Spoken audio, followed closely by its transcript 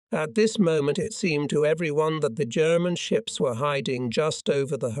At this moment it seemed to everyone that the German ships were hiding just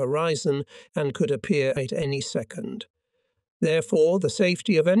over the horizon and could appear at any second. Therefore, the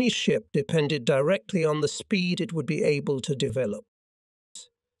safety of any ship depended directly on the speed it would be able to develop.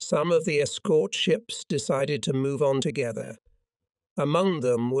 Some of the escort ships decided to move on together. Among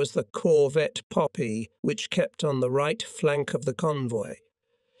them was the corvette Poppy, which kept on the right flank of the convoy.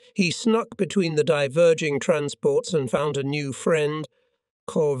 He snuck between the diverging transports and found a new friend,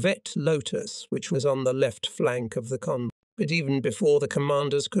 corvette Lotus, which was on the left flank of the convoy. But even before the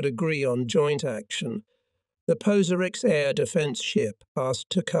commanders could agree on joint action, the Poserik's air defense ship asked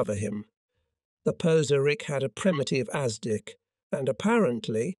to cover him. The Poserik had a primitive ASDIC, and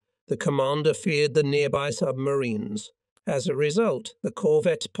apparently the commander feared the nearby submarines. As a result, the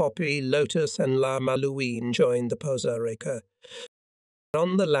corvette Poppy, Lotus, and La Malouine joined the Poserik.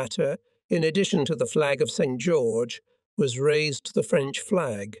 On the latter, in addition to the flag of St. George, was raised the French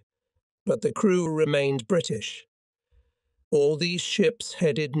flag, but the crew remained British. All these ships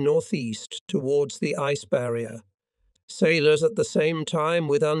headed northeast towards the ice barrier. Sailors at the same time,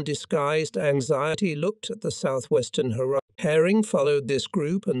 with undisguised anxiety, looked at the southwestern horizon. Herring followed this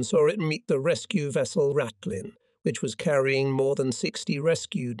group and saw it meet the rescue vessel Ratlin, which was carrying more than 60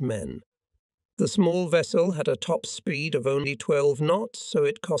 rescued men. The small vessel had a top speed of only 12 knots, so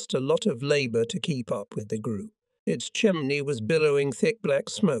it cost a lot of labor to keep up with the group. Its chimney was billowing thick black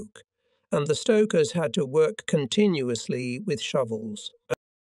smoke, and the stokers had to work continuously with shovels.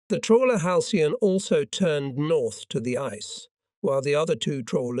 The trawler Halcyon also turned north to the ice, while the other two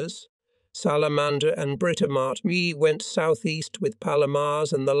trawlers, Salamander and Britomart, went southeast with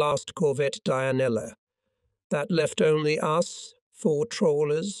Palomares and the last corvette Dianella. That left only us, 4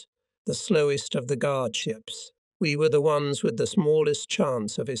 trawlers, the slowest of the guard ships. We were the ones with the smallest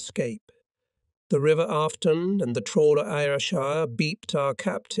chance of escape. The River Afton and the trawler Ayrshire beeped our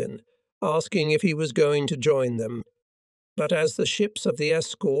captain, asking if he was going to join them. But as the ships of the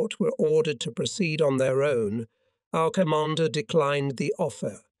escort were ordered to proceed on their own, our commander declined the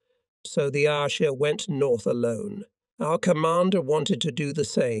offer, so the Ayrshire went north alone. Our commander wanted to do the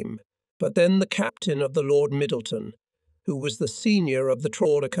same, but then the captain of the Lord Middleton, who was the senior of the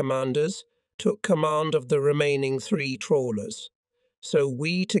trawler commanders, took command of the remaining 3 trawlers. So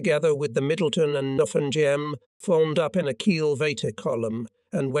we, together with the Middleton and Nuffengem, formed up in a keel-vater column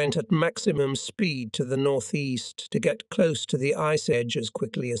and went at maximum speed to the northeast to get close to the ice edge as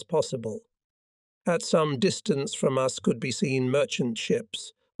quickly as possible. At some distance from us could be seen merchant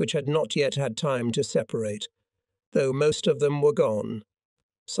ships, which had not yet had time to separate, though most of them were gone.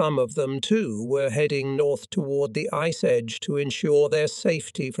 Some of them, too, were heading north toward the ice edge to ensure their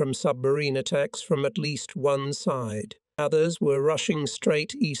safety from submarine attacks from at least one side. Others were rushing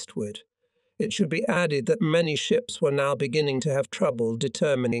straight eastward. It should be added that many ships were now beginning to have trouble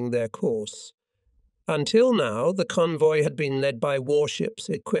determining their course. Until now, the convoy had been led by warships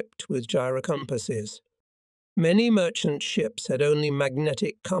equipped with gyrocompasses. Many merchant ships had only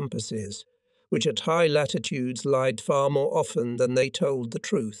magnetic compasses, which at high latitudes lied far more often than they told the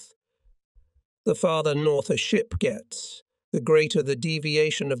truth. The farther north a ship gets, the greater the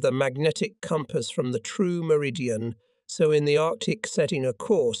deviation of the magnetic compass from the true meridian, so in the Arctic setting a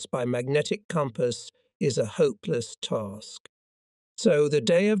course by magnetic compass is a hopeless task. So the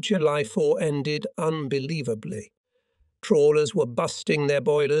day of July 4 ended unbelievably. Trawlers were busting their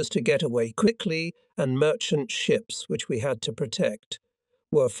boilers to get away quickly, and merchant ships, which we had to protect,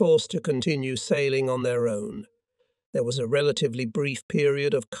 were forced to continue sailing on their own. There was a relatively brief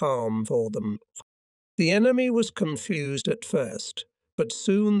period of calm for them. The enemy was confused at first, but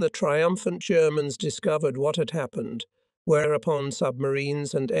soon the triumphant Germans discovered what had happened, whereupon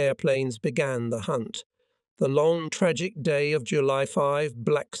submarines and airplanes began the hunt. The long, tragic day of July 5,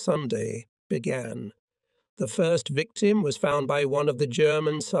 Black Sunday, began. The first victim was found by one of the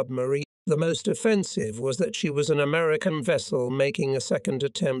German submarines. The most offensive was that she was an American vessel making a second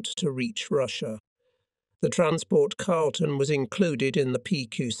attempt to reach Russia. The transport Carleton was included in the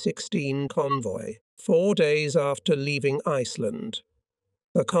PQ-16 convoy, 4 days after leaving Iceland.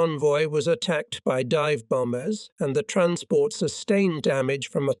 The convoy was attacked by dive bombers, and the transport sustained damage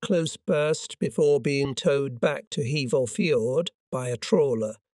from a close burst before being towed back to Hevel Fjord by a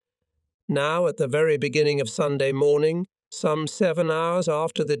trawler. Now, at the very beginning of Sunday morning, some 7 hours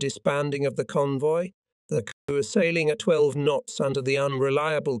after the disbanding of the convoy, the crew was sailing at 12 knots under the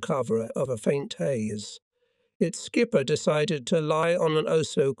unreliable cover of a faint haze. Its skipper decided to lie on an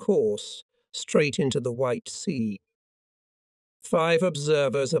Oso course, straight into the White Sea. 5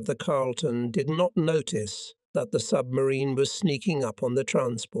 observers of the Carleton did not notice that the submarine was sneaking up on the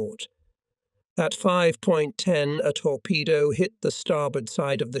transport. At 5:10, a torpedo hit the starboard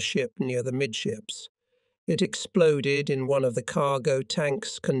side of the ship near the midships. It exploded in one of the cargo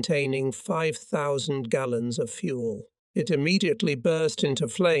tanks containing 5,000 gallons of fuel. It immediately burst into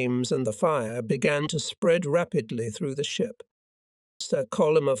flames and the fire began to spread rapidly through the ship. A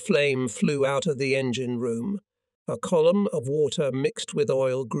column of flame flew out of the engine room. A column of water mixed with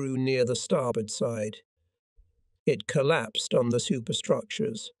oil grew near the starboard side. It collapsed on the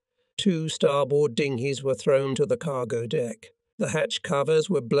superstructures. 2 starboard dinghies were thrown to the cargo deck. The hatch covers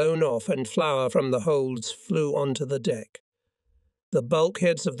were blown off and flour from the holds flew onto the deck. The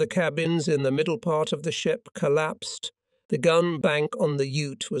bulkheads of the cabins in the middle part of the ship collapsed. The gun bank on the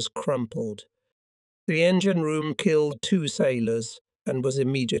Ute was crumpled. The engine room killed 2 sailors and was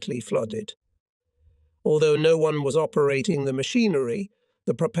immediately flooded. Although no one was operating the machinery,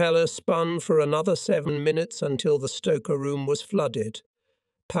 the propeller spun for another 7 minutes until the stoker room was flooded.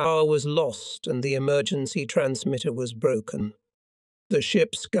 Power was lost and the emergency transmitter was broken. The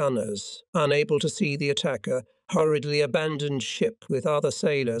ship's gunners, unable to see the attacker, hurriedly abandoned ship with other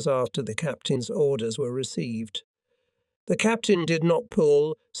sailors after the captain's orders were received. The captain did not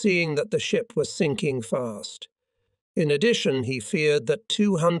pull, seeing that the ship was sinking fast. In addition, he feared that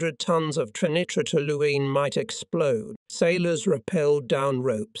 200 tons of trinitrotoluene might explode. Sailors rappelled down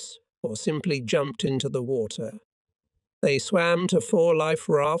ropes or simply jumped into the water. They swam to 4 life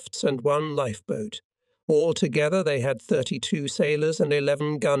rafts and 1 lifeboat. Altogether, they had 32 sailors and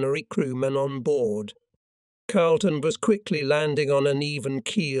 11 gunnery crewmen on board. Carleton was quickly landing on an even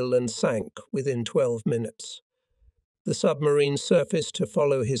keel and sank within 12 minutes. The submarine surfaced to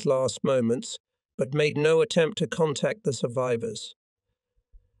follow his last moments, but made no attempt to contact the survivors.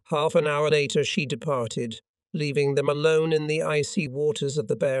 Half an hour later, she departed, leaving them alone in the icy waters of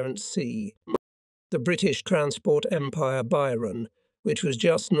the Barents Sea. The British transport Empire Byron, which was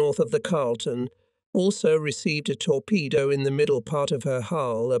just north of the Carleton, also received a torpedo in the middle part of her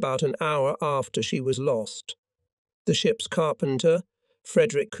hull about an hour after she was lost. The ship's carpenter,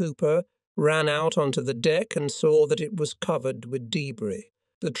 Frederick Cooper, ran out onto the deck and saw that it was covered with debris.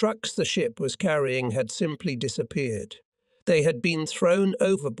 The trucks the ship was carrying had simply disappeared. They had been thrown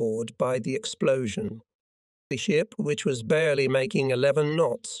overboard by the explosion. The ship, which was barely making 11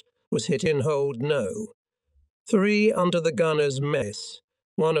 knots, was hit in hold no. 3 under the gunner's mess.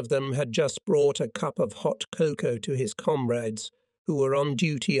 One of them had just brought a cup of hot cocoa to his comrades, who were on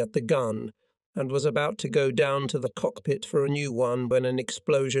duty at the gun, and was about to go down to the cockpit for a new one when an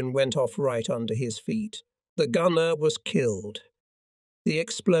explosion went off right under his feet. The gunner was killed. The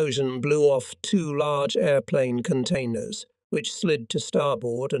explosion blew off 2 large airplane containers, which slid to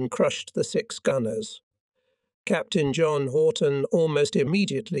starboard and crushed the 6 gunners. Captain John Horton almost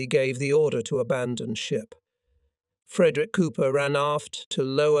immediately gave the order to abandon ship. Frederick Cooper ran aft to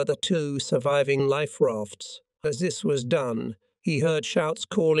lower the 2 surviving life rafts. As this was done, he heard shouts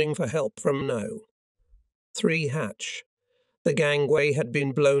calling for help from no. 3 hatch. The gangway had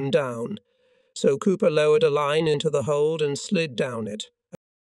been blown down, so Cooper lowered a line into the hold and slid down it.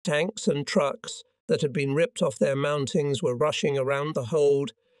 Tanks and trucks that had been ripped off their mountings were rushing around the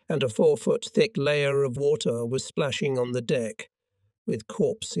hold, and a 4-foot-thick layer of water was splashing on the deck, with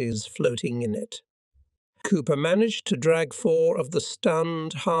corpses floating in it. Cooper managed to drag 4 of the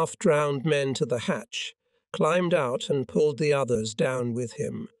stunned, half-drowned men to the hatch, climbed out and pulled the others down with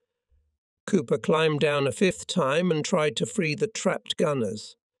him. Cooper climbed down a 5th time and tried to free the trapped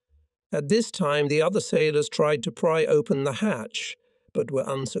gunners. At this time, the other sailors tried to pry open the hatch, but were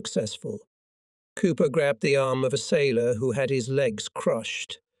unsuccessful. Cooper grabbed the arm of a sailor who had his legs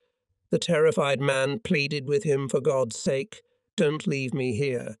crushed. The terrified man pleaded with him, for God's sake, "Don't leave me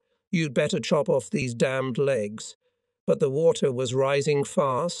here. You'd better chop off these damned legs." But the water was rising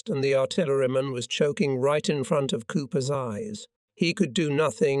fast, and the artilleryman was choking right in front of Cooper's eyes. He could do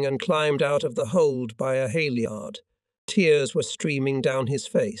nothing and climbed out of the hold by a halyard. Tears were streaming down his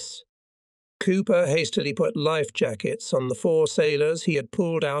face. Cooper hastily put life jackets on the 4 sailors he had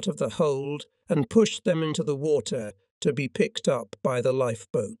pulled out of the hold and pushed them into the water to be picked up by the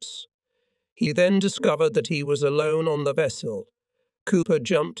lifeboats. He then discovered that he was alone on the vessel. Cooper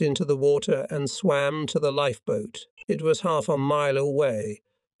jumped into the water and swam to the lifeboat. It was half a mile away,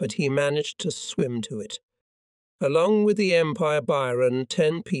 but he managed to swim to it. Along with the Empire Byron,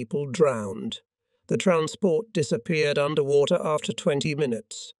 10 people drowned. The transport disappeared underwater after 20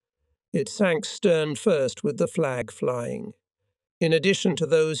 minutes. It sank stern first with the flag flying. In addition to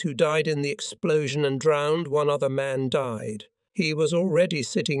those who died in the explosion and drowned, 1 other man died. He was already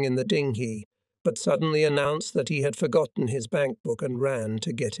sitting in the dinghy, but suddenly announced that he had forgotten his bank book and ran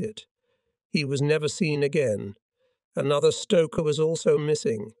to get it. He was never seen again. Another stoker was also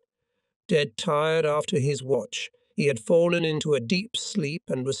missing. Dead tired after his watch, he had fallen into a deep sleep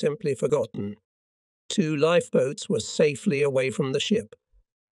and was simply forgotten. 2 lifeboats were safely away from the ship,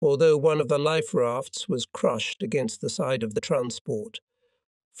 although one of the life rafts was crushed against the side of the transport.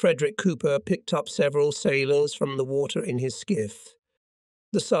 Frederick Cooper picked up several sailors from the water in his skiff.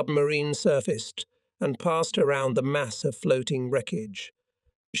 The submarine surfaced and passed around the mass of floating wreckage.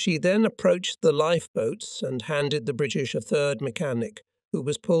 She then approached the lifeboats and handed the British a third mechanic, who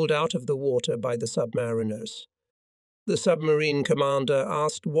was pulled out of the water by the submariners. The submarine commander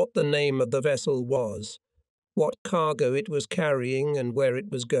asked what the name of the vessel was, what cargo it was carrying and where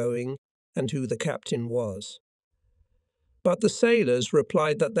it was going, and who the captain was. But the sailors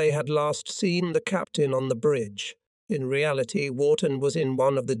replied that they had last seen the captain on the bridge. In reality, Wharton was in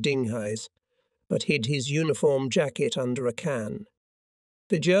one of the dinghies, but hid his uniform jacket under a can.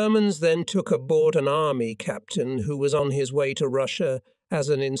 The Germans then took aboard an army captain who was on his way to Russia as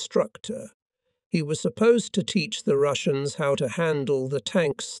an instructor. He was supposed to teach the Russians how to handle the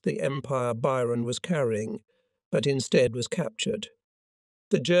tanks the Empire Byron was carrying, but instead was captured.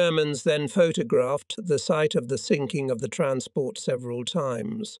 The Germans then photographed the site of the sinking of the transport several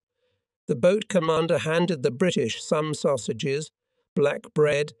times. The boat commander handed the British some sausages, black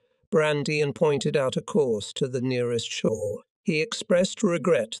bread, brandy, and pointed out a course to the nearest shore. He expressed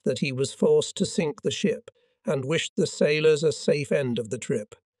regret that he was forced to sink the ship and wished the sailors a safe end of the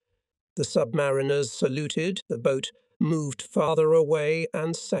trip. The submariners saluted, the boat moved farther away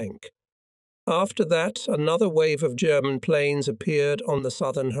and sank. After that, another wave of German planes appeared on the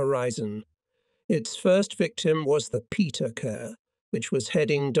southern horizon. Its first victim was the Peter Kerr, which was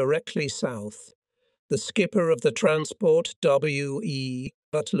heading directly south. The skipper of the transport, W.E.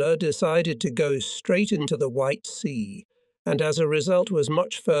 Butler, decided to go straight into the White Sea, and as a result was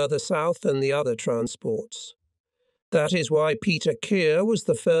much further south than the other transports. That is why Peter Kerr was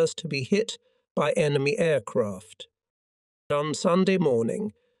the first to be hit by enemy aircraft. On Sunday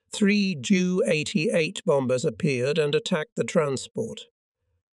morning, 3 Ju-88 bombers appeared and attacked the transport.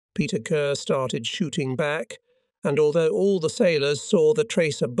 Peter Kerr started shooting back, and although all the sailors saw the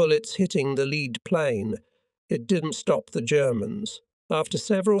tracer bullets hitting the lead plane, it didn't stop the Germans. After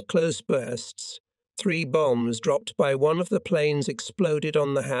several close bursts, 3 bombs dropped by one of the planes exploded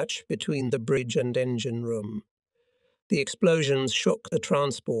on the hatch between the bridge and engine room. The explosions shook the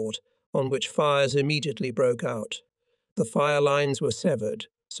transport, on which fires immediately broke out. The fire lines were severed,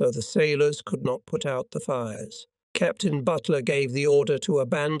 so the sailors could not put out the fires. Captain Butler gave the order to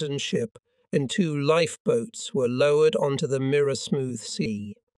abandon ship, and 2 lifeboats were lowered onto the mirror-smooth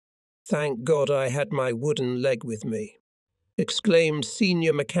sea. "Thank God I had my wooden leg with me," exclaimed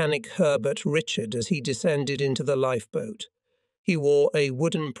senior mechanic Herbert Richard as he descended into the lifeboat. He wore a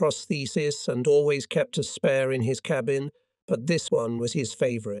wooden prosthesis and always kept a spare in his cabin, but this one was his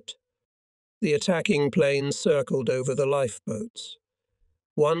favorite. The attacking planes circled over the lifeboats.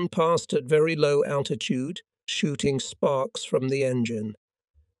 One passed at very low altitude, shooting sparks from the engine.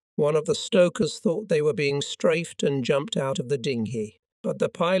 One of the stokers thought they were being strafed and jumped out of the dinghy, but the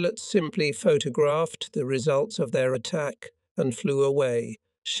pilots simply photographed the results of their attack and flew away,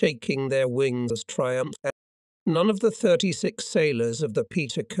 shaking their wings as triumph. None of the 36 sailors of the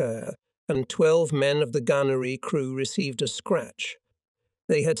Peter Kerr and 12 men of the gunnery crew received a scratch.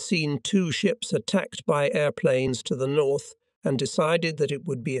 They had seen 2 ships attacked by airplanes to the north and decided that it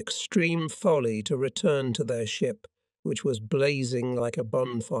would be extreme folly to return to their ship, which was blazing like a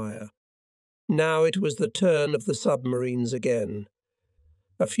bonfire. Now it was the turn of the submarines again.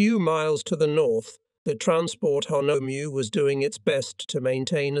 A few miles to the north, the transport Honomu was doing its best to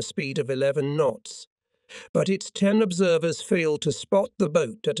maintain a speed of 11 knots, but its 10 observers failed to spot the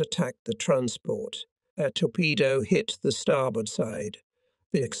boat that attacked the transport. A torpedo hit the starboard side.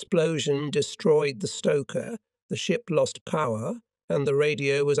 The explosion destroyed the stoker, the ship lost power, and the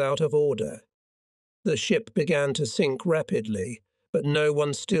radio was out of order. The ship began to sink rapidly, but no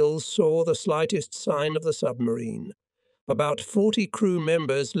one still saw the slightest sign of the submarine. About 40 crew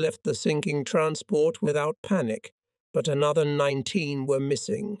members left the sinking transport without panic, but another 19 were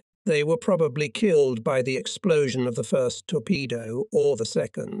missing. They were probably killed by the explosion of the first torpedo, or the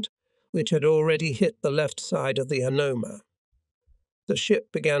second, which had already hit the left side of the Hanoma. The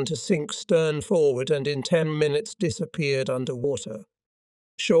ship began to sink stern forward and in 10 minutes disappeared underwater.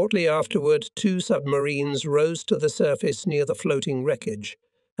 Shortly afterward, 2 submarines rose to the surface near the floating wreckage,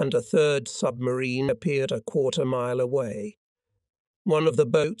 and a third submarine appeared a quarter-mile away. One of the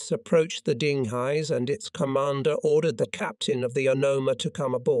boats approached the dinghies, and its commander ordered the captain of the Hanoma to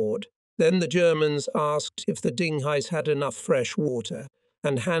come aboard. Then the Germans asked if the dinghies had enough fresh water,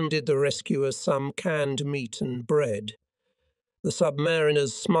 and handed the rescuers some canned meat and bread. The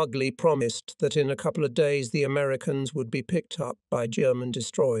submariners smugly promised that in a couple of days the Americans would be picked up by German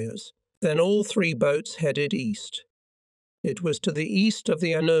destroyers. Then all three boats headed east. It was to the east of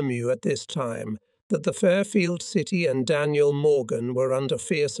the Anomou at this time that the Fairfield City and Daniel Morgan were under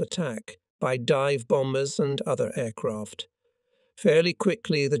fierce attack by dive bombers and other aircraft. Fairly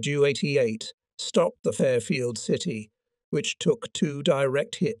quickly the Ju-88 stopped the Fairfield City, which took 2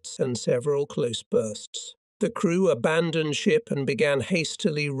 direct hits and several close bursts. The crew abandoned ship and began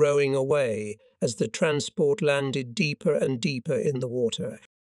hastily rowing away as the transport landed deeper and deeper in the water.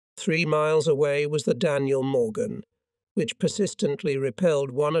 3 miles away was the Daniel Morgan, which persistently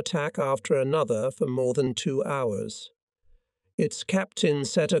repelled one attack after another for more than 2 hours. Its captain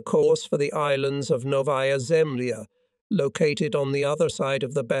set a course for the islands of Novaya Zemlya, located on the other side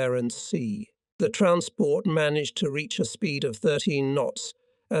of the Barents Sea. The transport managed to reach a speed of 13 knots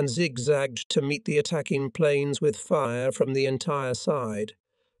and zigzagged to meet the attacking planes with fire from the entire side,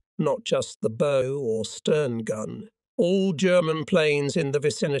 not just the bow or stern gun. All German planes in the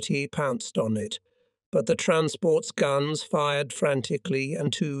vicinity pounced on it, but the transport's guns fired frantically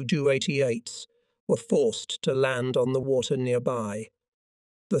and 2 Ju-88s were forced to land on the water nearby.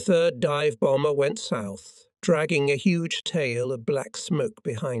 The third dive bomber went south, dragging a huge tail of black smoke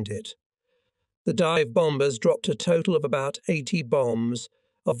behind it. The dive bombers dropped a total of about 80 bombs,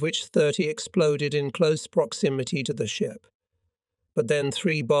 of which 30 exploded in close proximity to the ship. But then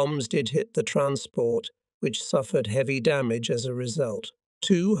 3 bombs did hit the transport, which suffered heavy damage as a result.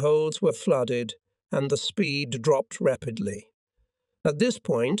 2 holds were flooded, and the speed dropped rapidly. At this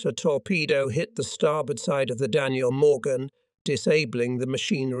point, a torpedo hit the starboard side of the Daniel Morgan, disabling the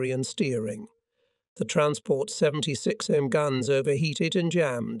machinery and steering. The transport's 76mm guns overheated and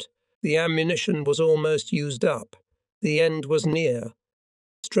jammed. The ammunition was almost used up. The end was near.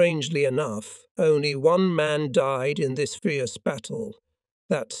 Strangely enough, only 1 man died in this fierce battle.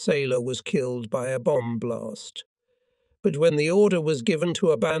 That sailor was killed by a bomb blast. But when the order was given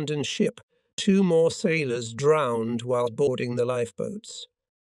to abandon ship, 2 more sailors drowned while boarding the lifeboats.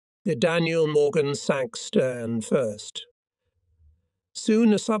 The Daniel Morgan sank stern first.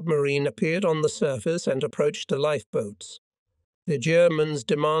 Soon a submarine appeared on the surface and approached the lifeboats. The Germans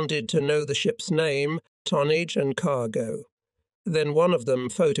demanded to know the ship's name, tonnage, and cargo. Then one of them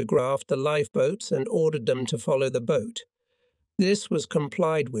photographed the lifeboats and ordered them to follow the boat. This was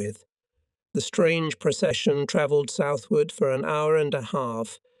complied with. The strange procession travelled southward for an hour and a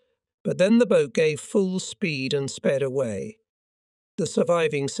half, but then the boat gave full speed and sped away. The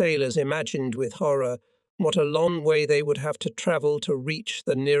surviving sailors imagined with horror what a long way they would have to travel to reach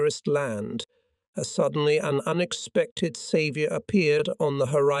the nearest land, as suddenly an unexpected saviour appeared on the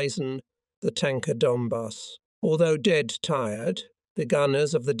horizon, the tanker Donbass. Although dead tired, the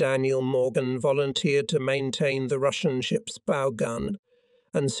gunners of the Daniel Morgan volunteered to maintain the Russian ship's bow gun,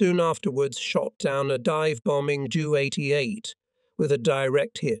 and soon afterwards shot down a dive-bombing Ju-88 with a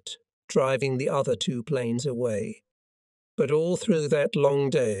direct hit, driving the other 2 planes away. But all through that long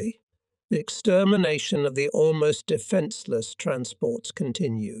day, the extermination of the almost defenseless transports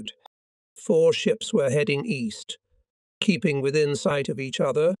continued. 4 ships were heading east, keeping within sight of each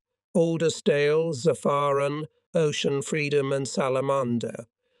other: Oldersdale, Zaffaran, Ocean Freedom, and Salamander.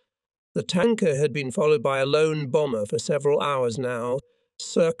 The tanker had been followed by a lone bomber for several hours now,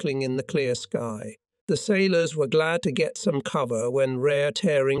 circling in the clear sky. The sailors were glad to get some cover when rare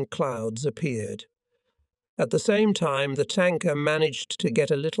tearing clouds appeared. At the same time, the tanker managed to get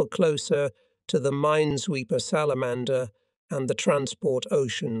a little closer to the minesweeper Salamander and the transport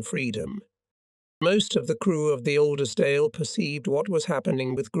Ocean Freedom. Most of the crew of the Oldersdale perceived what was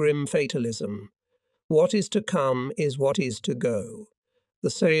happening with grim fatalism. What is to come is what is to go.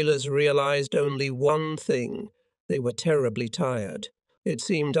 The sailors realized only one thing: they were terribly tired. It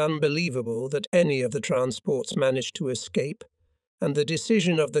seemed unbelievable that any of the transports managed to escape, and the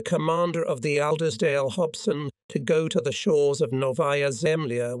decision of the commander of the Oldersdale Hobson to go to the shores of Novaya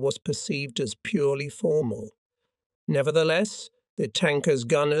Zemlya was perceived as purely formal. Nevertheless, the tanker's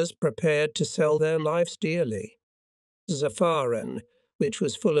gunners prepared to sell their lives dearly. Zaffaran, which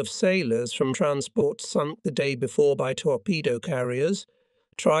was full of sailors from transports sunk the day before by torpedo carriers,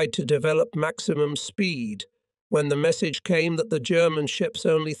 tried to develop maximum speed when the message came that the German ship's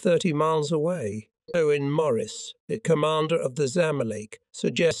only 30 miles away. Owen Morris, the commander of the Zamalek,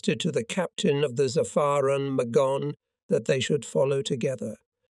 suggested to the captain of the Zaffaran, Magon, that they should follow together.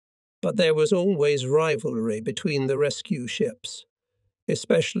 But there was always rivalry between the rescue ships.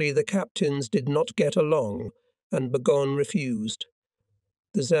 Especially the captains did not get along, and Magon refused.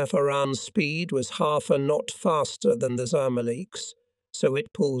 The Zaffaran's speed was half a knot faster than the Zamalek's, so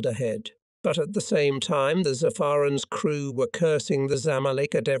it pulled ahead. But at the same time, the Zapharan's crew were cursing the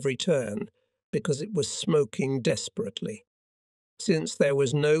Zamalek at every turn, because it was smoking desperately. Since there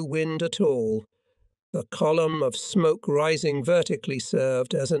was no wind at all, the column of smoke rising vertically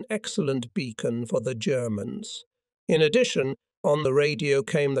served as an excellent beacon for the Germans. In addition, on the radio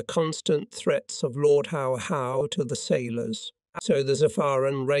came the constant threats of Lord Howe Howe to the sailors. So the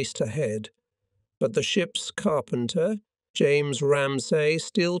Zapharan raced ahead. But the ship's carpenter, James Ramsay,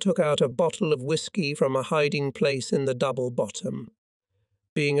 still took out a bottle of whisky from a hiding place in the double bottom.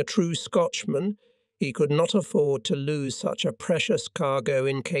 Being a true Scotchman, he could not afford to lose such a precious cargo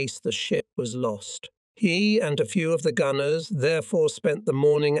in case the ship was lost. He and a few of the gunners therefore spent the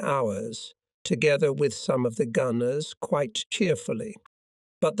morning hours, together with some of the gunners, quite cheerfully.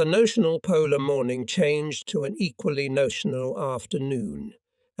 But the notional polar morning changed to an equally notional afternoon,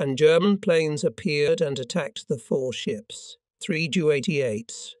 and German planes appeared and attacked the 4 ships. 3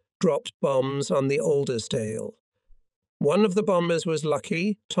 Ju-88s dropped bombs on the Oldersdale. One of the bombers was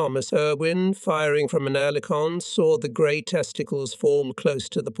lucky. Thomas Irwin, firing from an Oerlikon, saw the grey testicles form close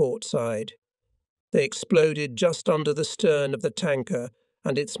to the port side. They exploded just under the stern of the tanker,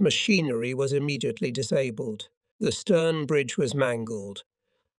 and its machinery was immediately disabled. The stern bridge was mangled.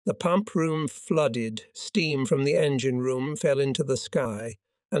 The pump room flooded, steam from the engine room fell into the sky,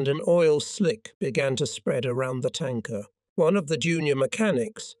 and an oil slick began to spread around the tanker. One of the junior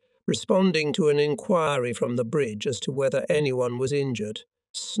mechanics, responding to an inquiry from the bridge as to whether anyone was injured,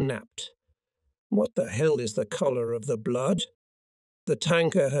 snapped. "What the hell is the colour of the blood?" The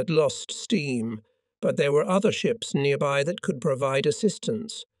tanker had lost steam, but there were other ships nearby that could provide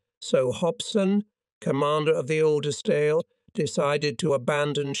assistance, so Hobson, commander of the Oldersdale, decided to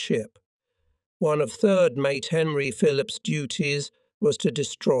abandon ship. One of 3rd Mate Henry Phillips' duties was to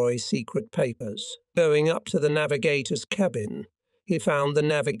destroy secret papers. Going up to the navigator's cabin, he found the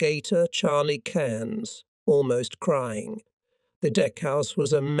navigator, Charlie Cairns, almost crying. The deckhouse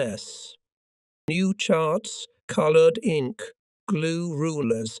was a mess. New charts, coloured ink, glue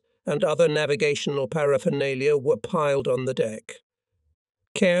rulers, and other navigational paraphernalia were piled on the deck.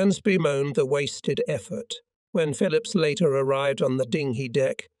 Cairns bemoaned the wasted effort. When Phillips later arrived on the dinghy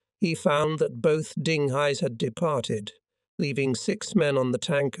deck, he found that both dinghis had departed, leaving 6 men on the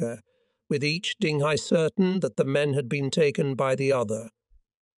tanker, with each dinghy certain that the men had been taken by the other.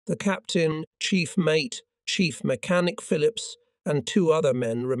 The captain, chief mate, chief mechanic Phillips, and 2 other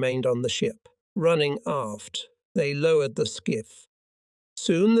men remained on the ship. Running aft, they lowered the skiff.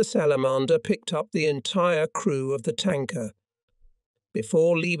 Soon the Salamander picked up the entire crew of the tanker.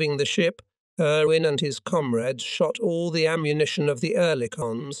 Before leaving the ship, Irwin and his comrades shot all the ammunition of the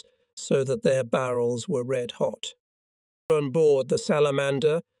Oerlikons so that their barrels were red hot. On board the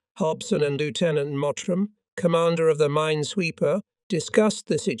Salamander, Hobson and Lieutenant Mottram, commander of the minesweeper, discussed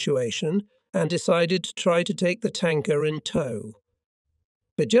the situation and decided to try to take the tanker in tow.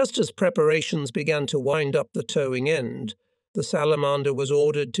 But just as preparations began to wind up the towing end, the Salamander was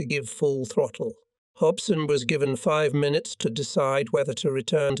ordered to give full throttle. Hobson was given 5 minutes to decide whether to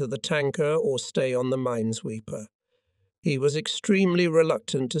return to the tanker or stay on the minesweeper. He was extremely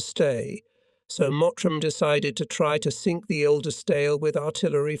reluctant to stay, so Mottram decided to try to sink the Oldersdale with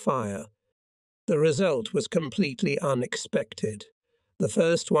artillery fire. The result was completely unexpected. The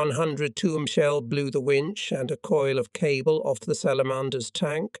first 100 Toom shell blew the winch and a coil of cable off the Salamander's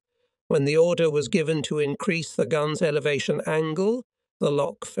tank. When the order was given to increase the gun's elevation angle, the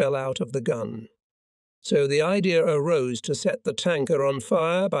lock fell out of the gun. So the idea arose to set the tanker on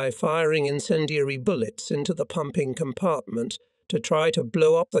fire by firing incendiary bullets into the pumping compartment to try to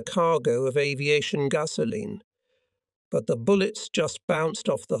blow up the cargo of aviation gasoline. But the bullets just bounced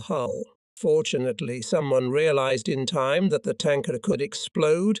off the hull. Fortunately, someone realized in time that the tanker could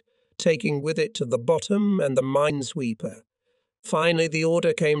explode, taking with it to the bottom and the minesweeper. Finally, the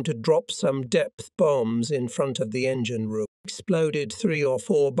order came to drop some depth bombs in front of the engine room. Exploded 3 or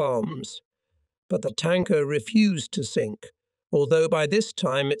 4 bombs. But the tanker refused to sink, although by this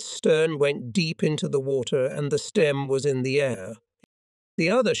time its stern went deep into the water and the stem was in the air. The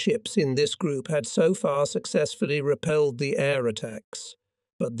other ships in this group had so far successfully repelled the air attacks,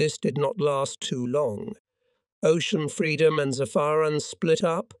 but this did not last too long. Ocean Freedom and Zapharan split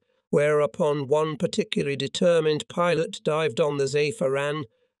up, whereupon one particularly determined pilot dived on the Zapharan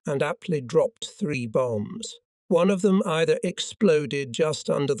and aptly dropped 3 bombs. One of them either exploded just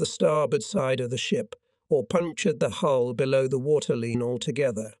under the starboard side of the ship or punctured the hull below the waterline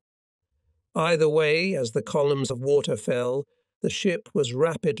altogether. Either way, as the columns of water fell, the ship was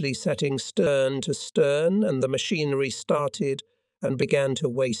rapidly setting stern to stern and the machinery started and began to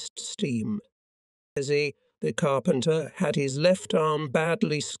waste steam. The carpenter had his left arm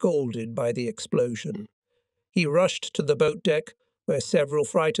badly scalded by the explosion. He rushed to the boat deck, where several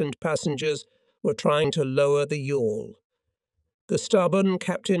frightened passengers were trying to lower the yawl. The stubborn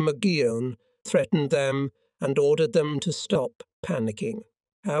Captain McGeown threatened them and ordered them to stop panicking.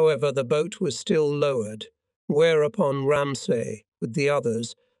 However, the boat was still lowered, whereupon Ramsay, with the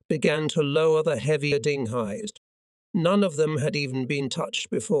others, began to lower the heavier dinghies. None of them had even been touched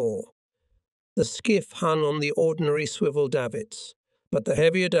before. The skiff hung on the ordinary swivel davits, but the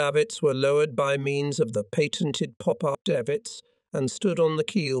heavier davits were lowered by means of the patented pop-up davits and stood on the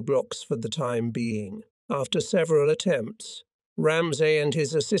keel blocks for the time being. After several attempts, Ramsay and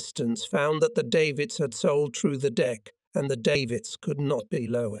his assistants found that the davits had sold through the deck and the davits could not be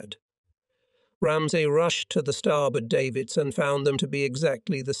lowered. Ramsay rushed to the starboard davits and found them to be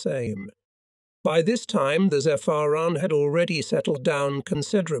exactly the same. By this time, the Zephyron had already settled down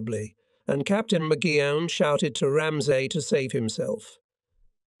considerably, and Captain McGeown shouted to Ramsay to save himself.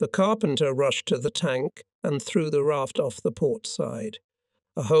 The carpenter rushed to the tank and threw the raft off the port side.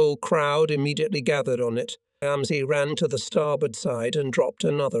 A whole crowd immediately gathered on it. Ramsay ran to the starboard side and dropped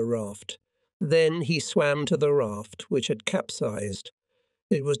another raft. Then he swam to the raft, which had capsized.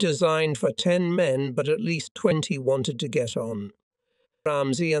 It was designed for 10 men, but at least 20 wanted to get on.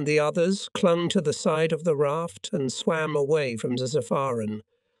 Ramsay and the others clung to the side of the raft and swam away from the Zephyron,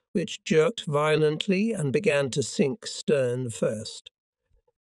 which jerked violently and began to sink stern first.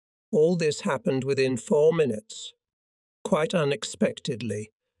 All this happened within 4 minutes. Quite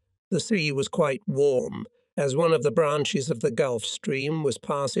unexpectedly, the sea was quite warm, as one of the branches of the Gulf Stream was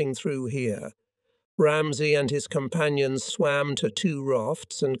passing through here. Ramsay and his companions swam to 2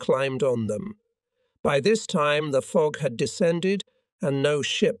 rafts and climbed on them. By this time the fog had descended and no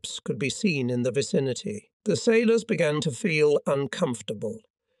ships could be seen in the vicinity. The sailors began to feel uncomfortable,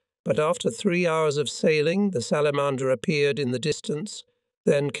 but after 3 hours of sailing the Salamander appeared in the distance.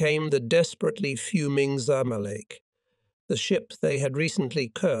 Then came the desperately fuming Zamalek. The ship they had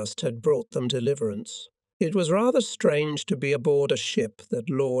recently cursed had brought them deliverance. It was rather strange to be aboard a ship that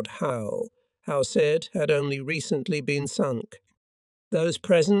Lord Howe said had only recently been sunk. Those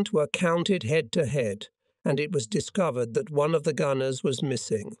present were counted head to head, and it was discovered that one of the gunners was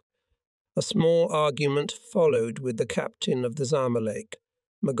missing. A small argument followed with the captain of the Zamalek.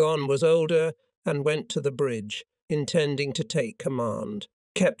 Magon was older and went to the bridge, intending to take command.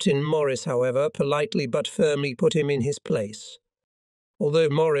 Captain Morris, however, politely but firmly put him in his place. Although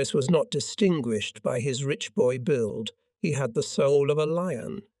Morris was not distinguished by his rich boy build, he had the soul of a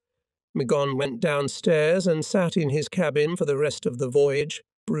lion. Magon went downstairs and sat in his cabin for the rest of the voyage,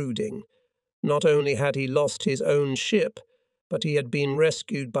 brooding. Not only had he lost his own ship, but he had been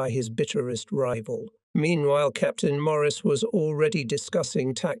rescued by his bitterest rival. Meanwhile, Captain Morris was already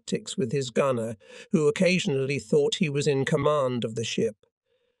discussing tactics with his gunner, who occasionally thought he was in command of the ship.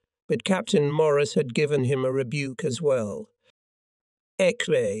 But Captain Morris had given him a rebuke as well.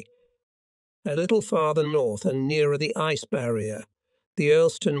 Ecre, a little farther north and nearer the ice barrier, the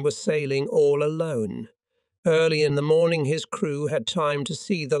Earlston was sailing all alone. Early in the morning his crew had time to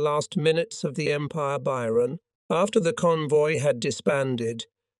see the last minutes of the Empire Byron. After the convoy had disbanded,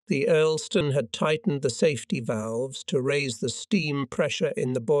 the Earlston had tightened the safety valves to raise the steam pressure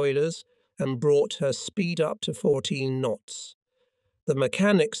in the boilers and brought her speed up to 14 knots. The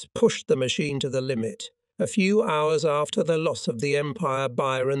mechanics pushed the machine to the limit. A few hours after the loss of the Empire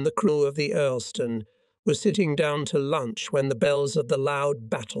Byron, the crew of the Earlston was sitting down to lunch when the bells of the loud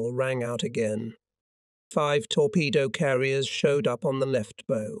battle rang out again. 5 torpedo carriers showed up on the left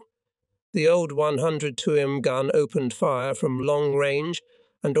bow. The old 102mm gun opened fire from long range,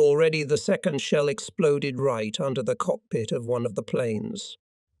 and already the second shell exploded right under the cockpit of one of the planes.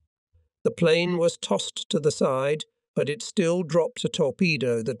 The plane was tossed to the side, but it still dropped a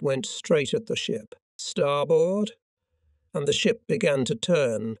torpedo that went straight at the ship. Starboard, and the ship began to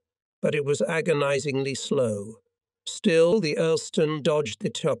turn, but it was agonizingly slow. Still, the Earlston dodged the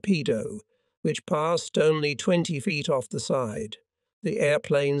torpedo, which passed only 20 feet off the side. The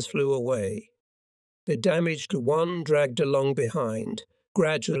airplanes flew away. The damaged one dragged along behind,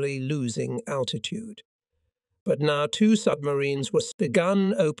 gradually losing altitude. But now 2 submarines were. The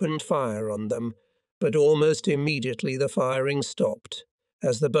gun opened fire on them, but almost immediately the firing stopped.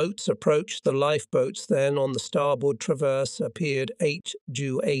 As the boats approached, the lifeboats then on the starboard traverse appeared 8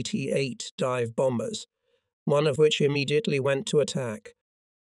 Ju-88 dive bombers, one of which immediately went to attack.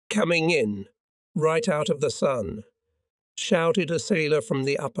 "Coming in, right out of the sun," shouted a sailor from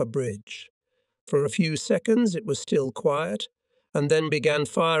the upper bridge. For a few seconds it was still quiet, and then began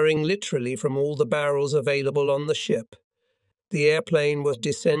firing literally from all the barrels available on the ship. The airplane was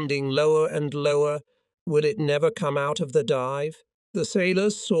descending lower and lower, Would it never come out of the dive? The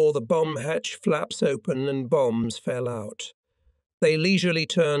sailors saw the bomb hatch flaps open and bombs fell out. They leisurely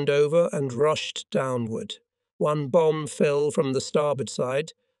turned over and rushed downward. One bomb fell from the starboard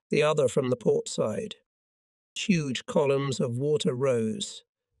side, the other from the port side. Huge columns of water rose,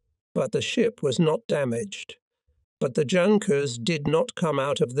 but the ship was not damaged. But the Junkers did not come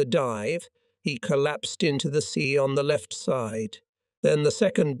out of the dive. He collapsed into the sea on the left side. Then the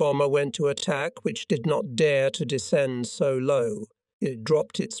second bomber went to attack, which did not dare to descend so low. It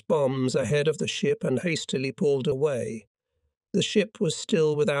dropped its bombs ahead of the ship and hastily pulled away. The ship was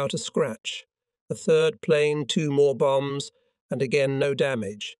still without a scratch. The third plane, 2 more bombs, and again no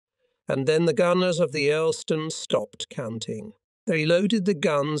damage. And then the gunners of the Earlston stopped counting. They loaded the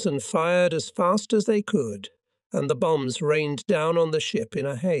guns and fired as fast as they could, and the bombs rained down on the ship in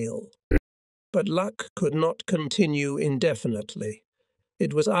a hail. But luck could not continue indefinitely.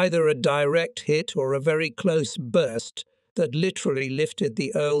 It was either a direct hit or a very close burst that literally lifted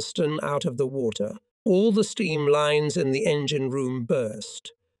the Earlston out of the water. All the steam lines in the engine room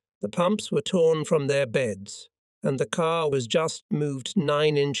burst. The pumps were torn from their beds, and the car was just moved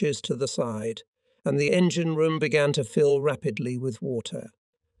 9 inches to the side, and the engine room began to fill rapidly with water.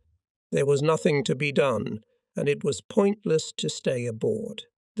 There was nothing to be done, and it was pointless to stay aboard.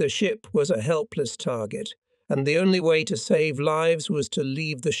 The ship was a helpless target, and the only way to save lives was to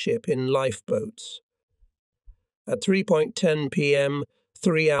leave the ship in lifeboats. At 3:10 p.m.,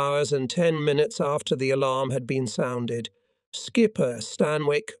 3 hours and 10 minutes after the alarm had been sounded, Skipper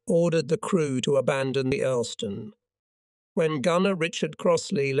Stanwick ordered the crew to abandon the Earlston. When gunner Richard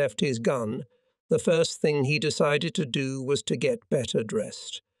Crossley left his gun, the first thing he decided to do was to get better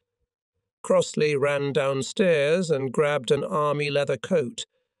dressed. Crossley ran downstairs and grabbed an army leather coat.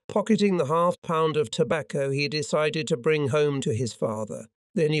 Pocketing the half-pound of tobacco he decided to bring home to his father.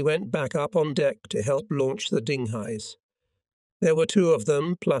 Then he went back up on deck to help launch the dinghies. There were 2 of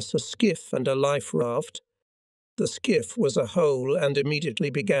them, plus a skiff and a life raft. The skiff was a hole and immediately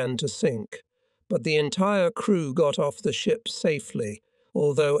began to sink, but the entire crew got off the ship safely,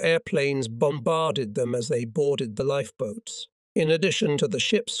 although airplanes bombarded them as they boarded the lifeboats. In addition to the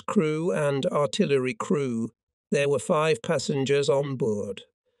ship's crew and artillery crew, there were 5 passengers on board.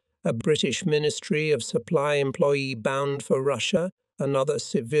 A British Ministry of Supply employee bound for Russia, another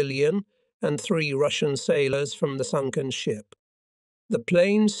civilian, and 3 Russian sailors from the sunken ship. The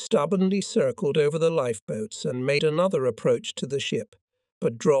planes stubbornly circled over the lifeboats and made another approach to the ship,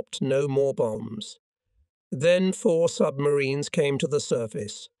 but dropped no more bombs. Then 4 submarines came to the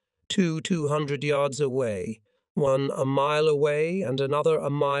surface, 2 200 yards away, one a mile away and another a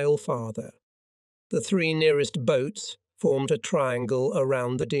mile farther. The 3 nearest boats formed a triangle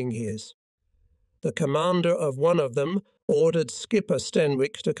around the dinghies. The commander of one of them ordered Skipper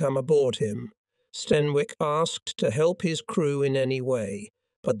Stenwick to come aboard him. Stenwick asked to help his crew in any way,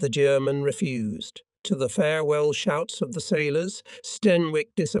 but the German refused. To the farewell shouts of the sailors,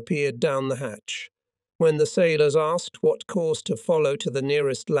 Stenwick disappeared down the hatch. When the sailors asked what course to follow to the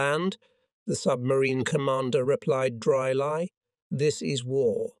nearest land, the submarine commander replied dryly, "This is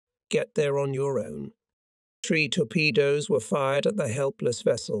war. Get there on your own." 3 torpedoes were fired at the helpless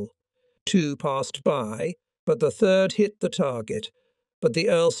vessel. 2 passed by, but the third hit the target. But the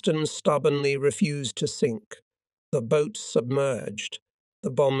Earlston stubbornly refused to sink. The boats submerged. The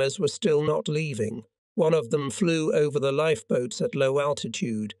bombers were still not leaving. One of them flew over the lifeboats at low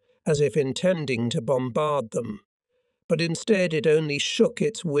altitude, as if intending to bombard them. But instead it only shook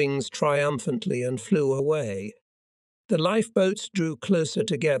its wings triumphantly and flew away. The lifeboats drew closer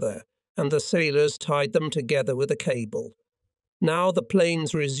together, and the sailors tied them together with a cable. Now the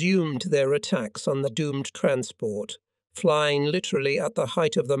planes resumed their attacks on the doomed transport, flying literally at the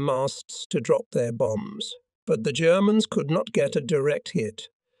height of the masts to drop their bombs. But the Germans could not get a direct hit.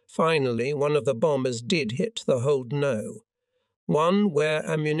 Finally, one of the bombers did hit the hold No, one where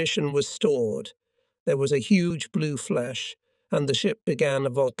ammunition was stored. There was a huge blue flash, and the ship began a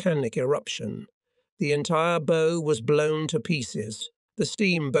volcanic eruption. The entire bow was blown to pieces. The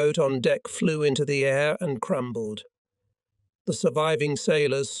steamboat on deck flew into the air and crumbled. The surviving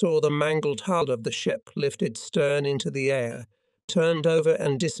sailors saw the mangled hull of the ship lifted stern into the air, turned over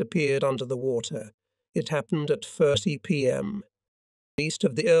and disappeared under the water. It happened at 30 p.m. East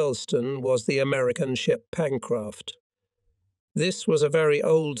of the Earlston was the American ship Pancraft. This was a very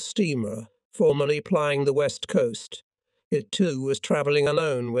old steamer, formerly plying the west coast. It too was travelling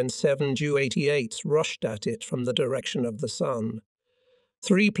alone when 7 Ju-88s rushed at it from the direction of the sun.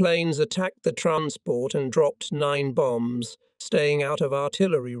 3 planes attacked the transport and dropped 9 bombs, staying out of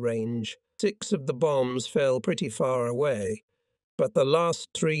artillery range. 6 of the bombs fell pretty far away, but the last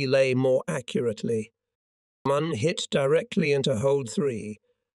 3 lay more accurately. One hit directly into Hold 3,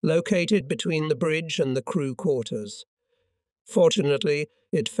 located between the bridge and the crew quarters. Fortunately,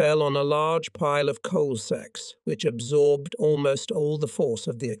 it fell on a large pile of coal sacks, which absorbed almost all the force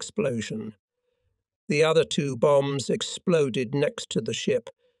of the explosion. The other two bombs exploded next to the ship,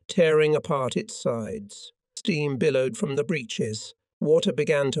 tearing apart its sides. Steam billowed from the breaches, water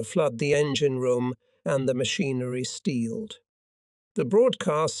began to flood the engine room, and the machinery steeled. The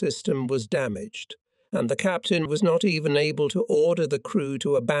broadcast system was damaged, and the captain was not even able to order the crew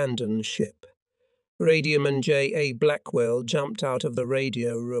to abandon ship. Radioman J.A. Blackwell jumped out of the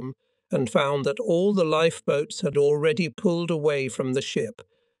radio room and found that all the lifeboats had already pulled away from the ship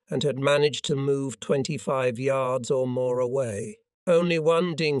and had managed to move 25 yards or more away. Only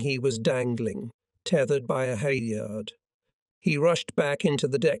one dinghy was dangling, tethered by a halyard. He rushed back into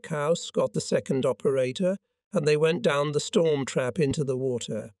the deckhouse, got the second operator, and they went down the storm trap into the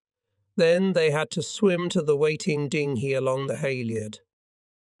water. Then they had to swim to the waiting dinghy along the halyard.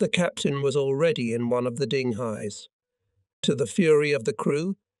 The captain was already in one of the dinghies. To the fury of the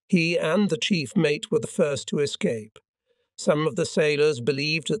crew, he and the chief mate were the first to escape. Some of the sailors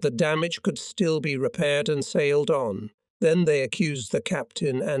believed that the damage could still be repaired and sailed on. Then they accused the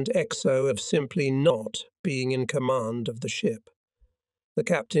captain and XO of simply not being in command of the ship. The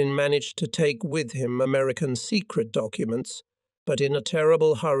captain managed to take with him American secret documents, but in a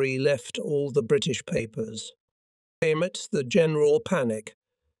terrible hurry left all the British papers. Amidst the general panic,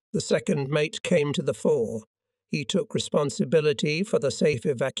 the second mate came to the fore. He took responsibility for the safe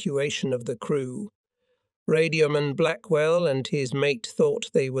evacuation of the crew. Radioman Blackwell and his mate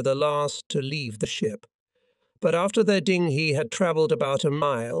thought they were the last to leave the ship. But after their dinghy had travelled about a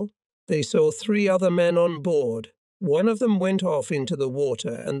mile, they saw 3 other men on board. One of them went off into the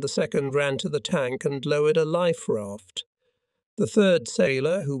water, and the second ran to the tank and lowered a life raft. The third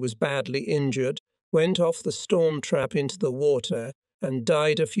sailor, who was badly injured, went off the storm trap into the water and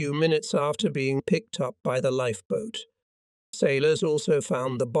died a few minutes after being picked up by the lifeboat. Sailors also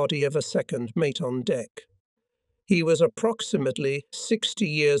found the body of a second mate on deck. He was approximately 60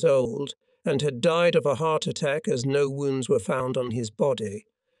 years old and had died of a heart attack as no wounds were found on his body.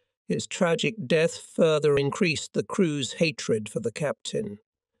 His tragic death further increased the crew's hatred for the captain.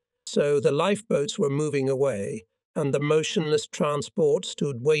 So the lifeboats were moving away, and the motionless transport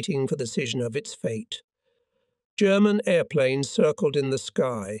stood waiting for the decision of its fate. German airplanes circled in the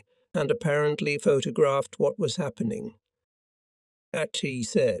sky and apparently photographed what was happening. He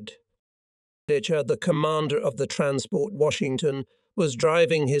said. The commander of the transport Washington was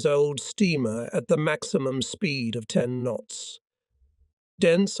driving his old steamer at the maximum speed of 10 knots.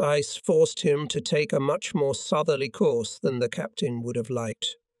 Dense ice forced him to take a much more southerly course than the captain would have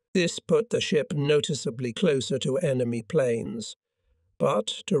liked. This put the ship noticeably closer to enemy planes. But,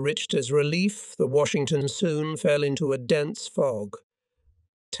 to Richter's relief, the Washington soon fell into a dense fog.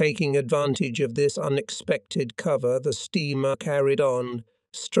 Taking advantage of this unexpected cover, the steamer carried on,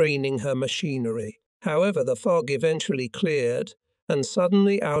 straining her machinery. However, the fog eventually cleared, and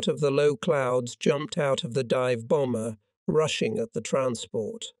suddenly out of the low clouds jumped out of the dive bomber, rushing at the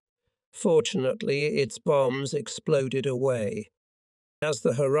transport. Fortunately, its bombs exploded away. As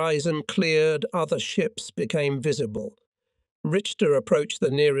the horizon cleared, other ships became visible. Richter approached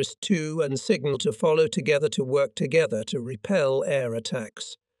the nearest 2 and signaled to follow together to work together to repel air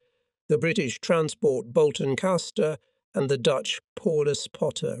attacks. The British transport Bolton Castor and the Dutch Paulus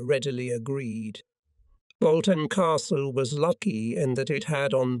Potter readily agreed. Bolton Castle was lucky in that it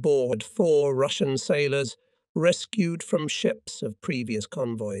had on board 4 Russian sailors rescued from ships of previous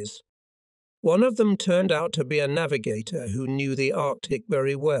convoys. One of them turned out to be a navigator who knew the Arctic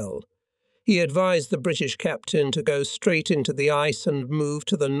very well. He advised the British captain to go straight into the ice and move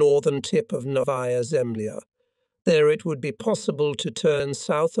to the northern tip of Novaya Zemlya. There it would be possible to turn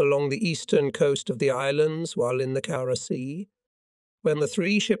south along the eastern coast of the islands while in the Kara Sea. When the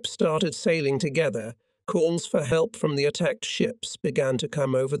 3 ships started sailing together, calls for help from the attacked ships began to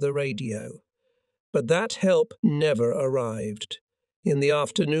come over the radio. But that help never arrived. In the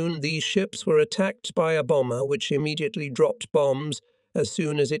afternoon, these ships were attacked by a bomber which immediately dropped bombs as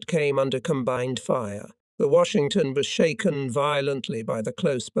soon as it came under combined fire. The Washington was shaken violently by the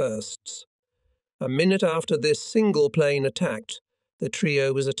close bursts. A minute after this single plane attacked, the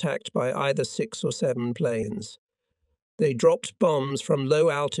trio was attacked by either 6 or 7 planes. They dropped bombs from low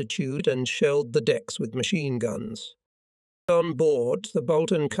altitude and shelled the decks with machine guns. On board the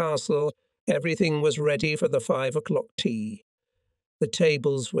Bolton Castle, everything was ready for the 5 o'clock tea. The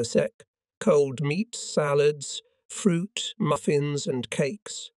tables were set, cold meats, salads, fruit, muffins, and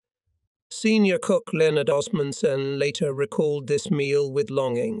cakes. Senior cook Leonard Osmondson later recalled this meal with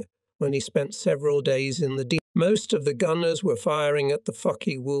longing. when he spent several days in the deep. Most of the gunners were firing at the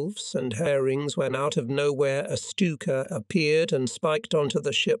Focky wolves and herrings when out of nowhere a Stuka appeared and spiked onto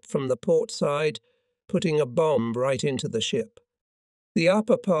the ship from the port side, putting a bomb right into the ship. The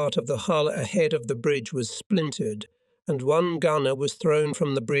upper part of the hull ahead of the bridge was splintered, and one gunner was thrown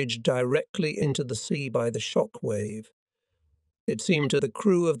from the bridge directly into the sea by the shock wave. It seemed to the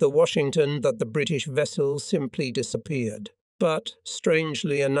crew of the Washington that the British vessel simply disappeared. But,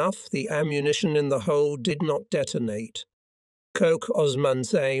 strangely enough, the ammunition in the hold did not detonate. Coke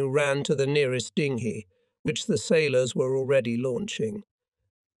Osmanzee ran to the nearest dinghy, which the sailors were already launching.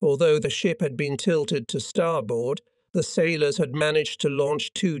 Although the ship had been tilted to starboard, the sailors had managed to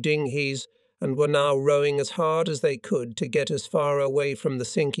launch 2 dinghies and were now rowing as hard as they could to get as far away from the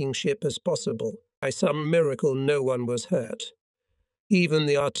sinking ship as possible. By some miracle, no one was hurt. Even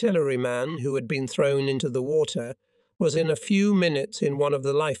the artilleryman, who had been thrown into the water, was in a few minutes in one of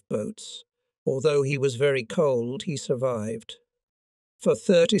the lifeboats. Although he was very cold, he survived. For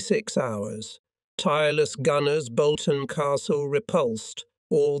 36 hours, tireless gunners Bolton Castle repulsed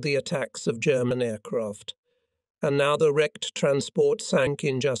all the attacks of German aircraft, and now the wrecked transport sank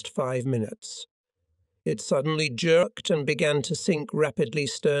in just 5 minutes. It suddenly jerked and began to sink rapidly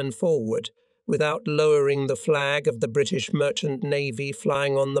stern forward, without lowering the flag of the British Merchant Navy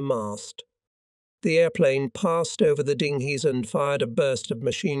flying on the mast. The airplane passed over the dinghies and fired a burst of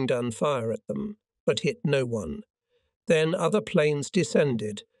machine gun fire at them, but hit no one. Then other planes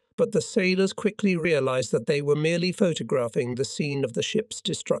descended, but the sailors quickly realized that they were merely photographing the scene of the ship's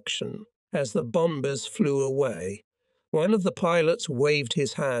destruction. As the bombers flew away, one of the pilots waved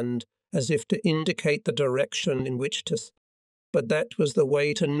his hand as if to indicate the direction in which to. But that was the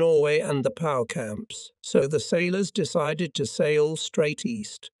way to Norway and the power camps, so the sailors decided to sail straight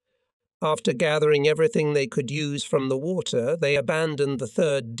east. After gathering everything they could use from the water, they abandoned the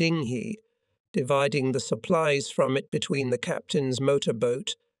 3rd dinghy, dividing the supplies from it between the captain's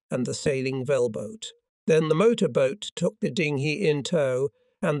motorboat and the sailing wellboat. Then the motorboat took the dinghy in tow,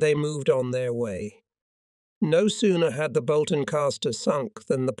 and they moved on their way. No sooner had the Bolton caster sunk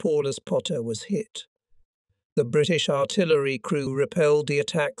than the Paulus Potter was hit. The British artillery crew repelled the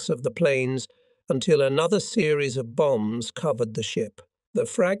attacks of the planes until another series of bombs covered the ship. The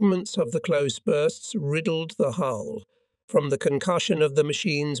fragments of the close bursts riddled the hull. From the concussion of the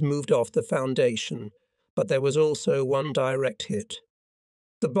machines moved off the foundation, but there was also one direct hit.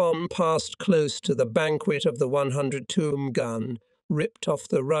 The bomb passed close to the banquet of the 102 gun, ripped off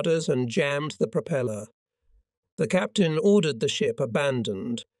the rudders and jammed the propeller. The captain ordered the ship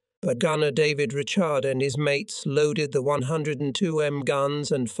abandoned, but gunner David Richard and his mates loaded the 102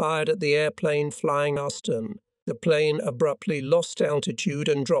 guns and fired at the airplane flying astern. The plane abruptly lost altitude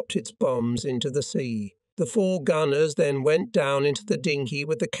and dropped its bombs into the sea. The 4 gunners then went down into the dinghy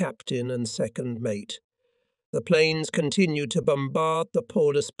with the captain and second mate. The planes continued to bombard the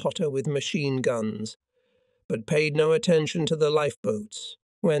Paulus Potter with machine guns, but paid no attention to the lifeboats.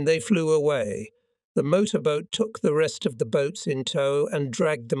 When they flew away, the motorboat took the rest of the boats in tow and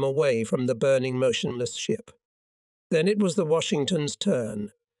dragged them away from the burning motionless ship. Then it was the Washington's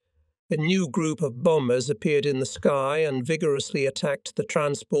turn. A new group of bombers appeared in the sky and vigorously attacked the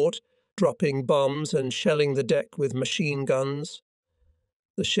transport, dropping bombs and shelling the deck with machine guns.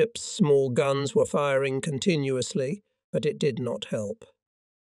 The ship's small guns were firing continuously, but it did not help.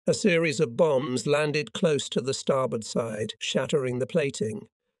 A series of bombs landed close to the starboard side, shattering the plating.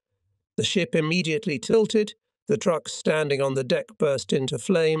 The ship immediately tilted, the trucks standing on the deck burst into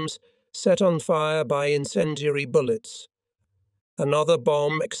flames, set on fire by incendiary bullets. Another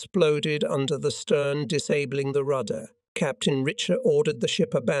bomb exploded under the stern, disabling the rudder. Captain Richer ordered the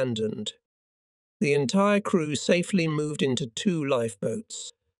ship abandoned. The entire crew safely moved into 2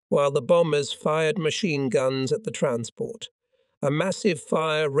 lifeboats, while the bombers fired machine guns at the transport. A massive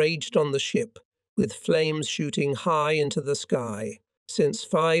fire raged on the ship, with flames shooting high into the sky. Since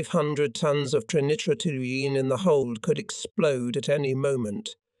 500 tons of trinitrotoluene in the hold could explode at any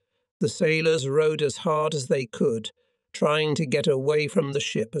moment, the sailors rowed as hard as they could, trying to get away from the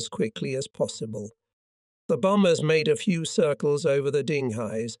ship as quickly as possible. The bombers made a few circles over the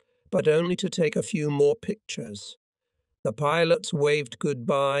dinghies, but only to take a few more pictures. The pilots waved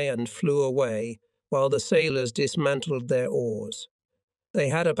goodbye and flew away, while the sailors dismantled their oars. They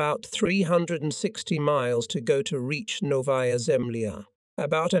had about 360 miles to go to reach Novaya Zemlya.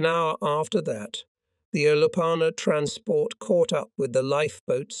 About an hour after that, the Olopana transport caught up with the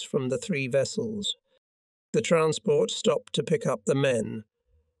lifeboats from the 3 vessels. The transport stopped to pick up the men.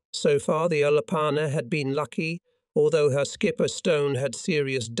 So far, the Olopana had been lucky, although her skipper Stone had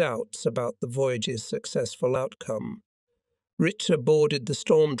serious doubts about the voyage's successful outcome. Richter boarded the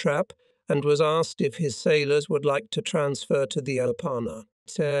storm trap and was asked if his sailors would like to transfer to the Alapana.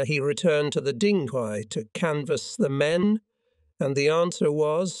 He returned to the dinghy to canvass the men, and the answer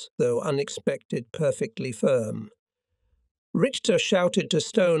was, though unexpected, perfectly firm. Richter shouted to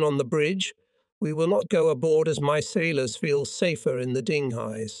Stone on the bridge, "We will not go aboard as my sailors feel safer in the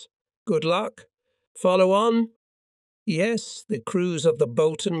dinghies. Good luck. Follow on." Yes, the crews of the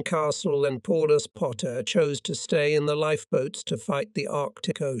Bolton Castle and Paulus Potter chose to stay in the lifeboats to fight the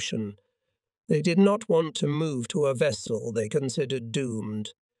Arctic Ocean. They did not want to move to a vessel they considered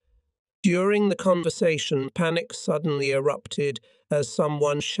doomed. During the conversation, panic suddenly erupted as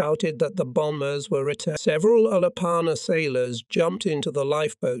someone shouted that the bombers were returning. Several Alapana sailors jumped into the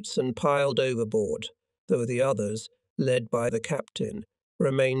lifeboats and piled overboard, though the others, led by the captain,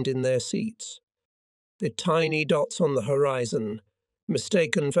 remained in their seats. The tiny dots on the horizon,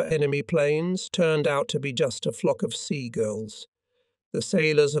 mistaken for enemy planes, turned out to be just a flock of seagulls. The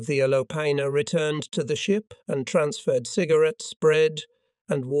sailors of the Alapana returned to the ship and transferred cigarettes, bread,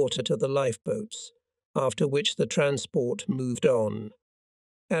 and water to the lifeboats, after which the transport moved on.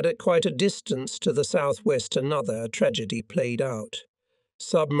 At quite a distance to the southwest, another tragedy played out.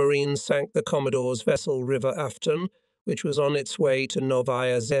 Submarines sank the Commodore's vessel River Afton, which was on its way to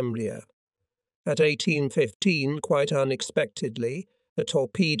Novaya Zemlya. At 18:15, quite unexpectedly, a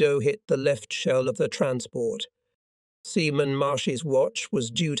torpedo hit the left shell of the transport. Seaman Marsh's watch was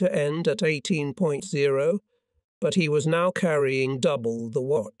due to end at 18:00, but he was now carrying double the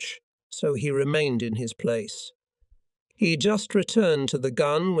watch, so he remained in his place. He just returned to the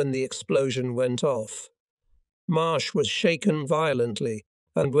gun when the explosion went off. Marsh was shaken violently,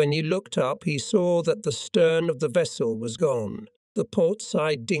 and when he looked up he saw that the stern of the vessel was gone. The port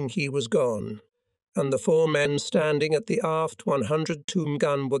side dinghy was gone, and the 4 men standing at the aft 100-ton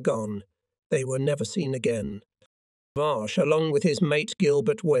gun were gone. They were never seen again. Marsh, along with his mate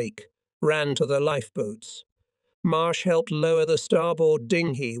Gilbert Wake, ran to the lifeboats. Marsh helped lower the starboard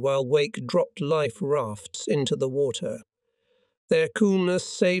dinghy while Wake dropped life rafts into the water. Their coolness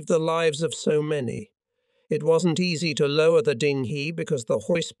saved the lives of so many. It wasn't easy to lower the dinghy because the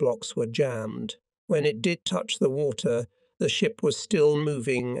hoist blocks were jammed. When it did touch the water, the ship was still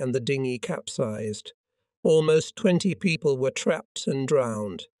moving and the dinghy capsized. Almost 20 people were trapped and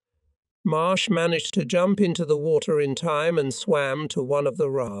drowned. Marsh managed to jump into the water in time and swam to one of the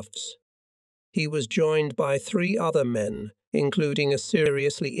rafts. He was joined by 3 other men, including a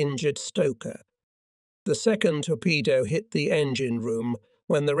seriously injured stoker. The second torpedo hit the engine room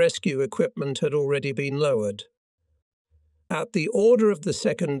when the rescue equipment had already been lowered. At the order of the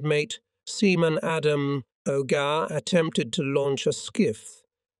second mate, Seaman Adam Ogar attempted to launch a skiff,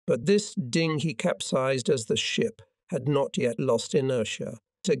 but this dinghy capsized as the ship had not yet lost inertia.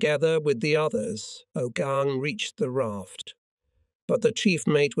 Together with the others, Ogang reached the raft. But the chief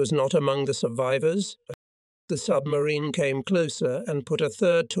mate was not among the survivors. The submarine came closer and put a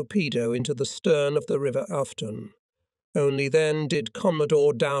third torpedo into the stern of the River Afton. Only then did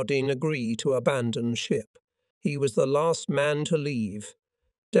Commodore Dowding agree to abandon ship. He was the last man to leave.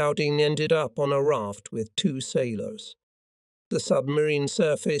 Dowding ended up on a raft with 2 sailors. The submarine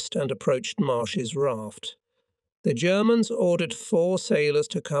surfaced and approached Marsh's raft. The Germans ordered 4 sailors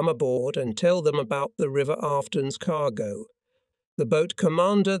to come aboard and tell them about the River Afton's cargo. The boat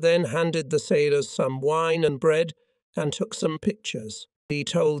commander then handed the sailors some wine and bread and took some pictures. He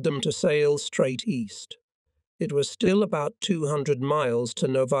told them to sail straight east. It was still about 200 miles to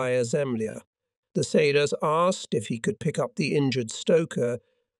Novaya Zemlya. The sailors asked if he could pick up the injured stoker,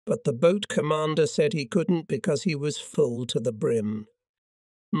 but the boat commander said he couldn't because he was full to the brim.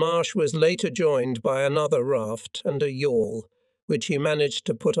 Marsh was later joined by another raft and a yawl, which he managed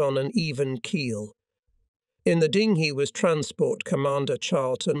to put on an even keel. In the dinghy was Transport Commander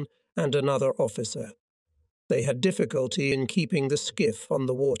Charlton and another officer. They had difficulty in keeping the skiff on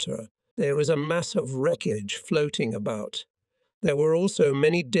the water. There was a mass of wreckage floating about. There were also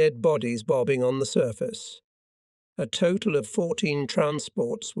many dead bodies bobbing on the surface. A total of 14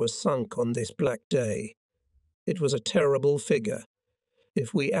 transports were sunk on this black day. It was a terrible figure.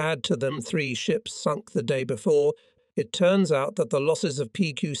 If we add to them 3 ships sunk the day before, it turns out that the losses of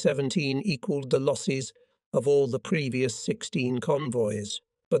PQ-17 equaled the losses of all the previous 16 convoys.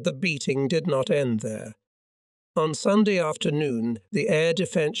 But the beating did not end there. On Sunday afternoon, the air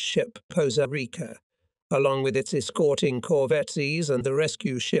defense ship Poza Rica, along with its escorting corvettes and the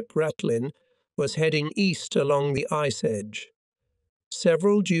rescue ship Ratlin, was heading east along the ice edge.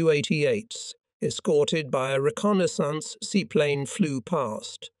 Several Ju-88s, escorted by a reconnaissance seaplane, flew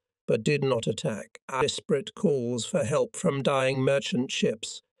past, but did not attack. Desperate calls for help from dying merchant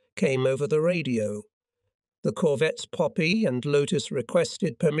ships came over the radio. The corvettes Poppy and Lotus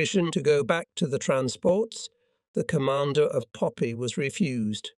requested permission to go back to the transports. The commander of Poppy was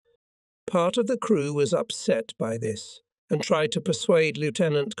refused. Part of the crew was upset by this and tried to persuade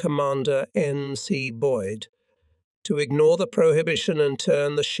Lieutenant Commander N.C. Boyd to ignore the prohibition and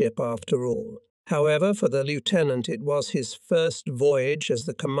turn the ship after all. However, for the lieutenant it was his first voyage as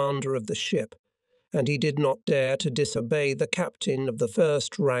the commander of the ship, and he did not dare to disobey the captain of the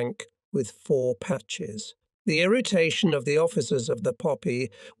first rank with 4 patches. The irritation of the officers of the Poppy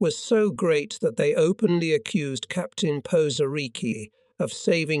was so great that they openly accused Captain Posariki of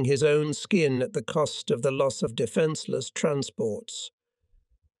saving his own skin at the cost of the loss of defenseless transports.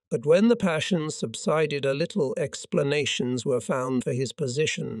 But when the passions subsided a little, explanations were found for his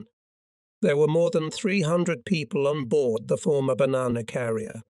position. There were more than 300 people on board the former banana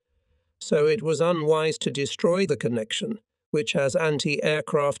carrier, so it was unwise to destroy the connection, which has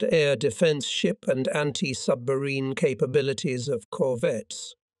anti-aircraft air defense ship and anti-submarine capabilities of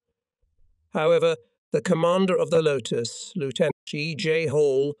corvettes. However, the commander of the Lotus, Lieutenant G.J.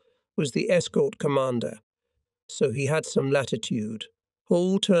 Hall, was the escort commander, so he had some latitude.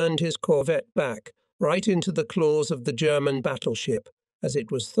 Hall turned his corvette back, right into the claws of the German battleship, as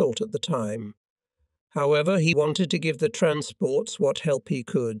it was thought at the time. However, he wanted to give the transports what help he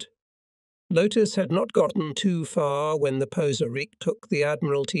could. Lotus had not gotten too far when the Posarik took the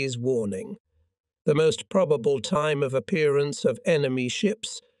Admiralty's warning. The most probable time of appearance of enemy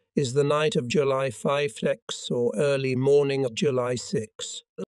ships is the night of July 5 or early morning of July 6.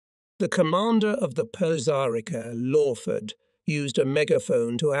 The commander of the Posarika, Lawford, used a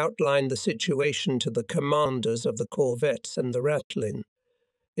megaphone to outline the situation to the commanders of the corvettes and the Ratlin.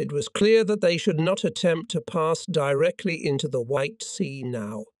 It was clear that they should not attempt to pass directly into the White Sea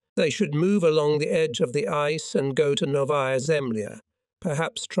now. They should move along the edge of the ice and go to Novaya Zemlya,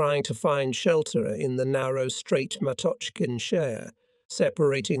 perhaps trying to find shelter in the narrow Strait Matochkin Share,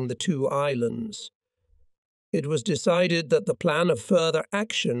 separating the 2 islands. It was decided that the plan of further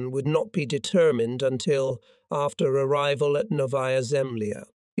action would not be determined until after arrival at Novaya Zemlya.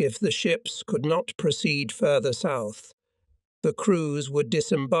 If the ships could not proceed further south, the crews would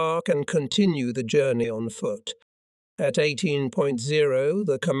disembark and continue the journey on foot. At 18.0,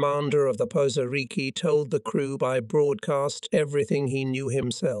 the commander of the Posariki told the crew by broadcast everything he knew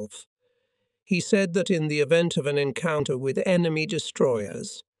himself. He said that in the event of an encounter with enemy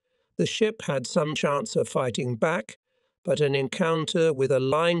destroyers, the ship had some chance of fighting back, but an encounter with a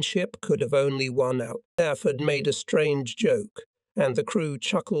line ship could have only won out. Stafford made a strange joke, and the crew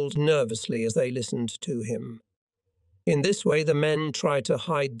chuckled nervously as they listened to him. In this way, the men tried to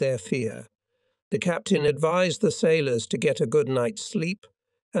hide their fear. The captain advised the sailors to get a good night's sleep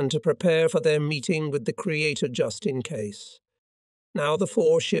and to prepare for their meeting with the Creator just in case. Now the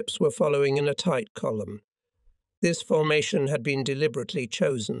 4 ships were following in a tight column. This formation had been deliberately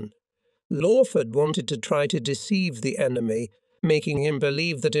chosen. Lawford wanted to try to deceive the enemy, making him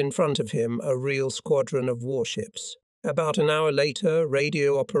believe that in front of him a real squadron of warships. About an hour later,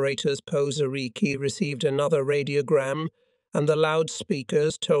 radio operators Posariki received another radiogram, and the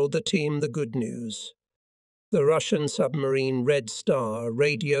loudspeakers told the team the good news. The Russian submarine Red Star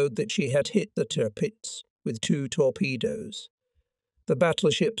radioed that she had hit the Tirpitz with 2 torpedoes. The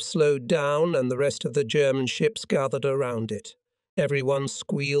battleship slowed down and the rest of the German ships gathered around it. Everyone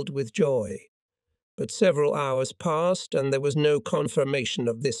squealed with joy. But several hours passed and there was no confirmation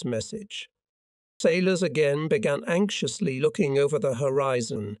of this message. Sailors again began anxiously looking over the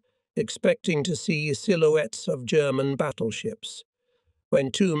horizon, expecting to see silhouettes of German battleships.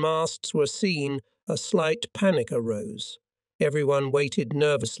 When 2 masts were seen, a slight panic arose. Everyone waited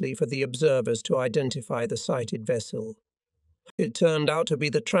nervously for the observers to identify the sighted vessel. It turned out to be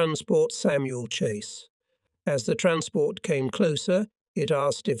the transport Samuel Chase. As the transport came closer, it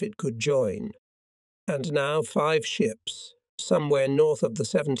asked if it could join. And now 5 ships, somewhere north of the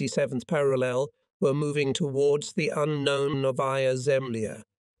 77th parallel, were moving towards the unknown Novaya Zemlya.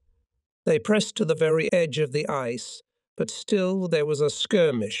 They pressed to the very edge of the ice, but still there was a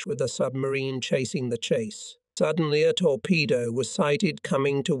skirmish with a submarine chasing the chase. Suddenly a torpedo was sighted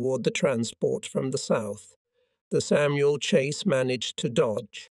coming toward the transport from the south. The Samuel Chase managed to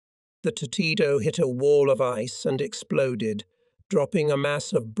dodge. The torpedo hit a wall of ice and exploded, dropping a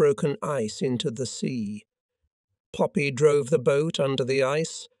mass of broken ice into the sea. Poppy drove the boat under the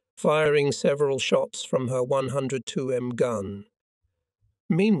ice, firing several shots from her 102mm gun.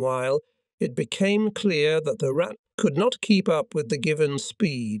 Meanwhile, it became clear that the Rat could not keep up with the given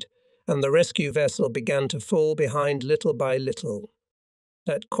speed, and the rescue vessel began to fall behind little by little.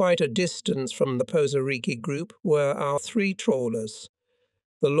 At quite a distance from the Posariki group were our 3 trawlers.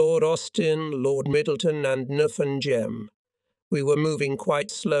 the Lord Austin, Lord Middleton, and Nuff and Jem. We were moving quite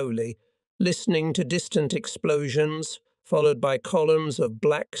slowly, listening to distant explosions, followed by columns of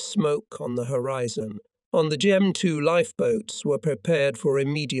black smoke on the horizon. On the Gem 2, lifeboats were prepared for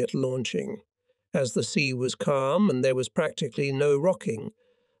immediate launching. As the sea was calm and there was practically no rocking,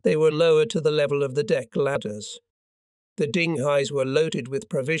 they were lowered to the level of the deck ladders. The dinghies were loaded with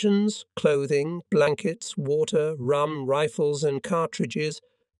provisions, clothing, blankets, water, rum, rifles and cartridges,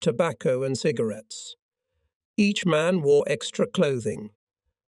 tobacco and cigarettes. Each man wore extra clothing.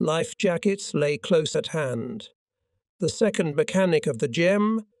 Life jackets lay close at hand. The second mechanic of the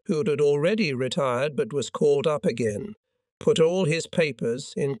Gem, who had already retired but was called up again, put all his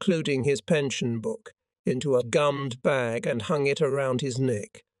papers, including his pension book, into a gummed bag and hung it around his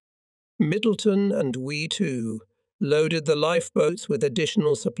neck. Middleton and we too loaded the lifeboats with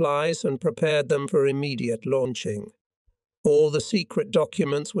additional supplies and prepared them for immediate launching. All the secret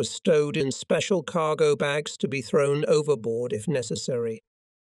documents were stowed in special cargo bags to be thrown overboard if necessary.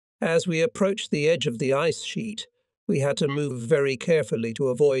 As we approached the edge of the ice sheet, we had to move very carefully to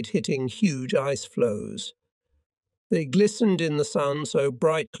avoid hitting huge ice floes. They glistened in the sun so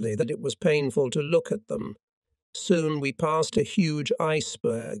brightly that it was painful to look at them. Soon we passed a huge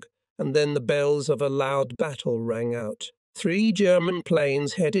iceberg, and then the bells of a loud battle rang out. 3 German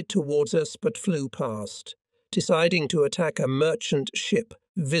planes headed towards us but flew past, deciding to attack a merchant ship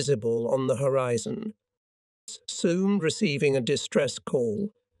visible on the horizon. Soon receiving a distress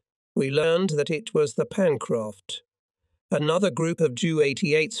call, we learned that it was the Pancroft. Another group of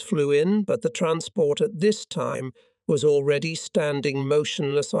Ju-88s flew in, but the transport at this time was already standing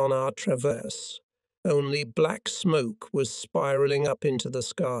motionless on our traverse. Only black smoke was spiraling up into the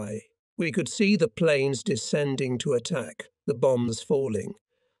sky. We could see the planes descending to attack, the bombs falling.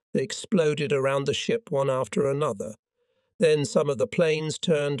 They exploded around the ship one after another. Then some of the planes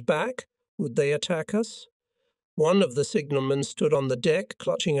turned back. Would they attack us? One of the signalmen stood on the deck,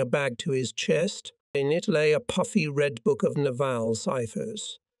 clutching a bag to his chest. In it lay a puffy red book of naval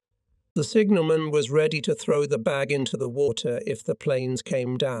ciphers. The signalman was ready to throw the bag into the water if the planes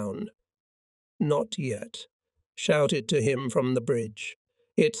came down. "Not yet," shouted to him from the bridge.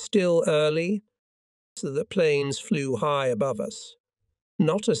 "It's still early." So the planes flew high above us.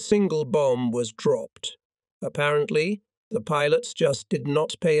 Not a single bomb was dropped. Apparently, the pilots just did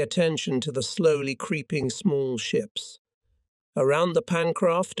not pay attention to the slowly creeping small ships. Around the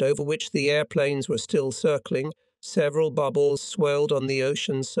Pancroft, over which the airplanes were still circling, several bubbles swirled on the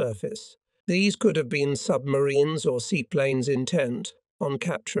ocean surface. These could have been submarines or seaplanes intent on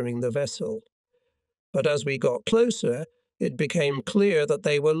capturing the vessel. But as we got closer, it became clear that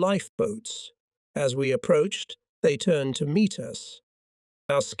they were lifeboats. As we approached, they turned to meet us.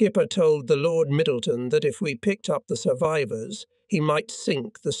 Our skipper told the Lord Middleton that if we picked up the survivors, he might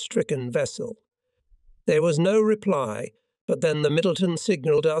sink the stricken vessel. There was no reply, but then the Middleton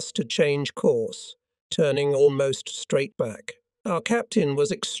signalled us to change course, turning almost straight back. Our captain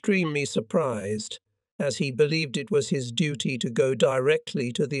was extremely surprised, as he believed it was his duty to go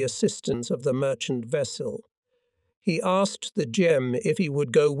directly to the assistance of the merchant vessel. He asked the Gem if he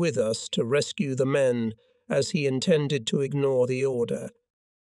would go with us to rescue the men, as he intended to ignore the order.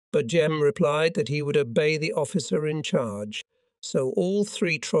 But Gem replied that he would obey the officer in charge, so all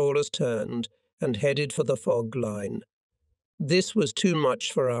 3 trawlers turned and headed for the fog line. This was too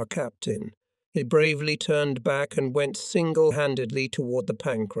much for our captain. He bravely turned back and went single-handedly toward the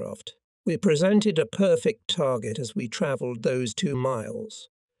Pancroft. We presented a perfect target as we travelled those 2 miles.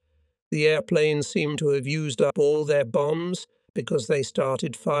 The airplanes seemed to have used up all their bombs because they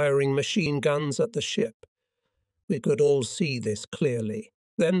started firing machine guns at the ship. We could all see this clearly.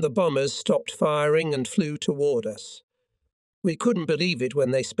 Then the bombers stopped firing and flew toward us. We couldn't believe it when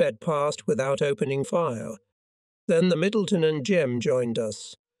they sped past without opening fire. Then the Middleton and Gem joined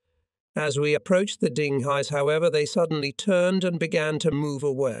us. As we approached the dinghies, however, they suddenly turned and began to move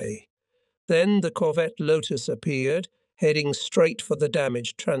away. Then the corvette Lotus appeared, heading straight for the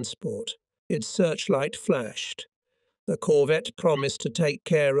damaged transport. Its searchlight flashed. The corvette promised to take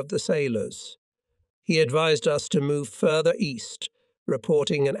care of the sailors. He advised us to move further east,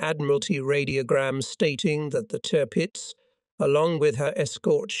 reporting an Admiralty radiogram stating that the Tirpitz, along with her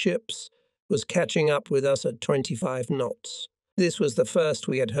escort ships, was catching up with us at 25 knots. This was the first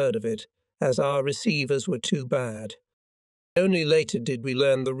we had heard of it, as our receivers were too bad. Only later did we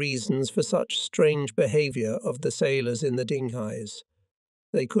learn the reasons for such strange behaviour of the sailors in the dinghies.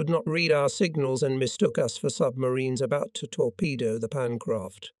 They could not read our signals and mistook us for submarines about to torpedo the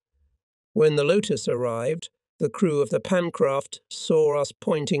Pancroft. When the Lotus arrived, the crew of the Pancroft saw us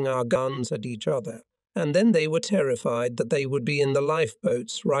pointing our guns at each other. And then they were terrified that they would be in the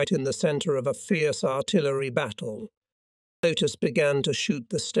lifeboats right in the centre of a fierce artillery battle. Lotus began to shoot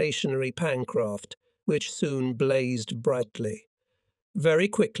the stationary Pancraft, which soon blazed brightly. Very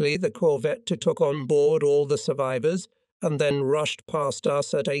quickly the corvette took on board all the survivors and then rushed past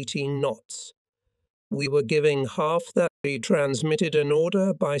us at 18 knots. We were giving half that. We transmitted an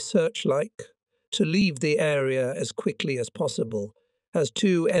order by searchlight to leave the area as quickly as possible, as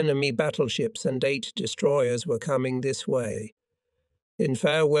 2 enemy battleships and 8 destroyers were coming this way. In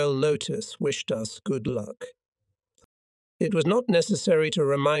farewell, Lotus wished us good luck. It was not necessary to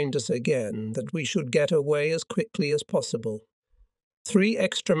remind us again that we should get away as quickly as possible. 3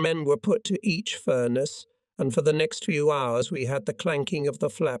 extra men were put to each furnace, and for the next few hours we had the clanking of the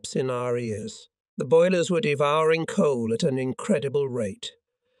flaps in our ears. The boilers were devouring coal at an incredible rate.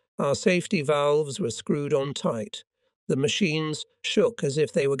 Our safety valves were screwed on tight. The machines shook as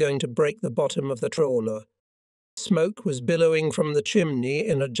if they were going to break the bottom of the trawler. Smoke was billowing from the chimney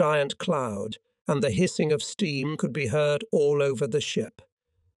in a giant cloud, and the hissing of steam could be heard all over the ship.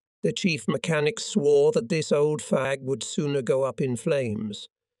 The chief mechanic swore that this old fag would sooner go up in flames.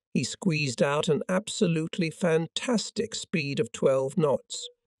 He squeezed out an absolutely fantastic speed of 12 knots.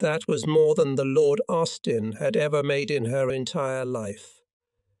 That was more than the Lord Austin had ever made in her entire life.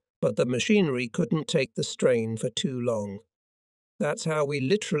 But the machinery couldn't take the strain for too long. That's how we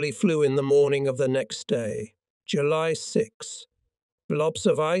literally flew in the morning of the next day, July 6. Blobs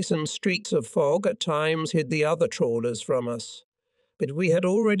of ice and streaks of fog at times hid the other trawlers from us. But we had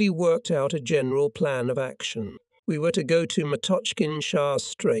already worked out a general plan of action. We were to go to Matochkin Shah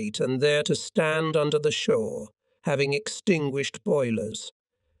Strait and there to stand under the shore, having extinguished boilers.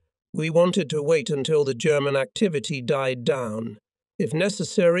 We wanted to wait until the German activity died down. If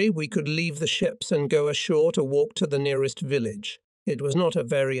necessary, we could leave the ships and go ashore to walk to the nearest village. It was not a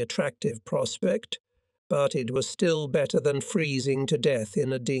very attractive prospect, but it was still better than freezing to death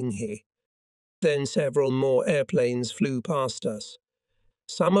in a dinghy. Then several more airplanes flew past us.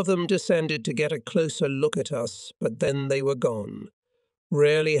 Some of them descended to get a closer look at us, but then they were gone.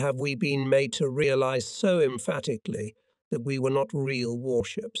 Rarely have we been made to realize so emphatically that we were not real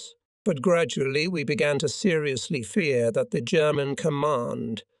warships. But gradually we began to seriously fear that the German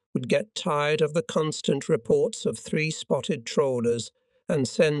command would get tired of the constant reports of 3 spotted trawlers and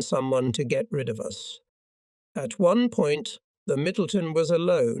send someone to get rid of us. At one point, the Middleton was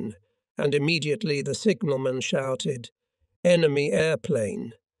alone, and immediately the signalman shouted, "Enemy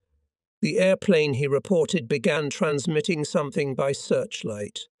airplane." The airplane, he reported, began transmitting something by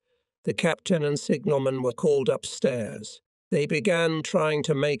searchlight. The captain and signalman were called upstairs. They began trying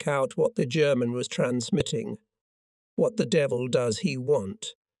to make out what the German was transmitting. "What the devil does he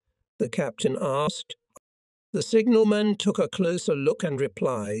want?" the captain asked. The signalman took a closer look and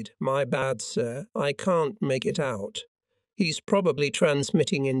replied, "My bad, sir, I can't make it out. He's probably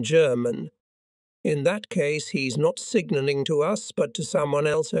transmitting in German. In that case, he's not signaling to us, but to someone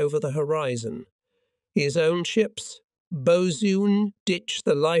else over the horizon. His own ships, Bosun, ditch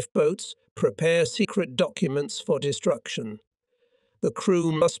the lifeboats, prepare secret documents for destruction. The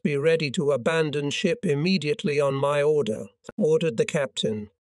crew must be ready to abandon ship immediately on my order," ordered the captain.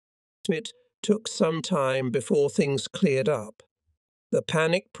 It took some time before things cleared up. The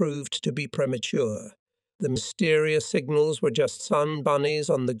panic proved to be premature. The mysterious signals were just sun bunnies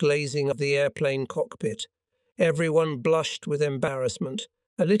on the glazing of the airplane cockpit. Everyone blushed with embarrassment.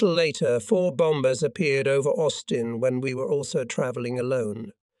 A little later, 4 bombers appeared over Austin when we were also traveling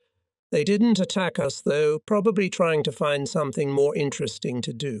alone. They didn't attack us, though, probably trying to find something more interesting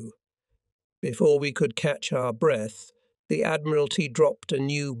to do. Before we could catch our breath, the Admiralty dropped a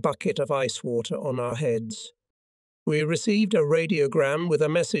new bucket of ice water on our heads. We received a radiogram with a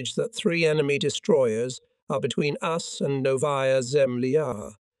message that 3 enemy destroyers are between us and Novaya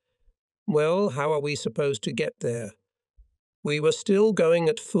Zemlya. Well, how are we supposed to get there? We were still going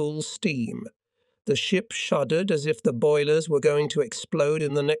at full steam. The ship shuddered as if the boilers were going to explode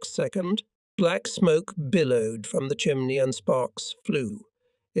in the next second. Black smoke billowed from the chimney and sparks flew.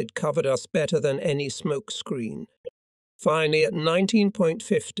 It covered us better than any smoke screen. Finally, at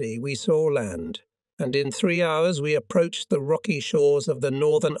 19.50, we saw land, and in 3 hours we approached the rocky shores of the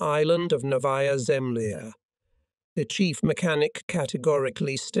northern island of Novaya Zemlya. The chief mechanic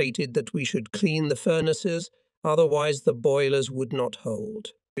categorically stated that we should clean the furnaces, otherwise the boilers would not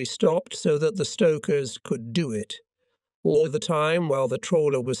hold. We stopped so that the stokers could do it. All the time while the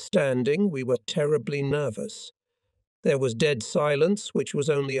trawler was standing, we were terribly nervous. There was dead silence, which was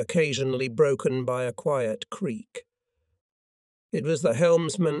only occasionally broken by a quiet creak. It was the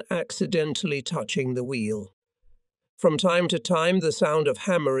helmsman accidentally touching the wheel. From time to time the sound of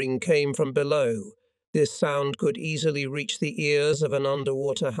hammering came from below, This sound could easily reach the ears of an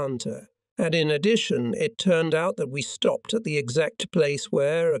underwater hunter. And in addition, it turned out that we stopped at the exact place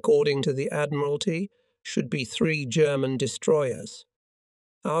where, according to the Admiralty, should be 3 German destroyers.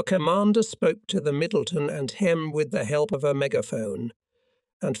 Our commander spoke to the Middleton and him with the help of a megaphone.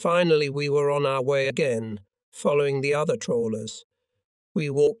 And finally we were on our way again, following the other trawlers. We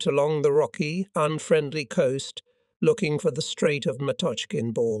walked along the rocky, unfriendly coast, looking for the Strait of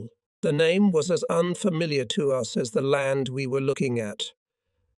Matochkin Ball. The name was as unfamiliar to us as the land we were looking at.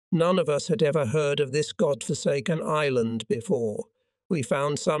 None of us had ever heard of this godforsaken island before. We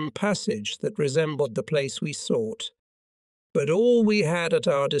found some passage that resembled the place we sought. But all we had at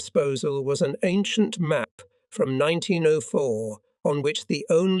our disposal was an ancient map from 1904 on which the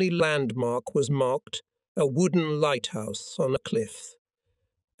only landmark was marked a wooden lighthouse on a cliff.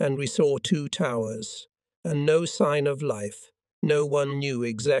 And we saw 2 towers, and no sign of life. No one knew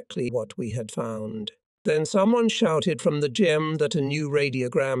exactly what we had found. Then someone shouted from the gem that a new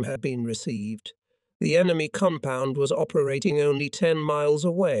radiogram had been received. The enemy compound was operating only 10 miles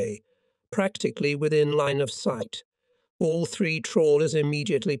away, practically within line of sight. All 3 trawlers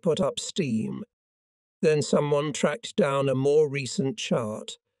immediately put up steam. Then someone tracked down a more recent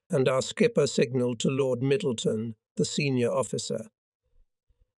chart, and our skipper signalled to Lord Middleton, the senior officer.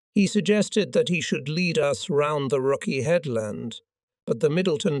 He suggested that he should lead us round the rocky headland, but the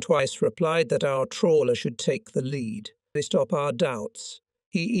Middleton twice replied that our trawler should take the lead. To stop our doubts,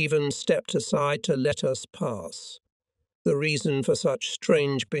 he even stepped aside to let us pass. The reason for such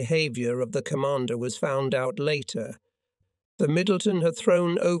strange behaviour of the commander was found out later. The Middleton had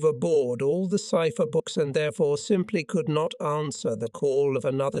thrown overboard all the cipher books and therefore simply could not answer the call of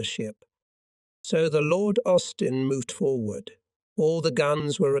another ship. So the Lord Austin moved forward. All the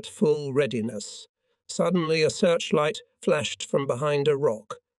guns were at full readiness. Suddenly a searchlight flashed from behind a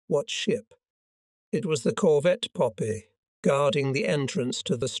rock. What ship? It was the corvette Poppy, guarding the entrance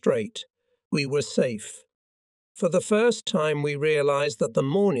to the strait. We were safe. For the first time we realized that the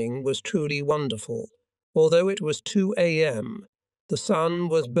morning was truly wonderful. Although it was 2 a.m., the sun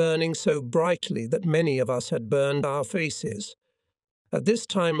was burning so brightly that many of us had burned our faces. At this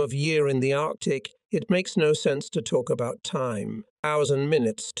time of year in the Arctic, it makes no sense to talk about time. Hours and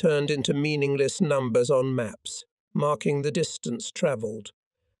minutes turned into meaningless numbers on maps, marking the distance travelled.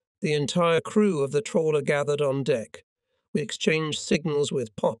 The entire crew of the trawler gathered on deck. We exchanged signals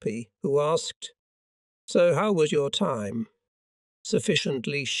with Poppy, who asked, "So how was your time?"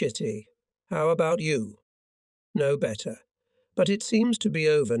 "Sufficiently shitty. How about you?" "No better. But it seems to be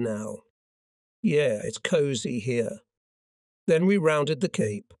over now." "Yeah, it's cosy here." Then we rounded the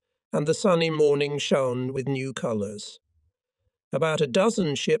cape, and the sunny morning shone with new colours. About a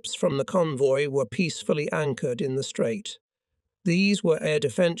dozen ships from the convoy were peacefully anchored in the strait. These were air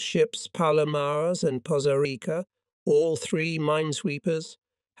defence ships Palomares and Poza Rica, all 3 minesweepers,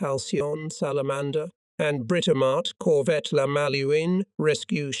 Halcyon, Salamander, and Britomart corvette La Malouine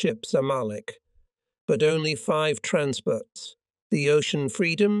rescue ship Zamalek. But only 5 transports: the Ocean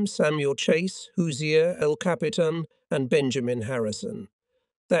Freedom, Samuel Chase, Hoosier, El Capitan, and Benjamin Harrison.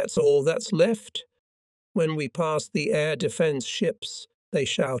 That's all that's left. When we passed the air defence ships, they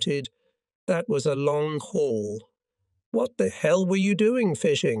shouted, "That was a long haul." "What the hell were you doing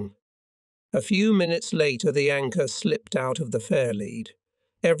fishing?" A few minutes later the anchor slipped out of the fairlead.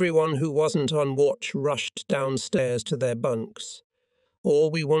 Everyone who wasn't on watch rushed downstairs to their bunks. All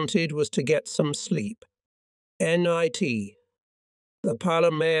we wanted was to get some sleep. NIT. The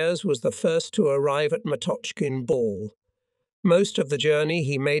Palomares was the first to arrive at Matochkin Ball. Most of the journey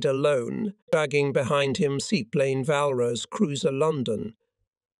he made alone, dragging behind him seaplane Valro's cruiser London.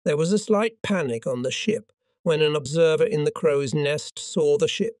 There was a slight panic on the ship when an observer in the crow's nest saw the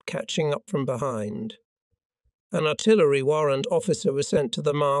ship catching up from behind. An artillery warrant officer was sent to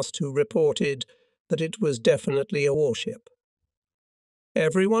the mast who reported that it was definitely a warship.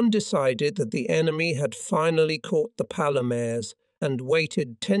 Everyone decided that the enemy had finally caught the Palomares and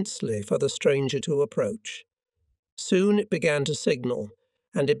waited tensely for the stranger to approach. Soon it began to signal,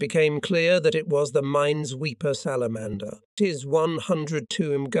 and it became clear that it was the minesweeper Salamander. His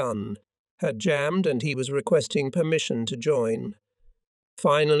 102 gun had jammed and he was requesting permission to join.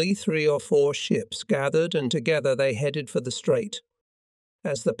 Finally, 3 or 4 ships gathered and together they headed for the strait.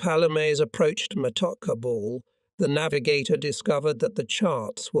 As the Palomares approached Matochka Ball, the navigator discovered that the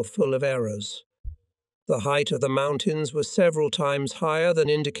charts were full of errors. The height of the mountains was several times higher than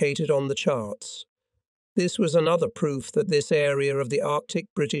indicated on the charts. This was another proof that this area of the Arctic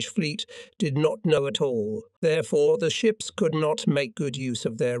British fleet did not know at all. Therefore, the ships could not make good use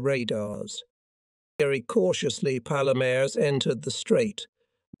of their radars. Very cautiously, Palomares entered the strait.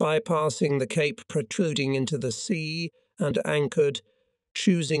 bypassing the cape protruding into the sea, and anchored,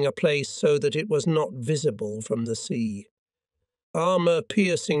 choosing a place so that it was not visible from the sea.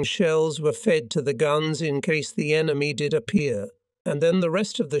 Armor-piercing shells were fed to the guns in case the enemy did appear, and then the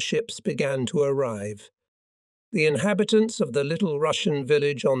rest of the ships began to arrive. The inhabitants of the little Russian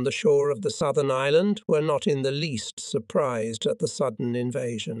village on the shore of the southern island were not in the least surprised at the sudden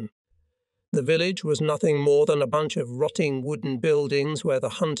invasion. The village was nothing more than a bunch of rotting wooden buildings where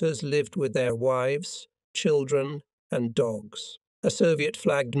the hunters lived with their wives, children, and dogs. A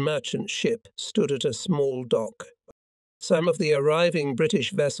Soviet-flagged merchant ship stood at a small dock. Some of the arriving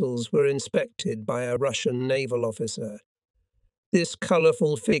British vessels were inspected by a Russian naval officer. This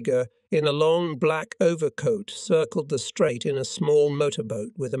colourful figure in a long black overcoat circled the strait in a small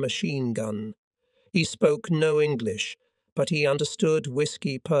motorboat with a machine gun. He spoke no English, but he understood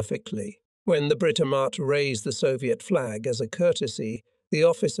whiskey perfectly. When the Britomart raised the Soviet flag as a courtesy, the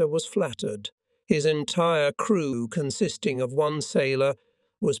officer was flattered. His entire crew, consisting of one sailor,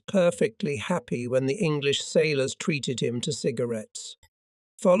 was perfectly happy when the English sailors treated him to cigarettes.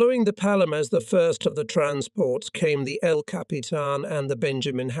 Following the Palom as the first of the transports came the El Capitan and the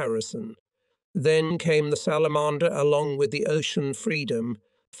Benjamin Harrison. Then came the Salamander along with the Ocean Freedom,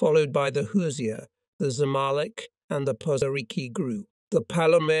 followed by the Hoosier, the Zamalek, and the Pozariki group. The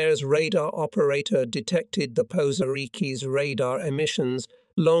Palomare's radar operator detected the Pozariki's radar emissions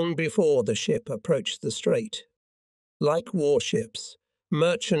long before the ship approached the strait. Like warships,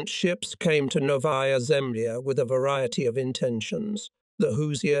 merchant ships came to Novaya Zemlya with a variety of intentions. The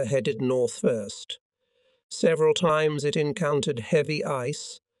Hoosier headed north first. Several times it encountered heavy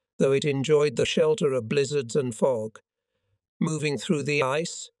ice, though it enjoyed the shelter of blizzards and fog. Moving through the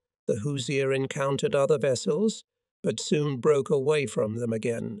ice, the Hoosier encountered other vessels, but soon broke away from them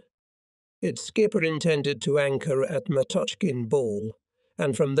again. Its skipper intended to anchor at Matochkin Ball,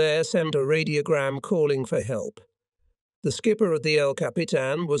 and from there send a radiogram calling for help. The skipper of the El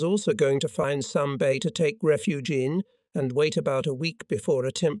Capitan was also going to find some bay to take refuge in and wait about a week before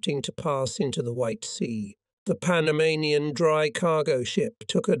attempting to pass into the White Sea. The Panamanian dry cargo ship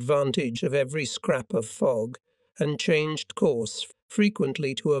took advantage of every scrap of fog and changed course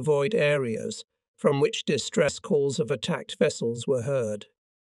frequently to avoid areas from which distress calls of attacked vessels were heard.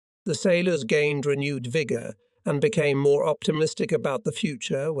 The sailors gained renewed vigor and became more optimistic about the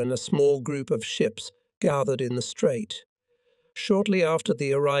future when a small group of ships gathered in the strait. Shortly after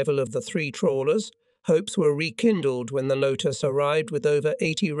the arrival of the 3 trawlers, hopes were rekindled when the Lotus arrived with over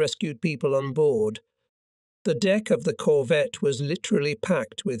 80 rescued people on board. The deck of the corvette was literally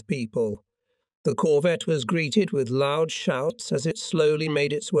packed with people. The corvette was greeted with loud shouts as it slowly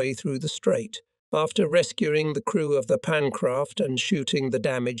made its way through the strait, after rescuing the crew of the Pancraft and shooting the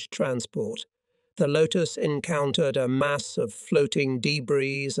damaged transport. The Lotus encountered a mass of floating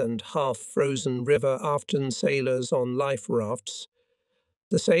debris and half-frozen River Afton sailors on life rafts.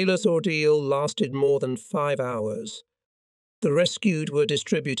 The sailors' ordeal lasted more than 5 hours. The rescued were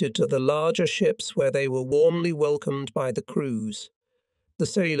distributed to the larger ships where they were warmly welcomed by the crews. The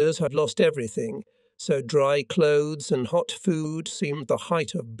sailors had lost everything, so dry clothes and hot food seemed the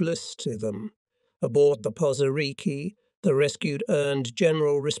height of bliss to them. Aboard the Pozariki, the rescued earned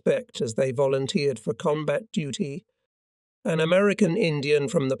general respect as they volunteered for combat duty. An American Indian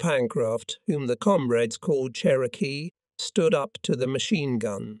from the Pancraft, whom the comrades called Cherokee, stood up to the machine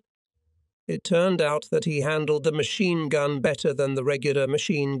gun. It turned out that he handled the machine gun better than the regular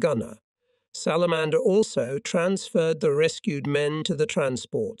machine gunner. Salamander also transferred the rescued men to the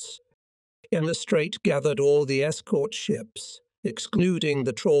transports. In the strait gathered all the escort ships, excluding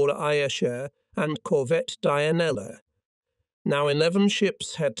the trawler Ayesha and corvette Dianella. Now 11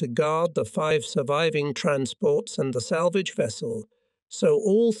 ships had to guard the 5 surviving transports and the salvage vessel, so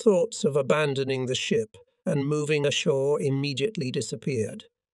all thoughts of abandoning the ship and moving ashore immediately disappeared.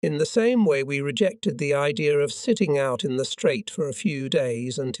 In the same way, we rejected the idea of sitting out in the strait for a few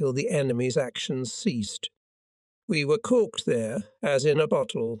days until the enemy's actions ceased. We were corked there, as in a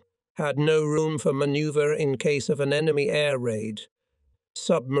bottle, had no room for maneuver in case of an enemy air raid.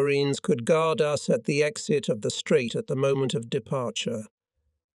 Submarines could guard us at the exit of the strait at the moment of departure.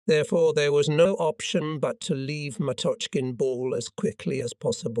 Therefore, there was no option but to leave Matochkin Ball as quickly as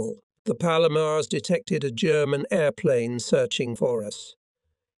possible. The Palomars detected a German airplane searching for us.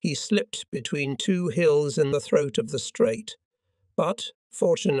 He slipped between 2 hills in the throat of the strait, but,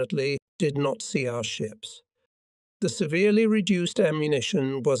 fortunately, did not see our ships. The severely reduced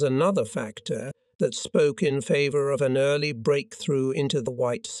ammunition was another factor that spoke in favor of an early breakthrough into the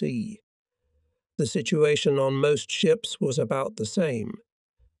White Sea. The situation on most ships was about the same.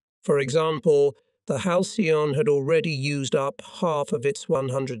 For example, The Halcyon had already used up half of its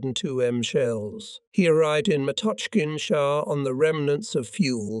 102 shells. He arrived in Matochkin Shah on the remnants of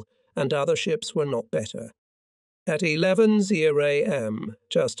fuel, and other ships were not better. At 11:00 a.m.,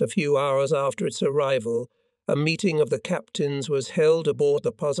 just a few hours after its arrival, a meeting of the captains was held aboard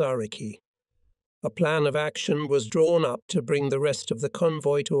the Pozariki. A plan of action was drawn up to bring the rest of the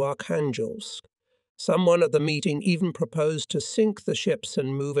convoy to Arkhangelsk. Someone at the meeting even proposed to sink the ships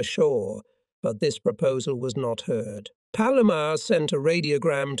and move ashore, but this proposal was not heard. Palomar sent a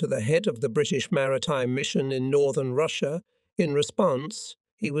radiogram to the head of the British maritime mission in northern Russia. In response,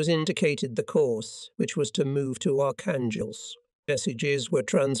 he was indicated the course, which was to move to Arkhangelsk. Messages were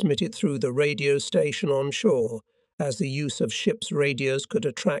transmitted through the radio station on shore, as the use of ships' radios could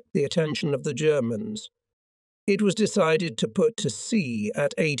attract the attention of the Germans. It was decided to put to sea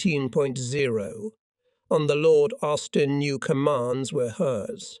at 18.0. On the Lord Austin new commands were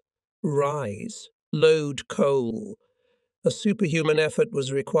hers. Rise, load coal. A superhuman effort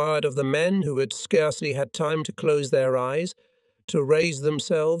was required of the men who had scarcely had time to close their eyes, to raise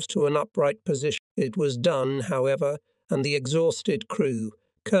themselves to an upright position. It was done, however, and the exhausted crew,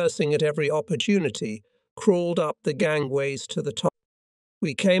 cursing at every opportunity, crawled up the gangways to the top.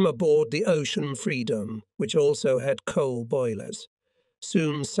 We came aboard the Ocean Freedom, which also had coal boilers.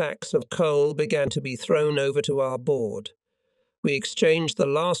 Soon sacks of coal began to be thrown over to our board. We exchanged the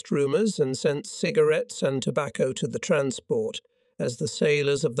last rumours and sent cigarettes and tobacco to the transport, as the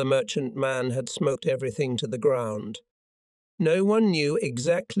sailors of the merchantman had smoked everything to the ground. No one knew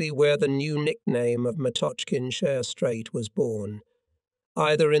exactly where the new nickname of Matochkin Share Strait was born.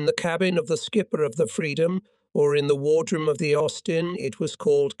 Either in the cabin of the skipper of the Freedom or in the wardroom of the Austin, it was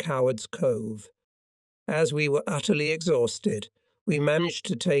called Coward's Cove. As we were utterly exhausted, we managed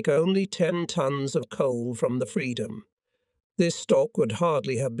to take only 10 tons of coal from the Freedom. This stock would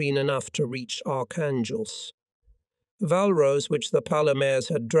hardly have been enough to reach Arkhangelsk. Valrose, which the Palomares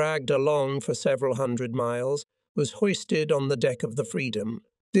had dragged along for several hundred miles, was hoisted on the deck of the Freedom.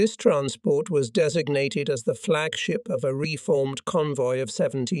 This transport was designated as the flagship of a reformed convoy of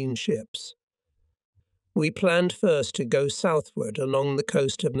 17 ships. We planned first to go southward along the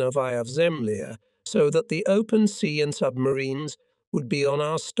coast of Novaya Zemlya, so that the open sea and submarines would be on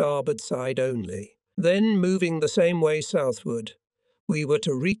our starboard side only. Then, moving the same way southward, we were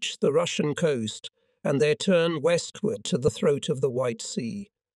to reach the Russian coast and there turn westward to the throat of the White Sea.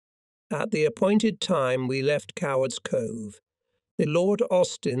 At the appointed time, we left Coward's Cove. The Lord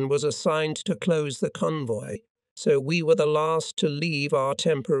Austin was assigned to close the convoy, so we were the last to leave our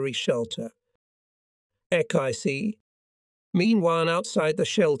temporary shelter. Ekisi. Meanwhile, outside the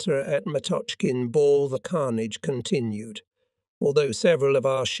shelter at Matochkin Ball, the carnage continued. Although several of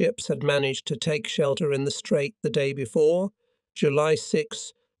our ships had managed to take shelter in the strait the day before, July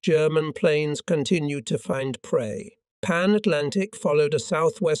 6, German planes continued to find prey. Pan-Atlantic followed a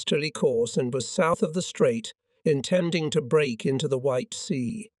southwesterly course and was south of the strait, intending to break into the White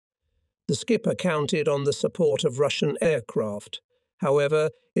Sea. The skipper counted on the support of Russian aircraft. However,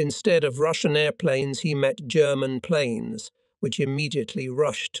 instead of Russian airplanes, he met German planes, which immediately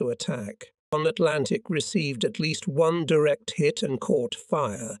rushed to attack. Pan-Atlantic received at least one direct hit and caught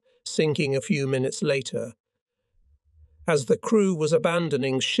fire, sinking a few minutes later. As the crew was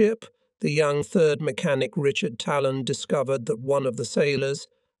abandoning ship, the young third mechanic Richard Talon discovered that one of the sailors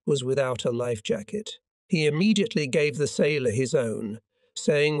was without a life jacket. He immediately gave the sailor his own,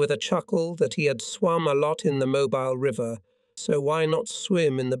 saying with a chuckle that he had swum a lot in the Mobile River, so why not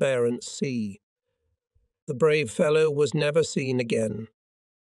swim in the Barents Sea? The brave fellow was never seen again.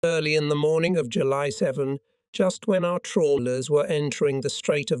 Early in the morning of July 7, just when our trawlers were entering the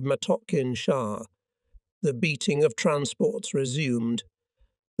Strait of Matochkin Shah, the beating of transports resumed.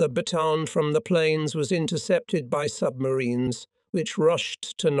 The baton from the plains was intercepted by submarines, which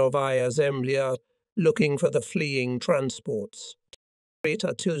rushed to Novaya Zemlya, looking for the fleeing transports. At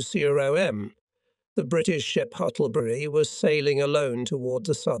 2:00 m, the British ship Huttlebury was sailing alone towards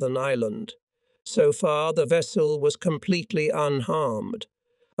the southern island. So far, the vessel was completely unharmed.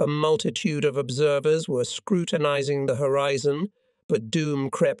 A multitude of observers were scrutinizing the horizon, but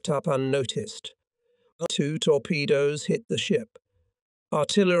doom crept up unnoticed. 2 torpedoes hit the ship.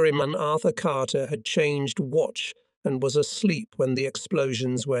 Artilleryman Arthur Carter had changed watch and was asleep when the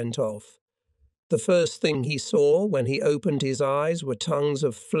explosions went off. The first thing he saw when he opened his eyes were tongues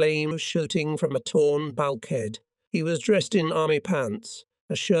of flame shooting from a torn bulkhead. He was dressed in army pants,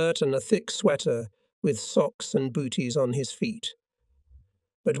 a shirt and a thick sweater, with socks and booties on his feet.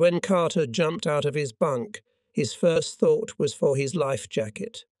 But when Carter jumped out of his bunk, his first thought was for his life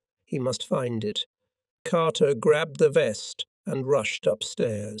jacket. He must find it. Carter grabbed the vest, and rushed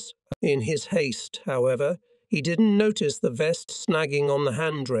upstairs. In his haste, however, he didn't notice the vest snagging on the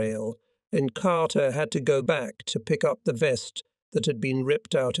handrail, and Carter had to go back to pick up the vest that had been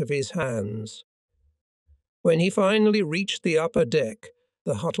ripped out of his hands. When he finally reached the upper deck,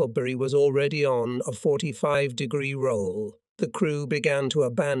 the Huckleberry was already on a 45-degree roll. The crew began to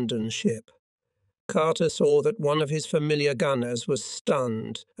abandon ship. Carter saw that one of his familiar gunners was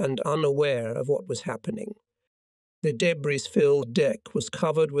stunned and unaware of what was happening. The debris-filled deck was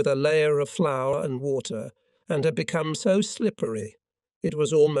covered with a layer of flour and water and had become so slippery it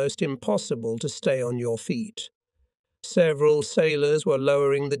was almost impossible to stay on your feet. Several sailors were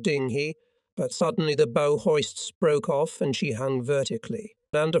lowering the dinghy, but suddenly the bow hoists broke off and she hung vertically.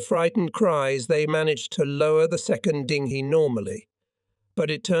 Under frightened cries, they managed to lower the second dinghy normally, but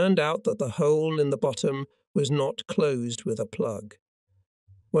it turned out that the hole in the bottom was not closed with a plug.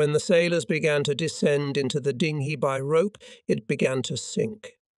 When the sailors began to descend into the dinghy by rope, it began to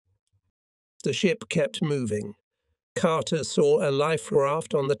sink. The ship kept moving. Carter saw a life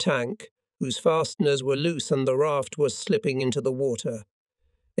raft on the tank, whose fasteners were loose and the raft was slipping into the water.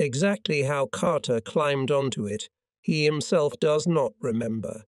 Exactly how Carter climbed onto it, he himself does not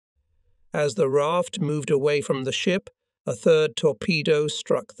remember. As the raft moved away from the ship, a third torpedo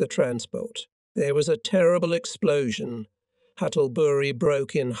struck the transport. There was a terrible explosion. Huckleberry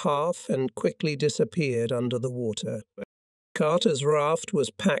broke in half and quickly disappeared under the water. Carter's raft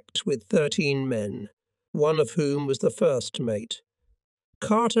was packed with 13 men, one of whom was the first mate.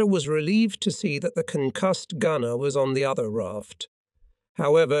 Carter was relieved to see that the concussed gunner was on the other raft.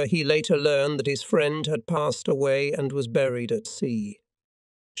 However, he later learned that his friend had passed away and was buried at sea.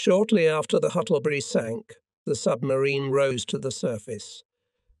 Shortly after the Huckleberry sank, the submarine rose to the surface.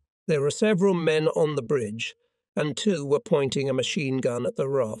 There were several men on the bridge, and 2 were pointing a machine gun at the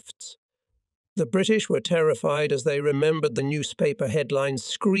rafts. The British were terrified as they remembered the newspaper headlines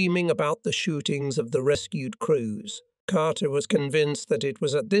screaming about the shootings of the rescued crews. Carter was convinced that it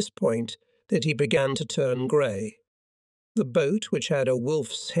was at this point that he began to turn grey. The boat, which had a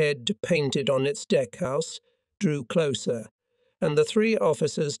wolf's head painted on its deckhouse, drew closer, and the 3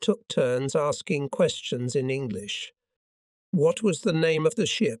 officers took turns asking questions in English. What was the name of the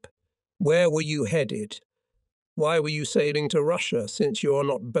ship? Where were you headed? Why were you sailing to Russia, since you are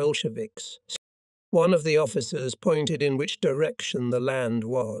not Bolsheviks? One of the officers pointed in which direction the land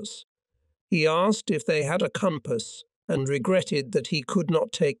was. He asked if they had a compass and regretted that he could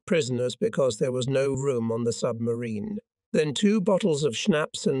not take prisoners because there was no room on the submarine. Then 2 bottles of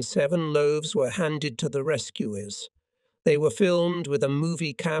schnapps and 7 loaves were handed to the rescuers. They were filmed with a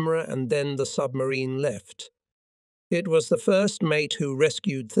movie camera and then the submarine left. It was the first mate who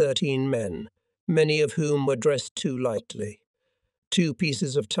rescued 13 men, many of whom were dressed too lightly. 2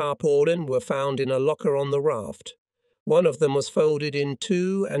 pieces of tarpaulin were found in a locker on the raft. One of them was folded in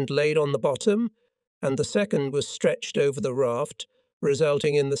 2 and laid on the bottom, and the second was stretched over the raft,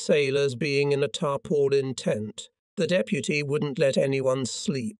 resulting in the sailors being in a tarpaulin tent. The deputy wouldn't let anyone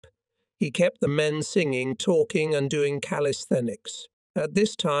sleep. He kept the men singing, talking, and doing calisthenics. At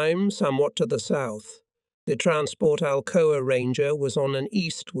this time, somewhat to the south, the transport Alcoa Ranger was on an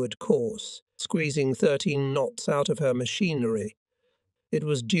eastward course, squeezing 13 knots out of her machinery. It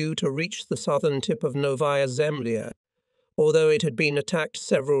was due to reach the southern tip of Novaya Zemlya. Although it had been attacked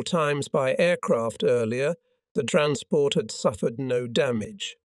several times by aircraft earlier, the transport had suffered no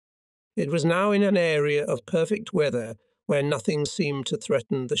damage. It was now in an area of perfect weather where nothing seemed to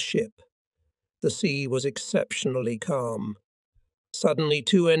threaten the ship. The sea was exceptionally calm. Suddenly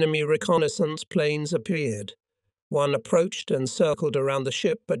 2 enemy reconnaissance planes appeared. One approached and circled around the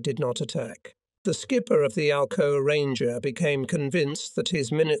ship but did not attack. The skipper of the Alcoa Ranger became convinced that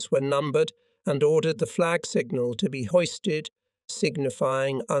his minutes were numbered and ordered the flag signal to be hoisted,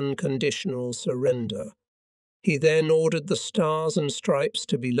 signifying unconditional surrender. He then ordered the stars and stripes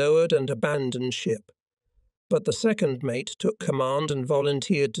to be lowered and abandon ship. But the second mate took command and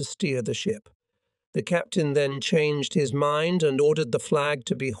volunteered to steer the ship. The captain then changed his mind and ordered the flag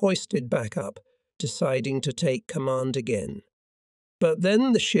to be hoisted back up, deciding to take command again. But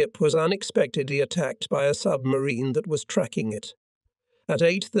then the ship was unexpectedly attacked by a submarine that was tracking it. At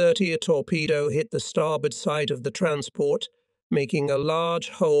 8:30, a torpedo hit the starboard side of the transport, making a large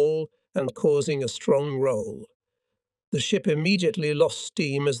hole and causing a strong roll. The ship immediately lost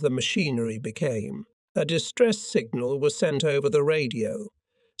steam as the machinery became. A distress signal was sent over the radio.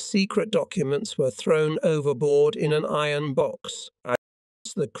 Secret documents were thrown overboard in an iron box.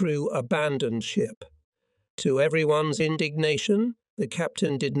 The crew abandoned ship. To everyone's indignation, the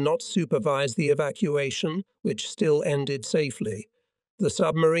captain did not supervise the evacuation, which still ended safely. The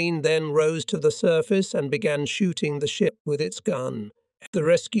submarine then rose to the surface and began shooting the ship with its gun. The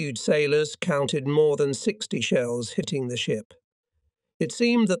rescued sailors counted more than 60 shells hitting the ship. It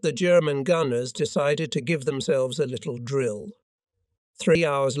seemed that the German gunners decided to give themselves a little drill. 3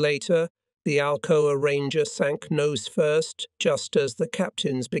 hours later, the Alcoa Ranger sank nose first, just as the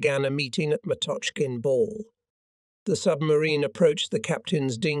captains began a meeting at Matochkin Ball. The submarine approached the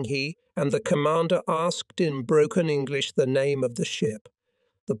captain's dinghy, and the commander asked in broken English the name of the ship,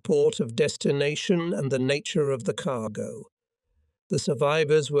 the port of destination, and the nature of the cargo. The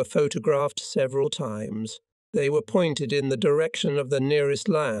survivors were photographed several times. They were pointed in the direction of the nearest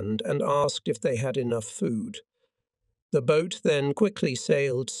land and asked if they had enough food. The boat then quickly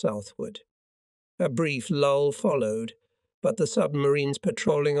sailed southward. A brief lull followed, but the submarines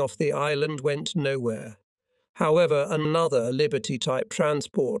patrolling off the island went nowhere. However, another Liberty-type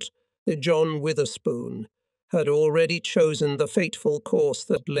transport, the John Witherspoon, had already chosen the fateful course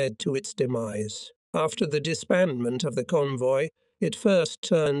that led to its demise. After the disbandment of the convoy, it first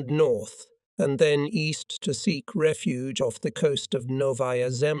turned north and then east to seek refuge off the coast of Novaya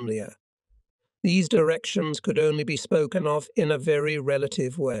Zemlya. These directions could only be spoken of in a very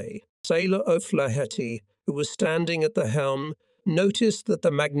relative way. Sailor O'Flaherty, who was standing at the helm, noticed that the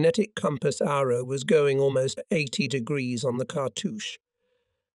magnetic compass arrow was going almost 80 degrees on the cartouche.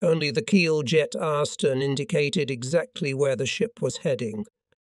 Only the keel jet astern indicated exactly where the ship was heading.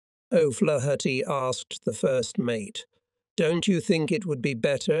 O'Flaherty asked the first mate, "Don't you think it would be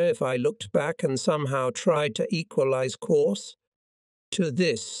better if I looked back and somehow tried to equalize course?" To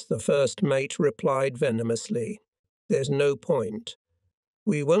this, the first mate replied venomously, "There's no point.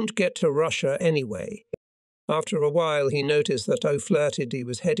 We won't get to Russia anyway." After a while, he noticed that O'Flaherty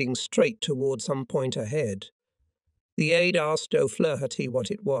was heading straight toward some point ahead. The aide asked O'Flaherty what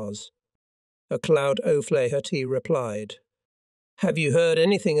it was. A cloud. O'Flaherty replied, "Have you heard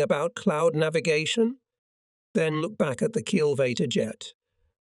anything about cloud navigation? Then look back at the Kielvator jet.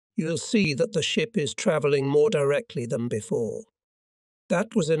 You'll see that the ship is traveling more directly than before."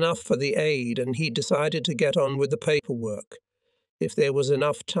 That was enough for the aide, and he decided to get on with the paperwork. If there was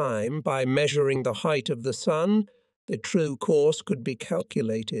enough time, by measuring the height of the sun, the true course could be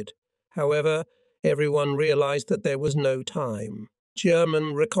calculated. However, everyone realized that there was no time.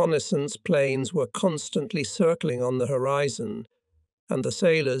 German reconnaissance planes were constantly circling on the horizon, and the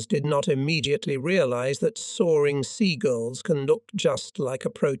sailors did not immediately realize that soaring seagulls can look just like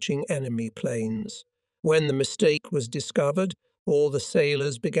approaching enemy planes. When the mistake was discovered, all the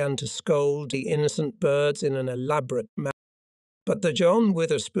sailors began to scold the innocent birds in an elaborate manner. But the John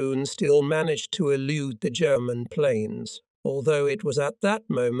Witherspoon still managed to elude the German planes, although it was at that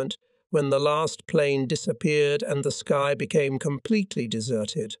moment when the last plane disappeared and the sky became completely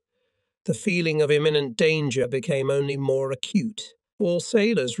deserted. The feeling of imminent danger became only more acute. All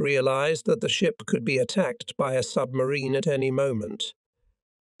sailors realized that the ship could be attacked by a submarine at any moment.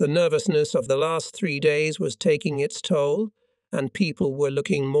 The nervousness of the last 3 days was taking its toll, and people were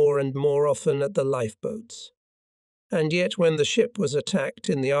looking more and more often at the lifeboats. And yet when the ship was attacked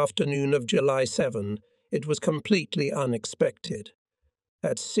in the afternoon of July 7, it was completely unexpected.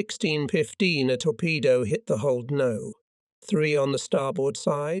 At 16:15 a torpedo hit the hold No. 3 on the starboard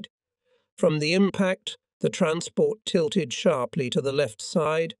side. From the impact, the transport tilted sharply to the left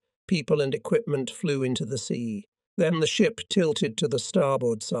side, people and equipment flew into the sea. Then the ship tilted to the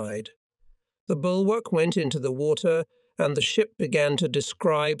starboard side. The bulwark went into the water, and the ship began to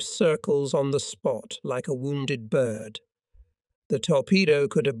describe circles on the spot like a wounded bird. The torpedo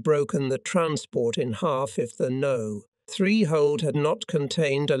could have broken the transport in half if the No. 3 hold had not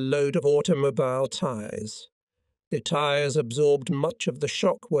contained a load of automobile tires. The tires absorbed much of the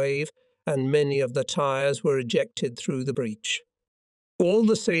shock wave, and many of the tires were ejected through the breach. All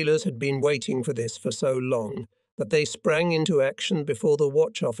the sailors had been waiting for this for so long that they sprang into action before the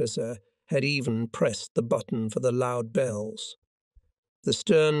watch officer had even pressed the button for the loud bells. The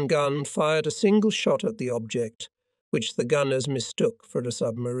stern gun fired a single shot at the object, which the gunners mistook for a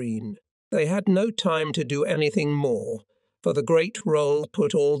submarine. They had no time to do anything more, for the great roll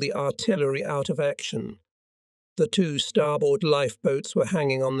put all the artillery out of action. The 2 starboard lifeboats were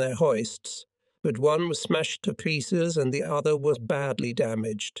hanging on their hoists, but one was smashed to pieces and the other was badly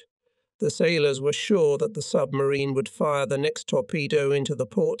damaged. The sailors were sure that the submarine would fire the next torpedo into the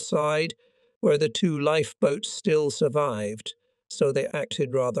port side, where the 2 lifeboats still survived, so they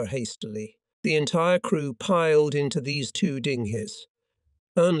acted rather hastily. The entire crew piled into these 2 dinghies.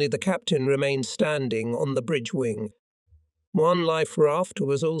 Only the captain remained standing on the bridge wing. One life raft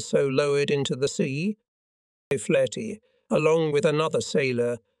was also lowered into the sea. O'Flaherty, along with another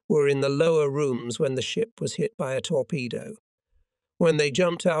sailor, were in the lower rooms when the ship was hit by a torpedo. When they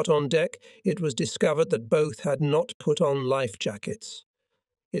jumped out on deck, it was discovered that both had not put on life jackets.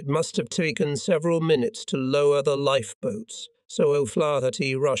 It must have taken several minutes to lower the lifeboats, so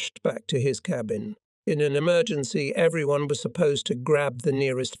O'Flaherty rushed back to his cabin. In an emergency, everyone was supposed to grab the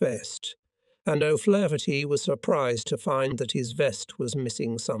nearest vest, and O'Flaherty was surprised to find that his vest was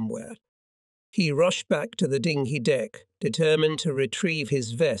missing somewhere. He rushed back to the dinghy deck, determined to retrieve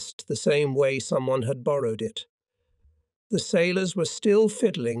his vest the same way someone had borrowed it. The sailors were still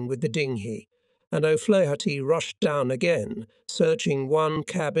fiddling with the dinghy, and O'Flaherty rushed down again, searching one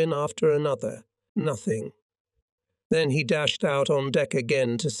cabin after another. Nothing. Then he dashed out on deck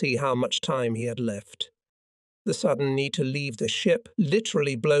again to see how much time he had left. The sudden need to leave the ship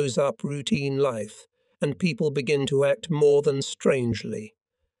literally blows up routine life, and people begin to act more than strangely.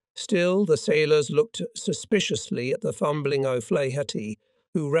 Still, the sailors looked suspiciously at the fumbling O'Flaherty,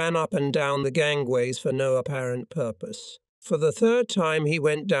 who ran up and down the gangways for no apparent purpose. For the third time he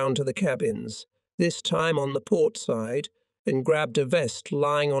went down to the cabins, this time on the port side, and grabbed a vest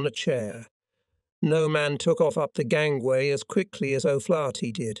lying on a chair. No man took off up the gangway as quickly as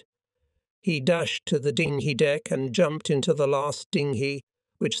O'Flaherty did. He dashed to the dinghy deck and jumped into the last dinghy,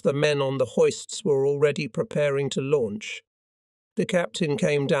 which the men on the hoists were already preparing to launch. The captain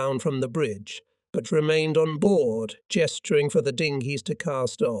came down from the bridge, but remained on board, gesturing for the dinghies to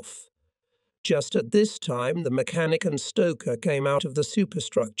cast off. Just at this time, the mechanic and stoker came out of the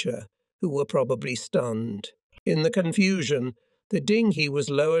superstructure, who were probably stunned. In the confusion, the dinghy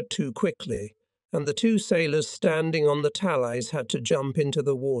was lowered too quickly, and the two sailors standing on the tallies had to jump into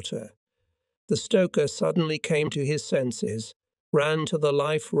the water. The stoker suddenly came to his senses, ran to the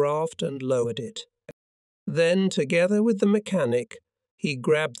life raft and lowered it. Then, together with the mechanic, he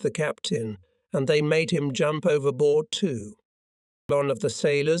grabbed the captain, and they made him jump overboard too. One of the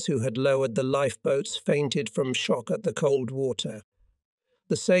sailors who had lowered the lifeboats fainted from shock at the cold water.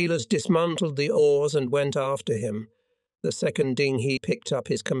 The sailors dismantled the oars and went after him. The second dinghy picked up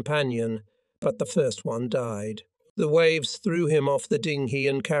his companion, but the first one died. The waves threw him off the dinghy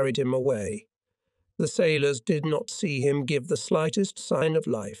and carried him away. The sailors did not see him give the slightest sign of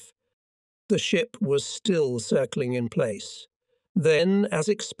life. The ship was still circling in place. Then, as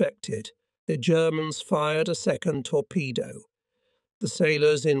expected, the Germans fired a second torpedo. The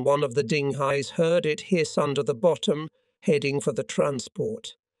sailors in one of the dinghies heard it hiss under the bottom, heading for the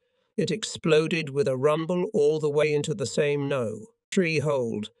transport. It exploded with a rumble all the way into the same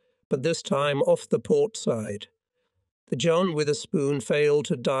tree-hold, but this time off the port side. The John Witherspoon failed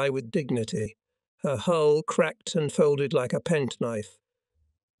to die with dignity. Her hull cracked and folded like a penknife.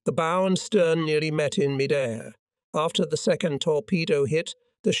 The bow and stern nearly met in mid-air. After the second torpedo hit,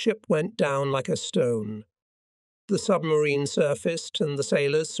 the ship went down like a stone. The submarine surfaced, and the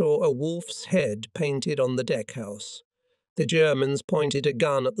sailors saw a wolf's head painted on the deckhouse. The Germans pointed a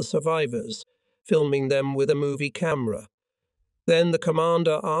gun at the survivors, filming them with a movie camera. Then the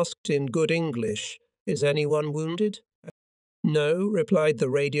commander asked in good English, "Is anyone wounded?" "No," replied the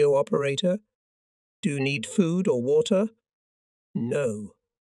radio operator. "Do you need food or water?" "No."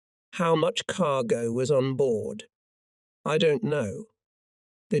 "How much cargo was on board?" "I don't know."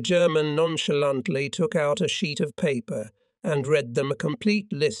 The German nonchalantly took out a sheet of paper and read them a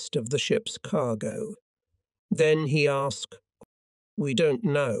complete list of the ship's cargo. Then he asked, "We don't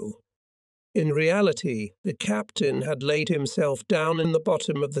know." In reality, the captain had laid himself down in the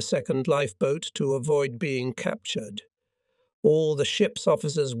bottom of the second lifeboat to avoid being captured. All the ship's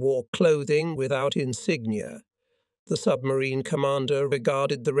officers wore clothing without insignia. The submarine commander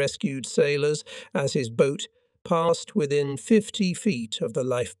regarded the rescued sailors as his boat passed within 50 feet of the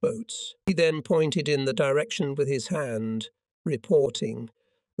lifeboats. He then pointed in the direction with his hand, reporting,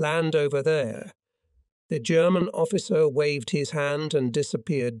 "Land over there." The German officer waved his hand and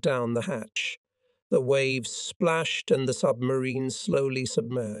disappeared down the hatch. The waves splashed and the submarine slowly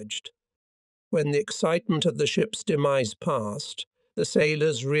submerged. When the excitement of the ship's demise passed, the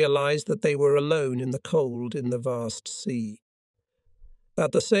sailors realized that they were alone in the cold in the vast sea.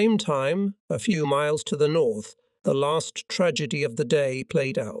 At the same time, a few miles to the north, the last tragedy of the day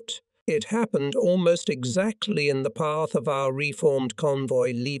played out. It happened almost exactly in the path of our reformed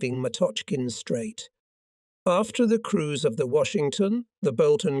convoy leaving Matochkin Strait. After the crews of the Washington, the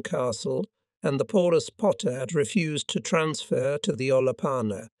Bolton Castle, and the Porus Potter had refused to transfer to the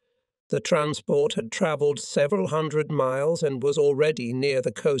Olopana, the transport had travelled several hundred miles and was already near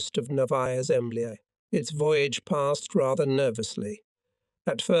the coast of Novaya Zemlya. Its voyage passed rather nervously.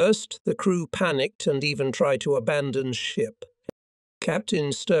 At first, the crew panicked and even tried to abandon ship.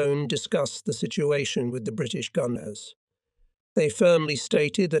 Captain Stone discussed the situation with the British gunners. They firmly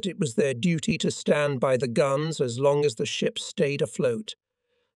stated that it was their duty to stand by the guns as long as the ship stayed afloat.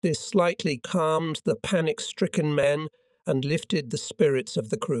 This slightly calmed the panic-stricken men and lifted the spirits of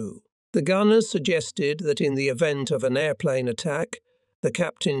the crew. The gunners suggested that in the event of an airplane attack, the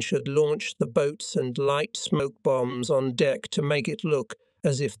captain should launch the boats and light smoke bombs on deck to make it look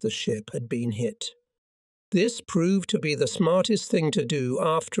as if the ship had been hit. This proved to be the smartest thing to do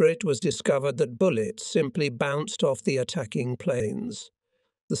after it was discovered that bullets simply bounced off the attacking planes.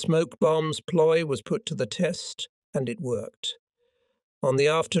 The smoke bomb's ploy was put to the test, and it worked. On the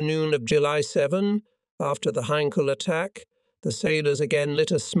afternoon of July 7, after the Heinkel attack, the sailors again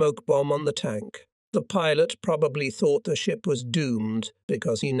lit a smoke bomb on the tank. The pilot probably thought the ship was doomed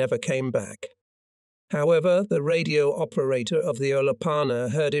because he never came back. However, the radio operator of the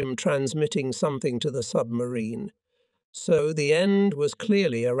Olopana heard him transmitting something to the submarine. So the end was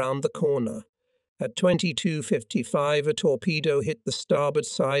clearly around the corner. At 22:55, a torpedo hit the starboard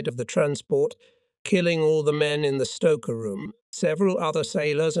side of the transport, killing all the men in the stoker room. Several other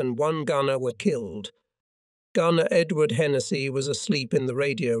sailors and one gunner were killed. Gunner Edward Hennessy was asleep in the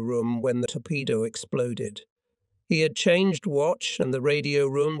radio room when the torpedo exploded. He had changed watch, and the radio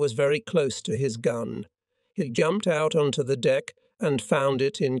room was very close to his gun. He jumped out onto the deck and found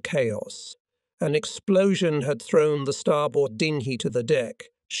it in chaos. An explosion had thrown the starboard dinghy to the deck,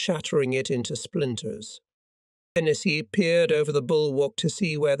 shattering it into splinters. Hennessy peered over the bulwark to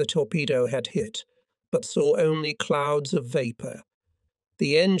see where the torpedo had hit, but saw only clouds of vapor.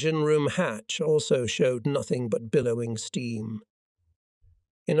 The engine room hatch also showed nothing but billowing steam.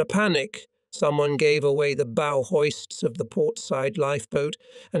 In a panic, someone gave away the bow hoists of the portside lifeboat,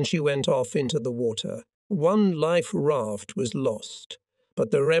 and she went off into the water. One life raft was lost,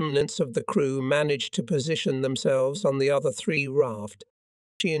 but the remnants of the crew managed to position themselves on the other 3 rafts.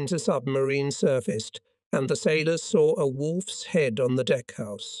 The submarine surfaced, and the sailors saw a wolf's head on the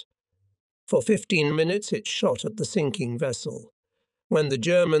deckhouse. For 15 minutes it shot at the sinking vessel. When the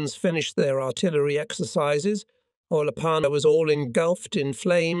Germans finished their artillery exercises, Olopana was all engulfed in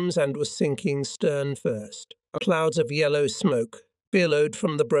flames and was sinking stern first. Clouds of yellow smoke billowed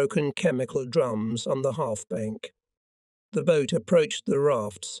from the broken chemical drums on the half-bank. The boat approached the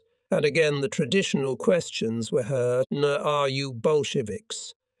rafts, and again the traditional questions were heard. Are you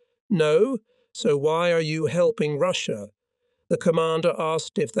Bolsheviks? No, so why are you helping Russia? The commander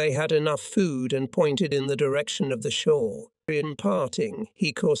asked if they had enough food and pointed in the direction of the shore. In parting,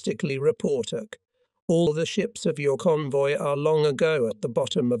 he caustically reported, all the ships of your convoy are long ago at the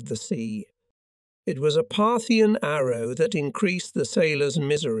bottom of the sea. It was a Parthian arrow that increased the sailors'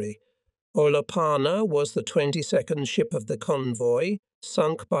 misery. Olopana was the 22nd ship of the convoy,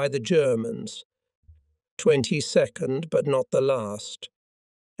 sunk by the Germans. 22nd, but not the last.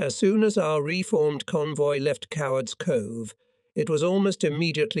 As soon as our reformed convoy left Coward's Cove, it was almost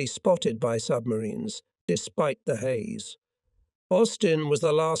immediately spotted by submarines, despite the haze. Austin was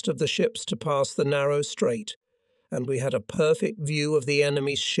the last of the ships to pass the narrow strait, and we had a perfect view of the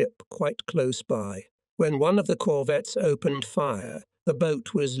enemy's ship quite close by. When one of the corvettes opened fire, the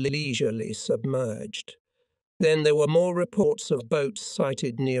boat was leisurely submerged. Then there were more reports of boats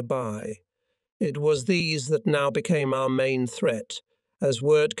sighted nearby. It was these that now became our main threat, as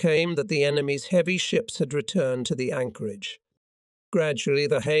word came that the enemy's heavy ships had returned to the anchorage. Gradually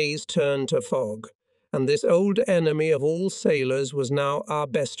the haze turned to fog, and this old enemy of all sailors was now our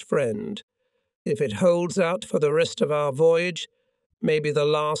best friend. If it holds out for the rest of our voyage, maybe the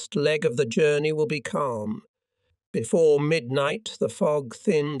last leg of the journey will be calm. Before midnight, the fog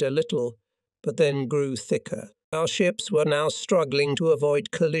thinned a little, but then grew thicker. Our ships were now struggling to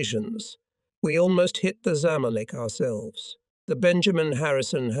avoid collisions. We almost hit the Zamalek ourselves. The Benjamin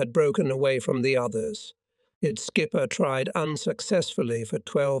Harrison had broken away from the others. Its skipper tried unsuccessfully for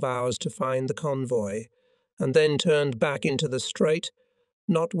 12 hours to find the convoy, and then turned back into the strait,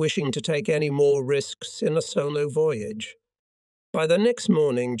 not wishing to take any more risks in a solo voyage. By the next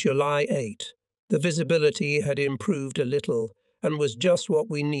morning, July 8, the visibility had improved a little and was just what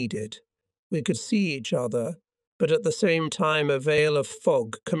we needed. We could see each other, but at the same time a veil of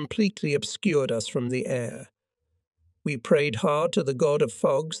fog completely obscured us from the air. We prayed hard to the god of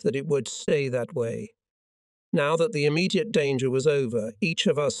fogs that it would stay that way. Now that the immediate danger was over, each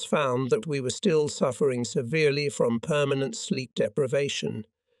of us found that we were still suffering severely from permanent sleep deprivation.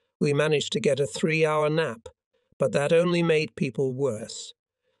 We managed to get a 3-hour nap, but that only made people worse.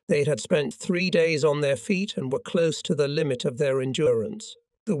 They had spent 3 days on their feet and were close to the limit of their endurance.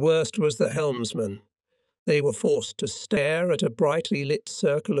 The worst was the helmsman. They were forced to stare at a brightly lit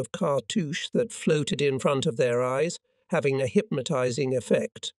circle of cartouche that floated in front of their eyes, having a hypnotizing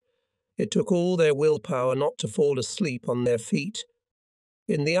effect. It took all their willpower not to fall asleep on their feet.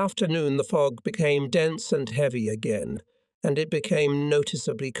 In the afternoon the fog became dense and heavy again, and it became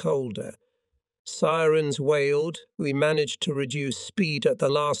noticeably colder. Sirens wailed. We managed to reduce speed at the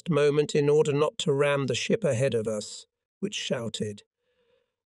last moment in order not to ram the ship ahead of us, which shouted,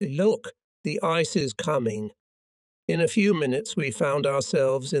 "Look, the ice is coming." In a few minutes we found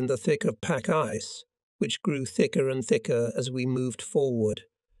ourselves in the thick of pack ice, which grew thicker and thicker as we moved forward.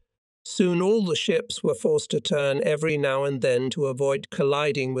 Soon all the ships were forced to turn every now and then to avoid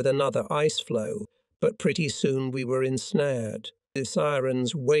colliding with another ice floe, but pretty soon we were ensnared. The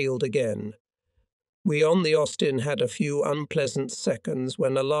sirens wailed again. We on the Austin had a few unpleasant seconds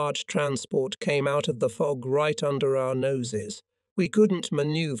when a large transport came out of the fog right under our noses. We couldn't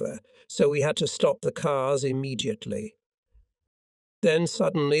maneuver, so we had to stop the cars immediately. Then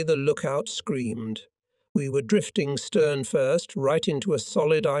suddenly the lookout screamed. We were drifting stern first right into a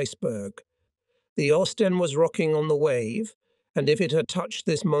solid iceberg. The Austin was rocking on the wave, and if it had touched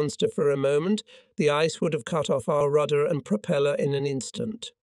this monster for a moment, the ice would have cut off our rudder and propeller in an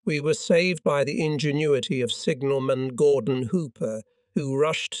instant. We were saved by the ingenuity of signalman Gordon Hooper, who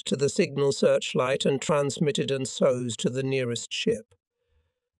rushed to the signal searchlight and transmitted an SOS to the nearest ship.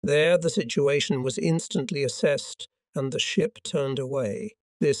 There the situation was instantly assessed, and the ship turned away.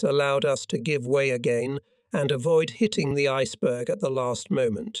 This allowed us to give way again and avoid hitting the iceberg at the last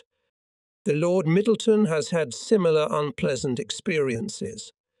moment. The Lord Middleton has had similar unpleasant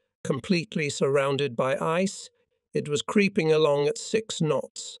experiences. Completely surrounded by ice, it was creeping along at 6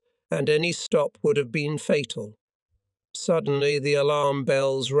 knots, and any stop would have been fatal. Suddenly the alarm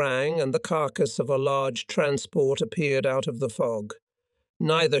bells rang and the carcass of a large transport appeared out of the fog.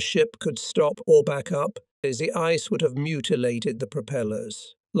 Neither ship could stop or back up, as the ice would have mutilated the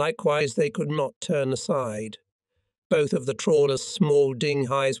propellers. Likewise, they could not turn aside. Both of the trawler's small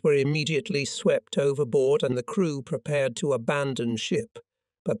dinghies were immediately swept overboard and the crew prepared to abandon ship.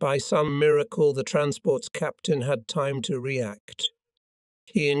 But by some miracle the transport's captain had time to react.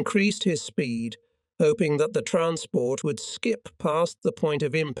 He increased his speed, hoping that the transport would skip past the point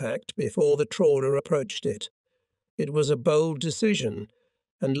of impact before the trawler approached it. It was a bold decision,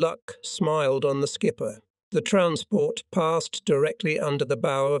 and luck smiled on the skipper. The transport passed directly under the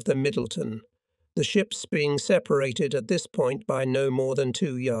bow of the Middleton, the ships being separated at this point by no more than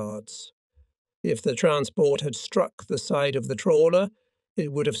 2 yards. If the transport had struck the side of the trawler,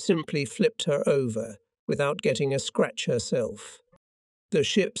 it would have simply flipped her over, without getting a scratch herself. The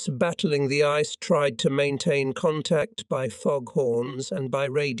ships battling the ice tried to maintain contact by foghorns and by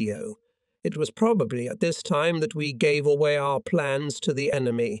radio. It was probably at this time that we gave away our plans to the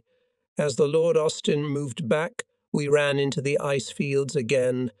enemy. As the Lord Austin moved back, we ran into the ice fields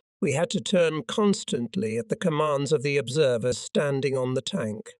again. We had to turn constantly at the commands of the observers standing on the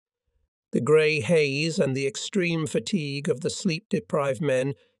tank. The grey haze and the extreme fatigue of the sleep-deprived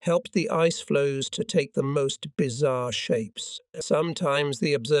men helped the ice floes to take the most bizarre shapes. Sometimes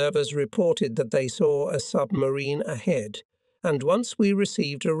the observers reported that they saw a submarine ahead, and once we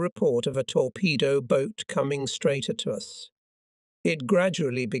received a report of a torpedo boat coming straight at us. It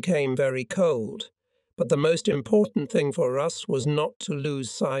gradually became very cold, but the most important thing for us was not to lose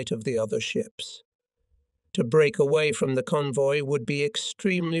sight of the other ships. To break away from the convoy would be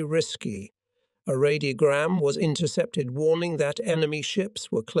extremely risky. A radiogram was intercepted warning that enemy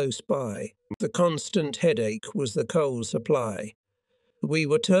ships were close by. The constant headache was the coal supply. We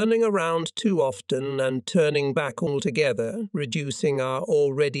were turning around too often and turning back altogether, reducing our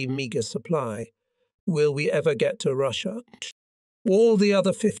already meagre supply. Will we ever get to Russia? All the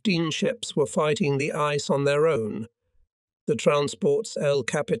other 15 ships were fighting the ice on their own. The transports El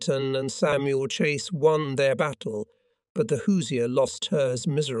Capitan and Samuel Chase won their battle, but the Hoosier lost hers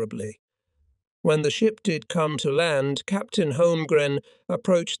miserably. When the ship did come to land, Captain Holmgren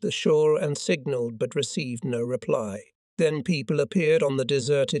approached the shore and signalled but received no reply. Then people appeared on the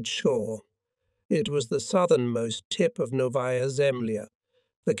deserted shore. It was the southernmost tip of Novaya Zemlya.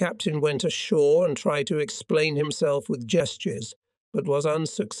 The captain went ashore and tried to explain himself with gestures, but was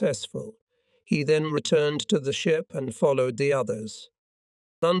unsuccessful. He then returned to the ship and followed the others.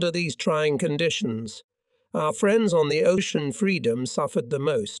 Under these trying conditions, our friends on the Ocean Freedom suffered the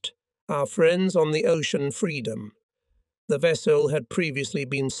most. Our friends on the Ocean Freedom. The vessel had previously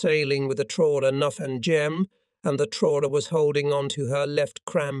been sailing with the trawler Nuff and Gem, and the trawler was holding on to her left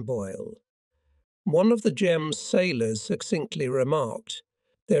cramboil. One of the Gem's sailors succinctly remarked,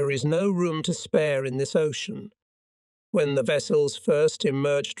 "There is no room to spare in this ocean." When the vessels first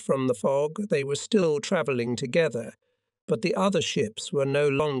emerged from the fog, they were still travelling together, but the other ships were no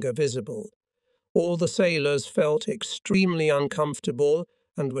longer visible. All the sailors felt extremely uncomfortable,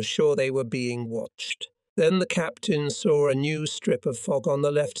 and was sure they were being watched. Then the captain saw a new strip of fog on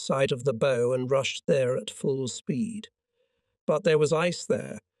the left side of the bow and rushed there at full speed. But there was ice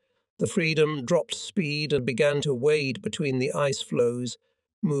there. The Freedom dropped speed and began to wade between the ice floes,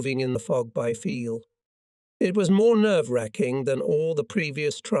 moving in the fog by feel. It was more nerve-wracking than all the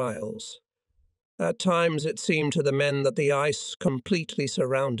previous trials. At times it seemed to the men that the ice completely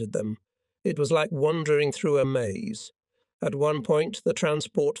surrounded them. It was like wandering through a maze. At one point, the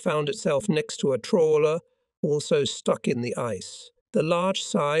transport found itself next to a trawler, also stuck in the ice. The large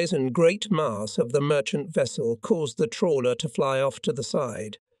size and great mass of the merchant vessel caused the trawler to fly off to the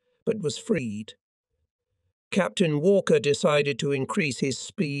side, but was freed. Captain Walker decided to increase his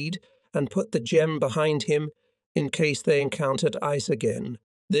speed and put the gem behind him in case they encountered ice again.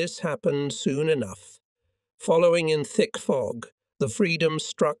 This happened soon enough. Following in thick fog, the Freedom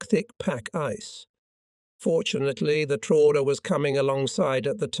struck thick pack ice. Fortunately, the trawler was coming alongside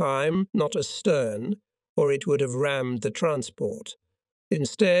at the time, not astern, or it would have rammed the transport.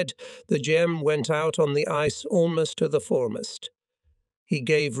 Instead, the gem went out on the ice almost to the foremast. He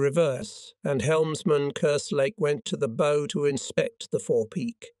gave reverse, and helmsman Kerslake went to the bow to inspect the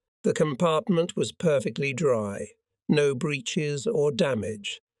forepeak. The compartment was perfectly dry, no breaches or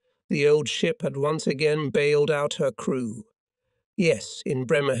damage. The old ship had once again bailed out her crew. Yes, in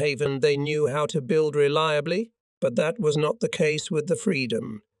Bremerhaven they knew how to build reliably, but that was not the case with the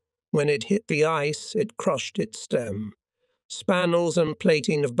Freedom. When it hit the ice, it crushed its stem. Spannels and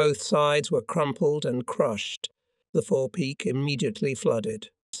plating of both sides were crumpled and crushed. The forepeak immediately flooded.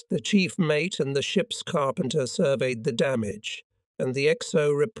 The chief mate and the ship's carpenter surveyed the damage, and the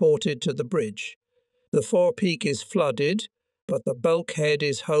XO reported to the bridge. The forepeak is flooded, but the bulkhead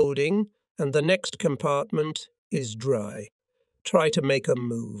is holding, and the next compartment is dry. Try to make a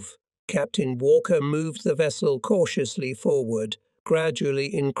move. Captain Walker moved the vessel cautiously forward,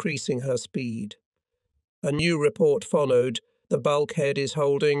 gradually increasing her speed. A new report followed. The bulkhead is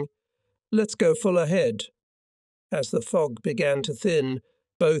holding. Let's go full ahead. As the fog began to thin,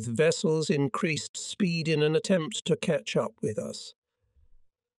 both vessels increased speed in an attempt to catch up with us.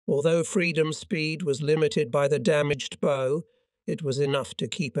 Although Freedom's speed was limited by the damaged bow, it was enough to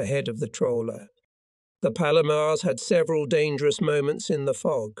keep ahead of the trawler. The Palomares had several dangerous moments in the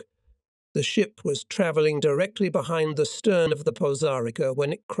fog. The ship was travelling directly behind the stern of the Pozarica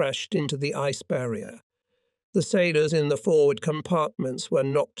when it crashed into the ice barrier. The sailors in the forward compartments were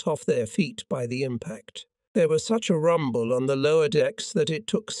knocked off their feet by the impact. There was such a rumble on the lower decks that it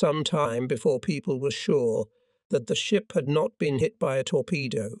took some time before people were sure that the ship had not been hit by a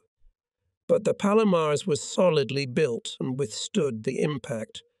torpedo. But the Palomares was solidly built and withstood the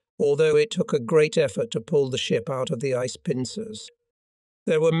impact, although it took a great effort to pull the ship out of the ice pincers.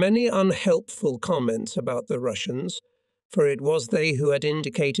 There were many unhelpful comments about the Russians, for it was they who had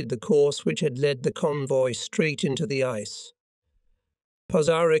indicated the course which had led the convoy straight into the ice.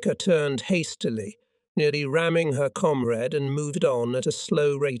 Pozarica turned hastily, nearly ramming her comrade, and moved on at a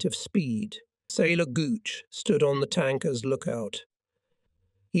slow rate of speed. Sailor Gooch stood on the tanker's lookout.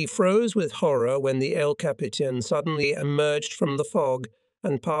 He froze with horror when the El Capitan suddenly emerged from the fog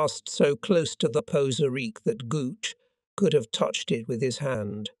and passed so close to the Pozarica that Gooch could have touched it with his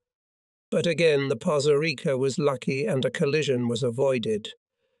hand. But again the Pozarica was lucky and a collision was avoided.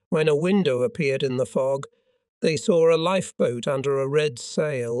 When a window appeared in the fog, they saw a lifeboat under a red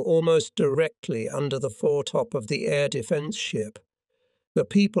sail almost directly under the foretop of the air defense ship. The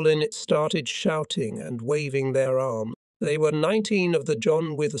people in it started shouting and waving their arms. They were 19 of the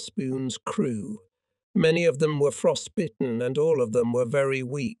John Witherspoon's crew. Many of them were frostbitten and all of them were very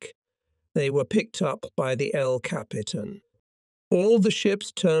weak. They were picked up by the El Capitan. All the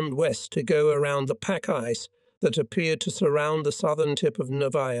ships turned west to go around the pack ice that appeared to surround the southern tip of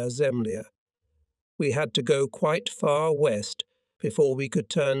Novaya Zemlya. We had to go quite far west before we could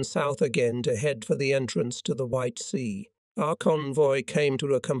turn south again to head for the entrance to the White Sea. Our convoy came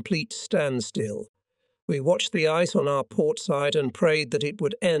to a complete standstill. We watched the ice on our port side and prayed that it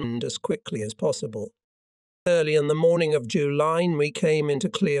would end as quickly as possible. Early in the morning of July, we came into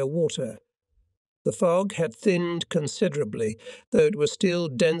clear water. The fog had thinned considerably, though it was still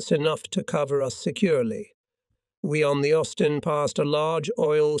dense enough to cover us securely. We on the Austin passed a large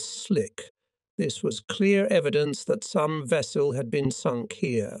oil slick. This was clear evidence that some vessel had been sunk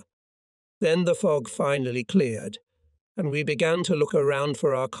here. Then the fog finally cleared, and we began to look around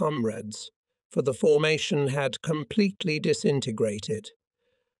for our comrades, for the formation had completely disintegrated.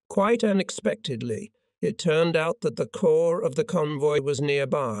 Quite unexpectedly, it turned out that the core of the convoy was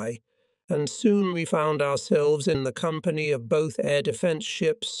nearby, and soon we found ourselves in the company of both air defense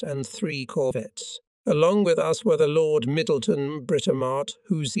ships and 3 corvettes. Along with us were the Lord Middleton, Britomart,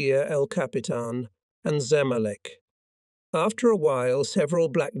 Hoosier, El Capitan, and Zemalek. After a while, several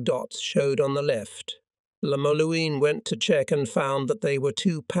black dots showed on the left. Le Molouin went to check and found that they were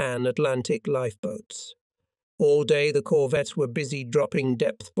two Pan-Atlantic lifeboats. All day the corvettes were busy dropping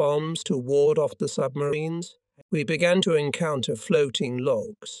depth bombs to ward off the submarines. We began to encounter floating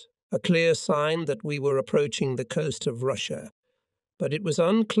logs, a clear sign that we were approaching the coast of Russia, but it was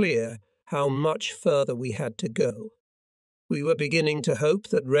unclear how much further we had to go. We were beginning to hope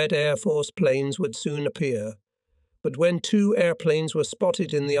that Red Air Force planes would soon appear, but when two airplanes were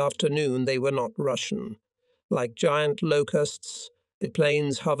spotted in the afternoon, they were not Russian. Like giant locusts, the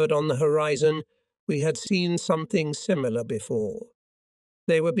planes hovered on the horizon. We had seen something similar before.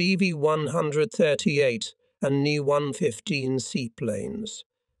 They were BV-138 and Ni-115 seaplanes.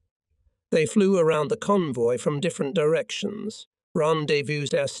 They flew around the convoy from different directions,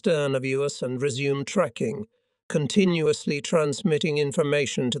 rendezvoused astern of us and resumed tracking, continuously transmitting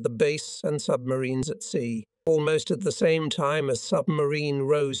information to the base and submarines at sea, almost at the same time a submarine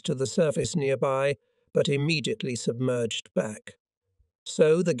rose to the surface nearby, but immediately submerged back.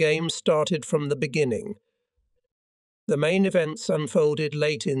 So the game started from the beginning. The main events unfolded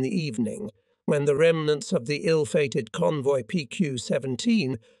late in the evening, when the remnants of the ill-fated convoy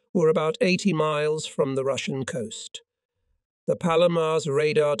PQ-17 were about 80 miles from the Russian coast. The Palomar's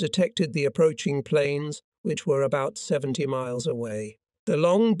radar detected the approaching planes, which were about 70 miles away. The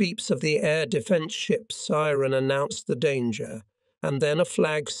long beeps of the air defense ship's siren announced the danger, and then a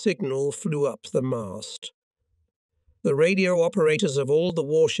flag signal flew up the mast. The radio operators of all the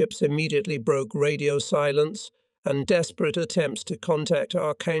warships immediately broke radio silence, and desperate attempts to contact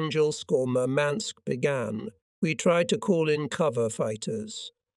Archangelsk or Murmansk began. We tried to call in cover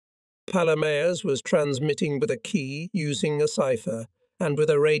fighters. Palomares was transmitting with a key, using a cipher, and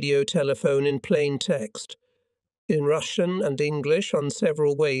with a radio telephone in plain text, in Russian and English on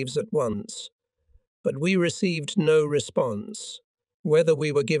several waves at once. But we received no response. Whether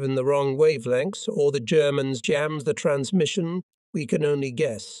we were given the wrong wavelengths or the Germans jammed the transmission, we can only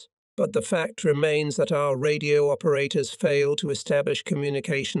guess. But the fact remains that our radio operators failed to establish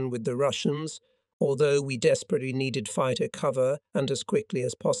communication with the Russians, although we desperately needed fighter cover and as quickly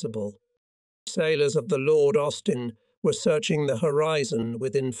as possible. Sailors of the Lord Austin were searching the horizon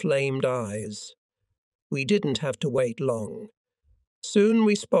with inflamed eyes. We didn't have to wait long. Soon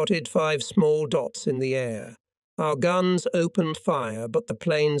we spotted 5 small dots in the air. Our guns opened fire, but the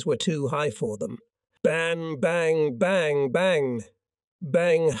planes were too high for them. Bang, bang, bang, bang.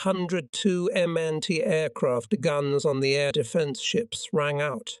 Bang, 102 anti-aircraft guns on the air defense ships rang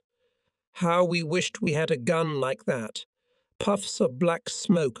out. How we wished we had a gun like that. Puffs of black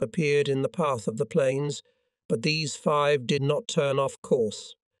smoke appeared in the path of the planes, but these 5 did not turn off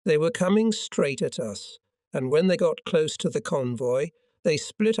course. They were coming straight at us, and when they got close to the convoy, they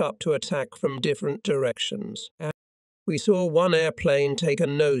split up to attack from different directions. We saw one airplane take a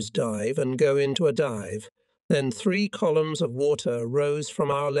nosedive and go into a dive. Then 3 columns of water rose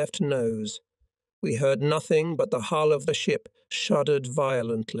from our left nose. We heard nothing, but the hull of the ship shuddered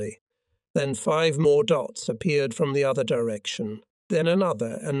violently. Then 5 more dots appeared from the other direction. Then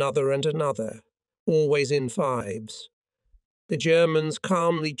another, and another, always in 5s. The Germans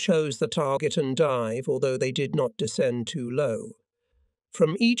calmly chose the target and dive, although they did not descend too low.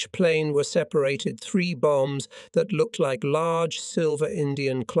 From each plane were separated 3 bombs that looked like large silver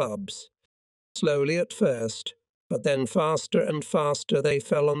Indian clubs. Slowly at first, but then faster and faster they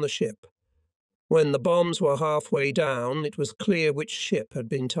fell on the ship. When the bombs were halfway down, it was clear which ship had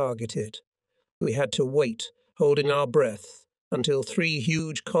been targeted. We had to wait, holding our breath, until 3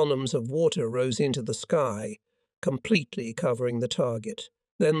 huge columns of water rose into the sky, completely covering the target.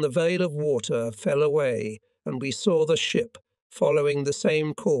 Then the veil of water fell away, and we saw the ship following the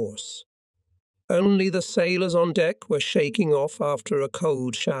same course. Only the sailors on deck were shaking off after a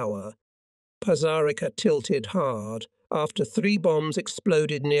cold shower. Pazarika tilted hard after 3 bombs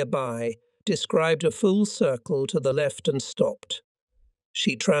exploded nearby, described a full circle to the left and stopped.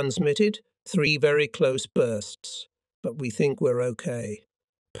 She transmitted 3 very close bursts, but we think we're okay.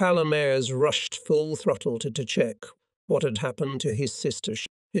 Palomares rushed full throttle to check what had happened to his sister.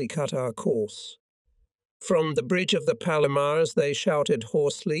 He cut our course. From the bridge of the Palomares they shouted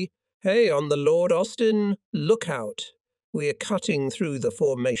hoarsely, "Hey, on the Lord Austin, look out! We're cutting through the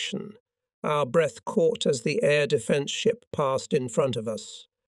formation." Our breath caught as the air defense ship passed in front of us.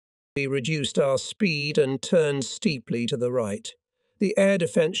 We reduced our speed and turned steeply to the right. The air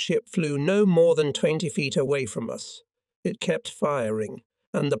defense ship flew no more than 20 feet away from us. It kept firing,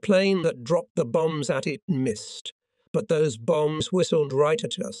 and the plane that dropped the bombs at it missed. But those bombs whistled right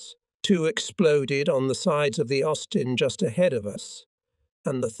at us. Two exploded on the sides of the Austin just ahead of us,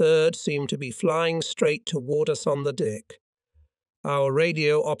 and the third seemed to be flying straight toward us on the deck. Our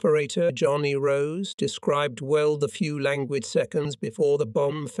radio operator, Johnny Rose, described well the few languid seconds before the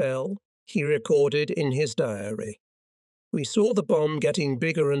bomb fell. He recorded in his diary. We saw the bomb getting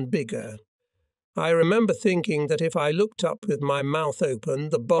bigger and bigger. I remember thinking that if I looked up with my mouth open,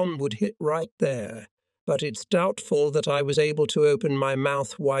 the bomb would hit right there, but it's doubtful that I was able to open my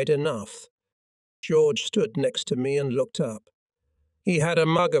mouth wide enough. George stood next to me and looked up. He had a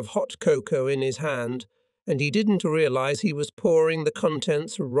mug of hot cocoa in his hand, and he didn't realize he was pouring the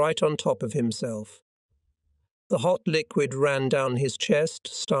contents right on top of himself. The hot liquid ran down his chest,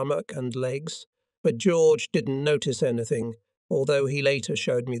 stomach, and legs, but George didn't notice anything, although he later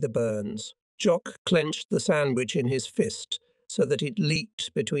showed me the burns. Jock clenched the sandwich in his fist so that it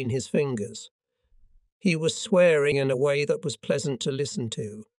leaked between his fingers. He was swearing in a way that was pleasant to listen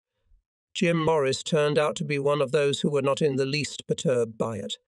to. Jim Morris turned out to be one of those who were not in the least perturbed by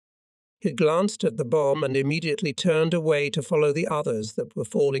it. He glanced at the bomb and immediately turned away to follow the others that were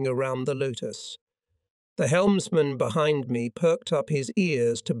falling around the Lotus. The helmsman behind me perked up his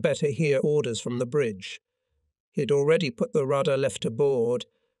ears to better hear orders from the bridge. He'd already put the rudder left aboard,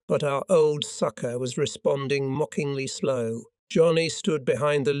 but our old sucker was responding mockingly slow. Johnny stood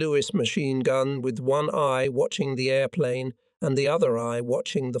behind the Lewis machine gun with one eye watching the airplane and the other eye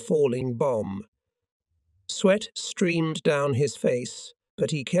watching the falling bomb. Sweat streamed down his face,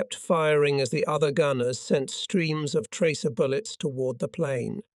 but he kept firing as the other gunners sent streams of tracer bullets toward the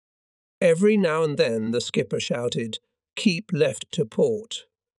plane. Every now and then the skipper shouted, "Keep left to port,"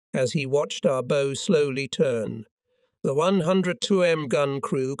 as he watched our bow slowly turn. The 102M gun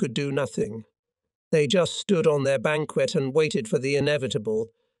crew could do nothing. They just stood on their banquet and waited for the inevitable,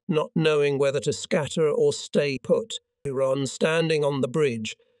 not knowing whether to scatter or stay put. Ron, standing on the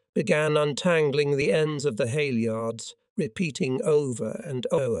bridge, began untangling the ends of the halyards, repeating over and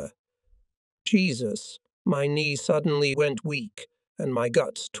over. Jesus, my knee suddenly went weak, and my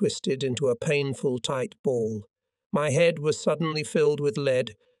guts twisted into a painful tight ball. My head was suddenly filled with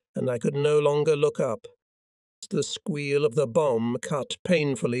lead, and I could no longer look up. The squeal of the bomb cut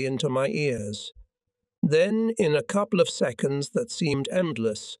painfully into my ears. Then, in a couple of seconds that seemed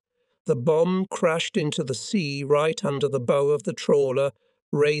endless, the bomb crashed into the sea right under the bow of the trawler,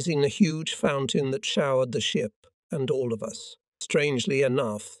 raising a huge fountain that showered the ship and all of us. Strangely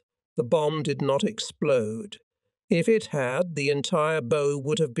enough, the bomb did not explode. If it had, the entire bow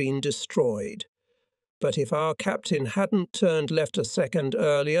would have been destroyed. But if our captain hadn't turned left a second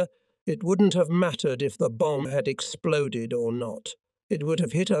earlier, it wouldn't have mattered if the bomb had exploded or not. It would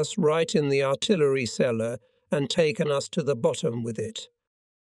have hit us right in the artillery cellar and taken us to the bottom with it.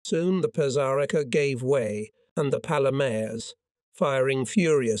 Soon the Pizarrica gave way, and the Palomares, firing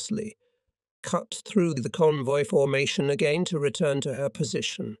furiously, cut through the convoy formation again to return to her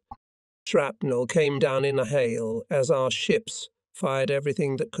position. Shrapnel came down in a hail as our ships fired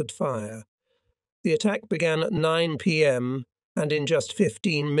everything that could fire. The attack began at 9 p.m., and in just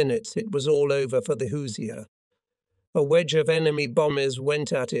 15 minutes it was all over for the Hoosier. A wedge of enemy bombers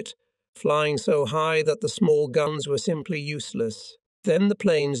went at it, flying so high that the small guns were simply useless. Then the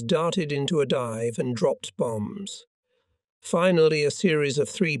planes darted into a dive and dropped bombs. Finally, a series of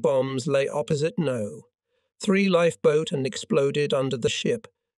 3 bombs lay opposite No. 3 lifeboat and exploded under the ship,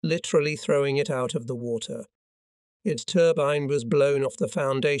 literally throwing it out of the water. Its turbine was blown off the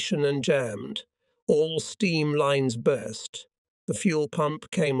foundation and jammed. All steam lines burst. The fuel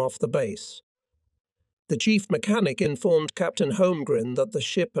pump came off the base. The chief mechanic informed Captain Holmgren that the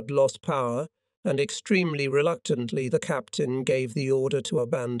ship had lost power, and extremely reluctantly the captain gave the order to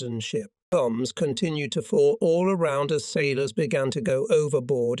abandon ship. Bombs continued to fall all around as sailors began to go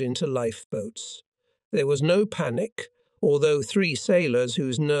overboard into lifeboats. There was no panic, although 3 sailors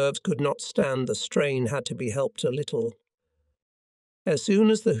whose nerves could not stand the strain had to be helped a little. As soon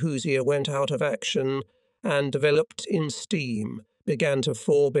as the Hoosier went out of action and, developed in steam, began to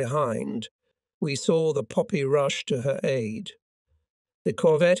fall behind, we saw the Poppy rush to her aid. The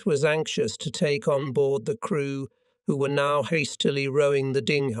corvette was anxious to take on board the crew, who were now hastily rowing the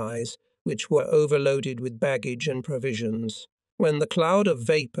dinghies, which were overloaded with baggage and provisions. When the cloud of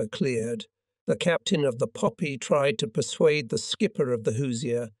vapour cleared, the captain of the Poppy tried to persuade the skipper of the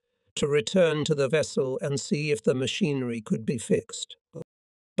Hoosier to return to the vessel and see if the machinery could be fixed.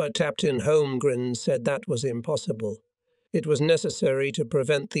 But Captain Holmgren said that was impossible. It was necessary to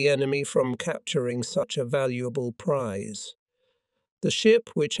prevent the enemy from capturing such a valuable prize. The ship,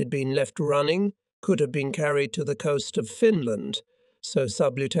 which had been left running, could have been carried to the coast of Finland, so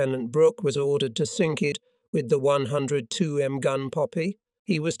Sub-Lieutenant Brooke was ordered to sink it with the 102M gun Poppy,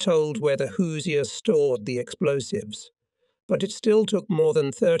 He was told where the Hoosier stored the explosives, but it still took more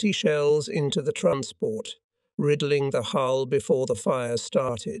than 30 shells into the transport, riddling the hull before the fire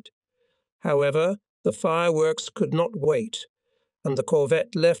started. However, the fireworks could not wait, and the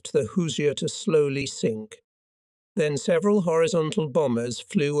corvette left the Hoosier to slowly sink. Then several horizontal bombers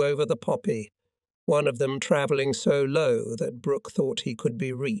flew over the Poppy, one of them travelling so low that Brooke thought he could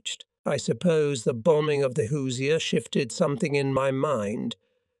be reached. I suppose the bombing of the Hoosier shifted something in my mind,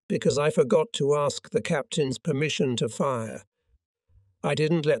 because I forgot to ask the captain's permission to fire. I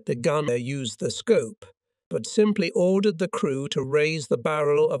didn't let the gunner use the scope, but simply ordered the crew to raise the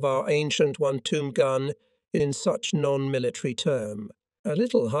barrel of our ancient one-tomb gun in such non-military term. A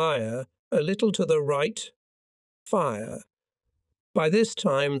little higher, a little to the right, fire. By this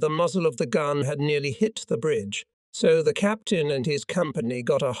time, the muzzle of the gun had nearly hit the bridge, so the captain and his company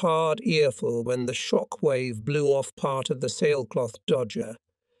got a hard earful when the shock wave blew off part of the sailcloth dodger.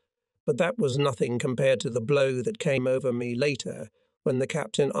 But that was nothing compared to the blow that came over me later, when the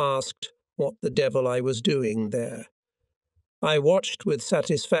captain asked what the devil I was doing there. I watched with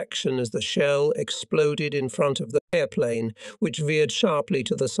satisfaction as the shell exploded in front of the airplane, which veered sharply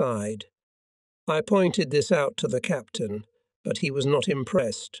to the side. I pointed this out to the captain, but he was not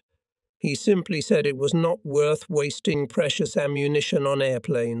impressed. He simply said it was not worth wasting precious ammunition on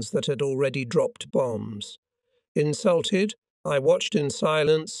airplanes that had already dropped bombs. Insulted, I watched in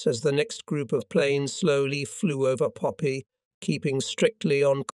silence as the next group of planes slowly flew over Poppy, keeping strictly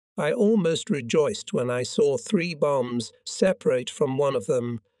on. I almost rejoiced when I saw 3 bombs separate from one of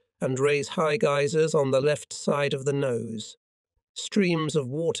them and raise high geysers on the left side of the nose. Streams of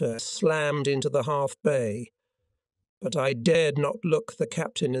water slammed into the half bay, but I dared not look the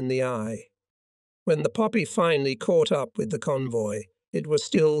captain in the eye. When the Poppy finally caught up with the convoy, it was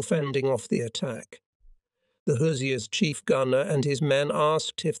still fending off the attack. The Hoosier's chief gunner and his men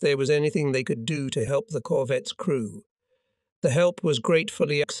asked if there was anything they could do to help the corvette's crew. The help was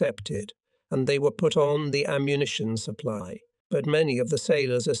gratefully accepted, and they were put on the ammunition supply. But many of the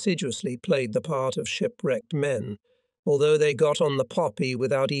sailors assiduously played the part of shipwrecked men, although they got on the Poppy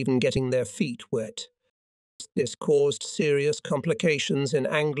without even getting their feet wet. This caused serious complications in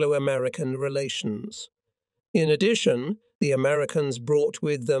Anglo-American relations. In addition, the Americans brought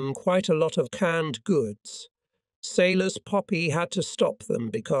with them quite a lot of canned goods. Sailors' Poppy had to stop them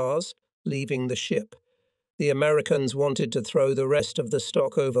because, leaving the ship, the Americans wanted to throw the rest of the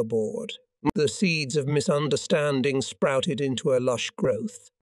stock overboard. The seeds of misunderstanding sprouted into a lush growth.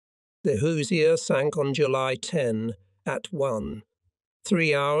 The Hoosier sank on July 10 at 1,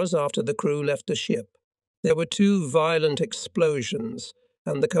 3 hours after the crew left the ship. There were 2 violent explosions,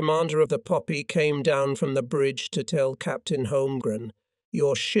 and the commander of the Poppy came down from the bridge to tell Captain Holmgren,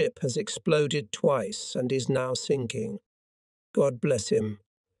 "Your ship has exploded twice and is now sinking." God bless him.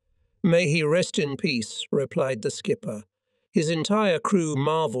 "May he rest in peace," replied the skipper. His entire crew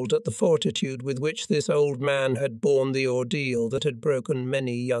marvelled at the fortitude with which this old man had borne the ordeal that had broken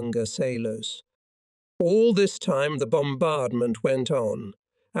many younger sailors. All this time the bombardment went on,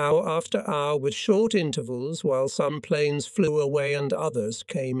 hour after hour with short intervals while some planes flew away and others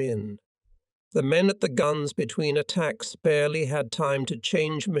came in. The men at the guns between attacks barely had time to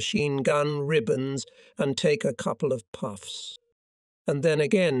change machine gun ribbons and take a couple of puffs. And then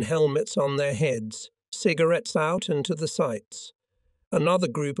again helmets on their heads, cigarettes out and to the sights. Another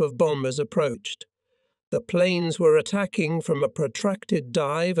group of bombers approached. The planes were attacking from a protracted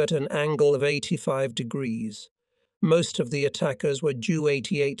dive at an angle of 85 degrees. Most of the attackers were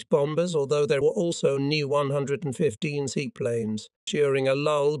Ju-88 bombers, although there were also Ni-115 seaplanes. During a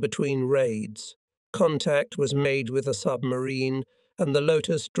lull between raids, contact was made with a submarine, and the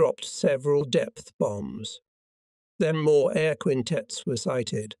Lotus dropped several depth bombs. Then more air quintets were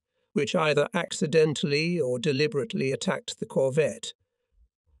sighted, which either accidentally or deliberately attacked the corvette.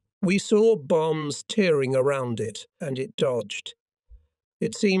 We saw bombs tearing around it, and it dodged.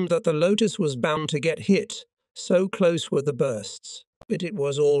 It seemed that the Lotus was bound to get hit, so close were the bursts, but it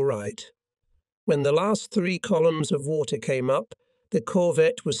was all right. When the last 3 columns of water came up, the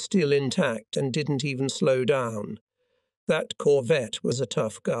corvette was still intact and didn't even slow down. That corvette was a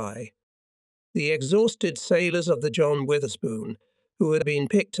tough guy. The exhausted sailors of the John Witherspoon, who had been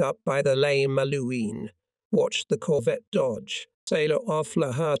picked up by the Le Malouine, watched the corvette dodge. Sailor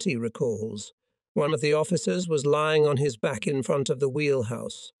O'Flaherty recalls. One of the officers was lying on his back in front of the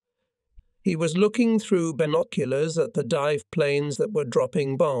wheelhouse. He was looking through binoculars at the dive planes that were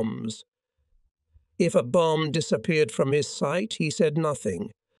dropping bombs. If a bomb disappeared from his sight, he said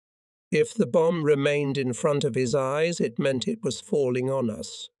nothing. If the bomb remained in front of his eyes, it meant it was falling on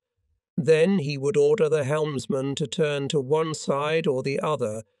us. Then he would order the helmsman to turn to one side or the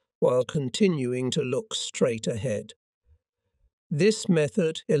other while continuing to look straight ahead. This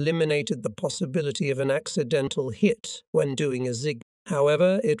method eliminated the possibility of an accidental hit when doing a zig.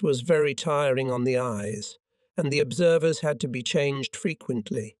 However, it was very tiring on the eyes, and the observers had to be changed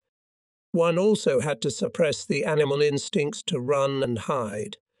frequently. One also had to suppress the animal instincts to run and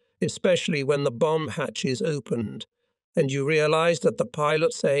hide, especially when the bomb hatches opened, and you realized that the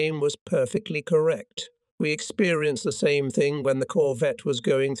pilot's aim was perfectly correct. We experienced the same thing when the corvette was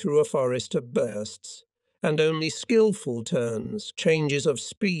going through a forest of bursts, and only skillful turns, changes of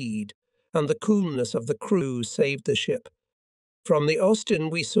speed, and the coolness of the crew saved the ship. From the Austin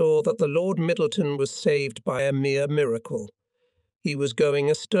we saw that the Lord Middleton was saved by a mere miracle. He was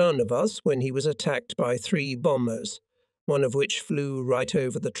going astern of us when he was attacked by 3 bombers, one of which flew right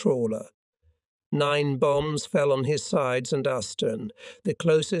over the trawler. 9 bombs fell on his sides and astern. The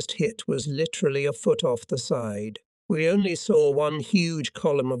closest hit was literally a foot off the side. We only saw one huge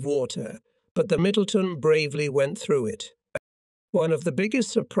column of water, but the Middleton bravely went through it. One of the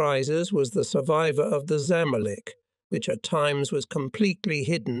biggest surprises was the survivor of the Zamalek, which at times was completely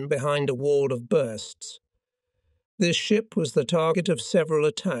hidden behind a wall of bursts. This ship was the target of several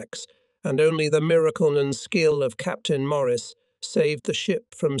attacks, and only the miracle and skill of Captain Morris saved the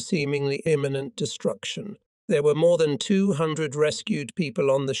ship from seemingly imminent destruction. There were more than 200 rescued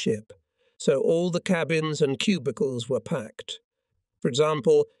people on the ship, so all the cabins and cubicles were packed. For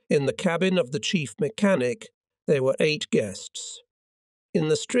example, in the cabin of the chief mechanic, there were 8 guests. In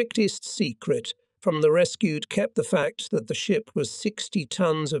the strictest secret, from the rescued kept the fact that the ship was 60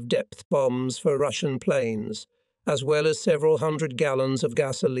 tons of depth bombs for Russian planes, as well as several hundred gallons of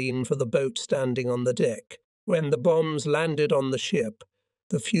gasoline for the boat standing on the deck. When the bombs landed on the ship,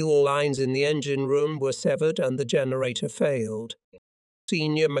 the fuel lines in the engine room were severed and the generator failed.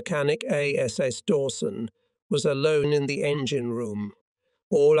 Senior mechanic A.S.S. Dawson was alone in the engine room.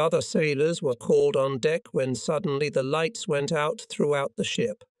 All other sailors were called on deck when suddenly the lights went out throughout the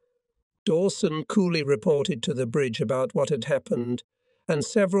ship. Dawson coolly reported to the bridge about what had happened, and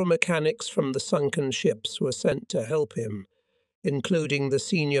several mechanics from the sunken ships were sent to help him, including the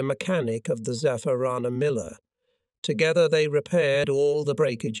senior mechanic of the Zaffarana Miller. Together they repaired all the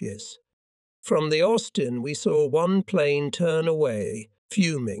breakages. From the Austin we saw one plane turn away,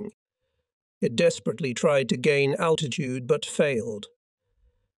 fuming. It desperately tried to gain altitude but failed.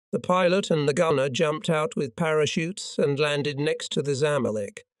 The pilot and the gunner jumped out with parachutes and landed next to the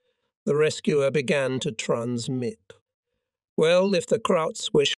Zamalek. The rescuer began to transmit. Well, if the Krauts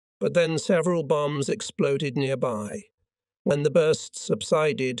wished, but then several bombs exploded nearby. When the bursts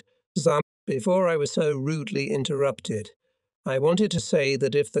subsided, before I was so rudely interrupted, I wanted to say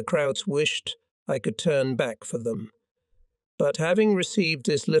that if the Krauts wished, I could turn back for them. But having received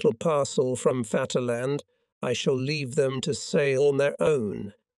this little parcel from Vaterland, I shall leave them to sail on their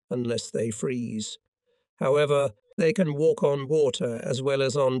own, unless they freeze. However, they can walk on water as well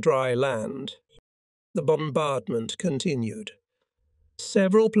as on dry land. The bombardment continued.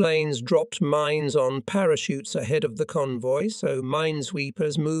 Several planes dropped mines on parachutes ahead of the convoy, so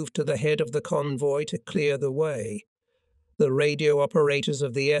minesweepers moved to the head of the convoy to clear the way. The radio operators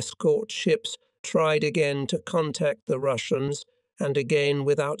of the escort ships tried again to contact the Russians, and again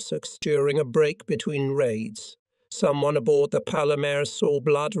without success. During a break between raids, someone aboard the Palomar saw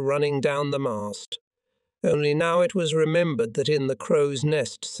blood running down the mast. Only now it was remembered that in the crow's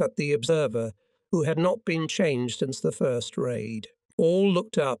nest sat the observer, who had not been changed since the first raid. All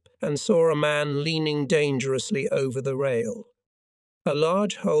looked up and saw a man leaning dangerously over the rail. A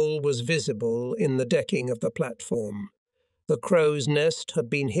large hole was visible in the decking of the platform. The crow's nest had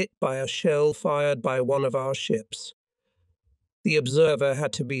been hit by a shell fired by one of our ships. The observer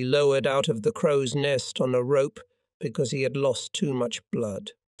had to be lowered out of the crow's nest on a rope because he had lost too much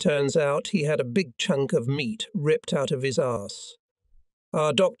blood. Turns out he had a big chunk of meat ripped out of his arse.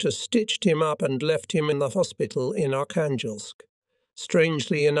 Our doctor stitched him up and left him in the hospital in Arkhangelsk.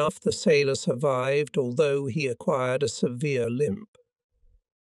 Strangely enough, the sailor survived, although he acquired a severe limp.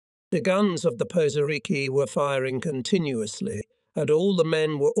 The guns of the Pozeriki were firing continuously, and all the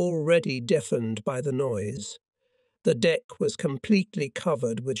men were already deafened by the noise. The deck was completely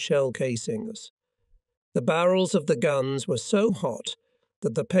covered with shell casings. The barrels of the guns were so hot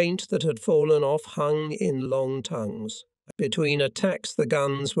that the paint that had fallen off hung in long tongues. Between attacks, the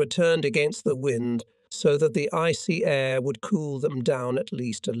guns were turned against the wind so that the icy air would cool them down at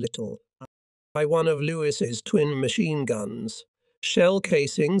least a little. By one of Lewis's twin machine guns, shell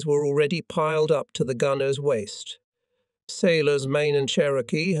casings were already piled up to the gunner's waist. Sailors Maine and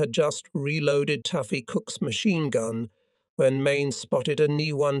Cherokee had just reloaded Tuffy Cook's machine gun when Maine spotted a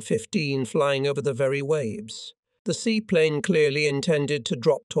Ne-115 flying over the very waves. The seaplane clearly intended to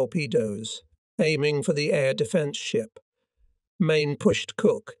drop torpedoes, aiming for the air defense ship. Maine pushed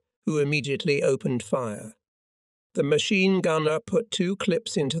Cook, who immediately opened fire. The machine gunner put 2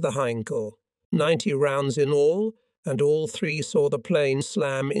 clips into the hindcore, 90 rounds in all, and all 3 saw the plane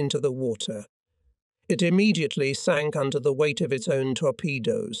slam into the water. It immediately sank under the weight of its own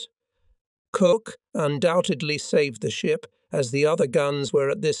torpedoes. Cook undoubtedly saved the ship, as the other guns were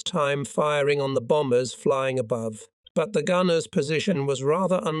at this time firing on the bombers flying above. But the gunner's position was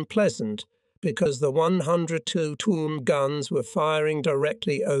rather unpleasant, because the 102 Toom guns were firing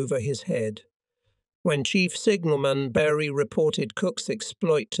directly over his head. When Chief Signalman Berry reported Cook's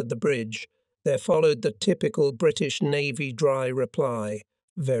exploit to the bridge, there followed the typical British Navy dry reply,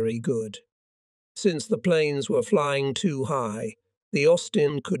 "Very good." Since the planes were flying too high, the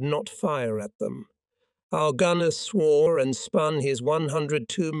Austin could not fire at them. Our gunner swore and spun his 100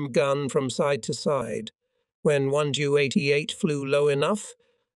 Toom gun from side to side. When 1Du-88 flew low enough,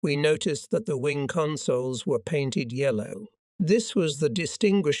 we noticed that the wing consoles were painted yellow. This was the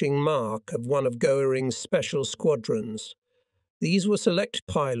distinguishing mark of one of Goering's special squadrons. These were select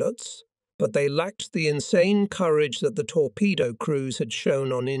pilots, but they lacked the insane courage that the torpedo crews had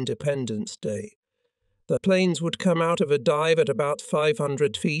shown on Independence Day. The planes would come out of a dive at about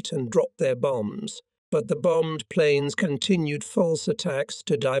 500 feet and drop their bombs, but the bombed planes continued false attacks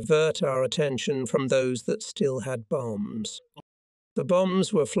to divert our attention from those that still had bombs. The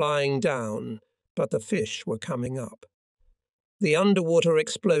bombs were flying down, but the fish were coming up. The underwater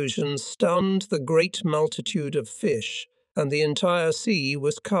explosions stunned the great multitude of fish, and the entire sea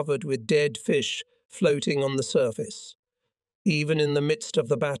was covered with dead fish floating on the surface. Even in the midst of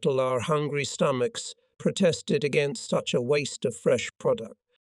the battle, our hungry stomachs protested against such a waste of fresh product.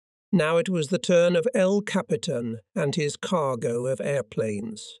 Now it was the turn of El Capitan and his cargo of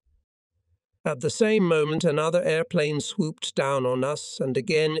airplanes. At the same moment, another airplane swooped down on us, and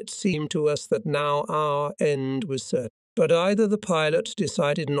again it seemed to us that now our end was certain. But either the pilot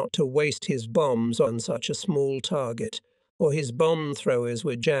decided not to waste his bombs on such a small target, or his bomb throwers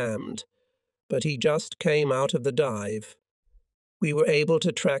were jammed. But he just came out of the dive. We were able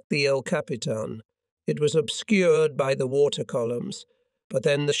to track the El Capitan. It was obscured by the water columns, but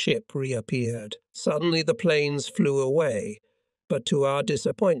then the ship reappeared. Suddenly the planes flew away, but to our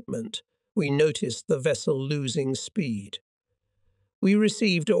disappointment, we noticed the vessel losing speed. We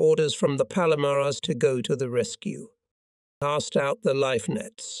received orders from the Palomaras to go to the rescue. Cast out the life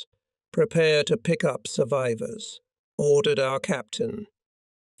nets. Prepare to pick up survivors, ordered our captain.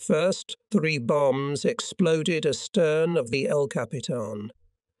 First, 3 bombs exploded astern of the El Capitan.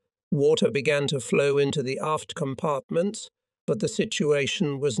 Water began to flow into the aft compartments, but the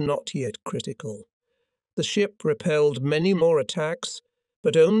situation was not yet critical. The ship repelled many more attacks,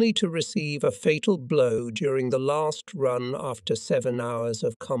 but only to receive a fatal blow during the last run after 7 hours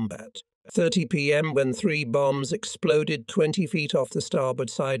of combat. 30 p.m. when 3 bombs exploded 20 feet off the starboard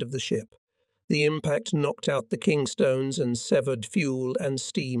side of the ship. The impact knocked out the kingstones and severed fuel and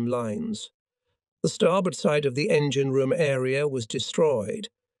steam lines. The starboard side of the engine room area was destroyed,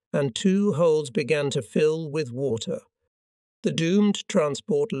 and 2 holds began to fill with water. The doomed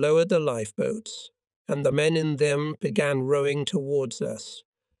transport lowered the lifeboats, and the men in them began rowing towards us.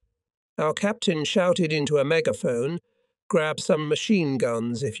 Our captain shouted into a megaphone, "Grab some machine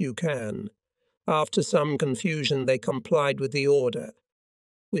guns if you can." After some confusion, they complied with the order.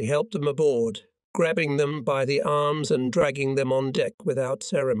 We helped them aboard, grabbing them by the arms and dragging them on deck without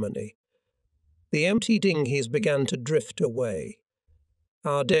ceremony. The empty dinghies began to drift away.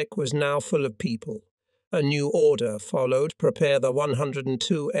 Our deck was now full of people. A new order followed, prepare the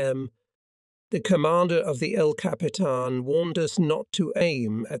 102M. The commander of the El Capitan warned us not to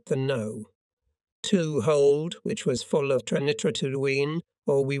aim at the No. 2 hold, which was full of trinitrotoluene,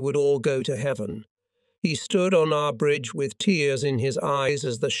 or we would all go to heaven. He stood on our bridge with tears in his eyes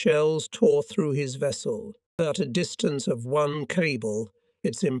as the shells tore through his vessel. At a distance of 1 cable,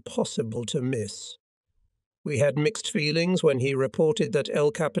 it's impossible to miss. We had mixed feelings when he reported that El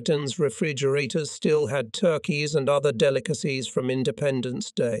Capitan's refrigerators still had turkeys and other delicacies from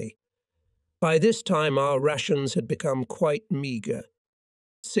Independence Day. By this time our rations had become quite meagre.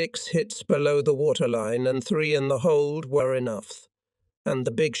 6 hits below the waterline and 3 in the hold were enough, and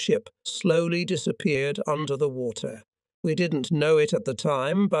the big ship slowly disappeared under the water. We didn't know it at the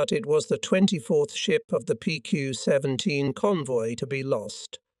time, but it was the 24th ship of the PQ-17 convoy to be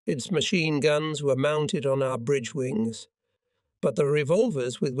lost. Its machine guns were mounted on our bridge wings, but the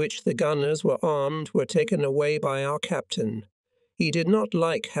revolvers with which the gunners were armed were taken away by our captain. He did not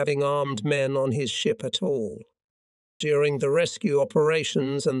like having armed men on his ship at all. During the rescue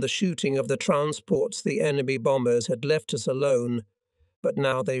operations and the shooting of the transports, the enemy bombers had left us alone, but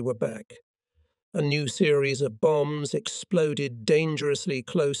now they were back. A new series of bombs exploded dangerously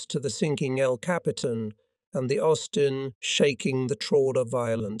close to the sinking El Capitan, and the Austin shaking the trawler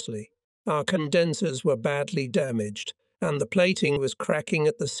violently. Our condensers were badly damaged, and the plating was cracking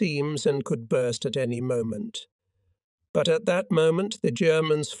at the seams and could burst at any moment. But at that moment the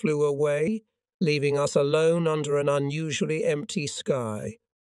Germans flew away, leaving us alone under an unusually empty sky.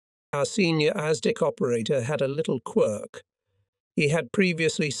 Our senior ASDIC operator had a little quirk. He had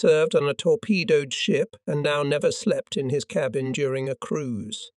previously served on a torpedoed ship and now never slept in his cabin during a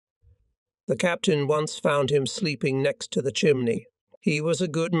cruise. The captain once found him sleeping next to the chimney. He was a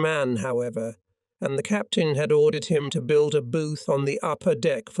good man, however, and the captain had ordered him to build a booth on the upper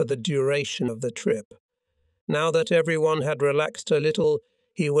deck for the duration of the trip. Now that everyone had relaxed a little,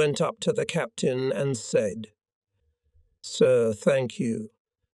 he went up to the captain and said, "Sir, thank you.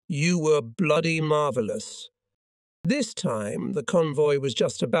 You were bloody marvelous." This time, the convoy was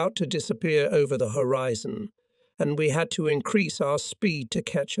just about to disappear over the horizon, and we had to increase our speed to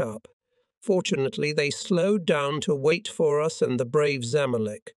catch up. Fortunately, they slowed down to wait for us and the brave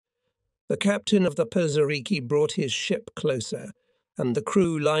Zamalek. The captain of the Pozoriki brought his ship closer, and the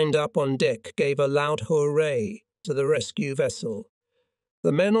crew lined up on deck gave a loud hooray to the rescue vessel.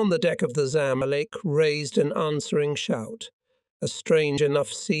 The men on the deck of the Zamalek raised an answering shout, a strange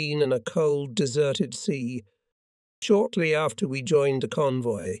enough scene in a cold, deserted sea. Shortly after we joined the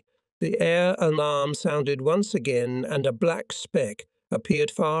convoy, the air alarm sounded once again and a black speck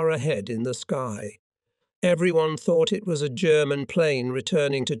appeared far ahead in the sky. Everyone thought it was a German plane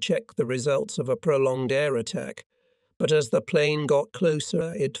returning to check the results of a prolonged air attack, but as the plane got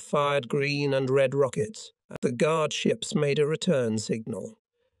closer, it fired green and red rockets. The guard ships made a return signal.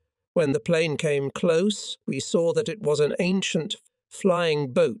 When the plane came close, we saw that it was an ancient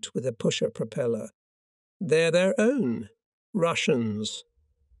flying boat with a pusher propeller. They're their own, Russians.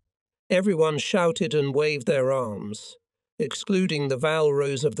 Everyone shouted and waved their arms. Excluding the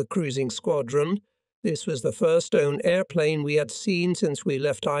Valros of the cruising squadron, this was the first own airplane we had seen since we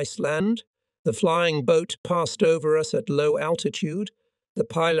left Iceland. The flying boat passed over us at low altitude. The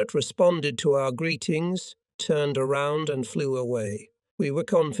pilot responded to our greetings, turned around and flew away. We were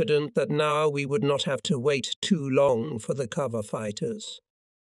confident that now we would not have to wait too long for the cover fighters.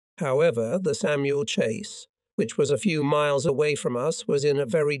 However, the Samuel Chase, which was a few miles away from us, was in a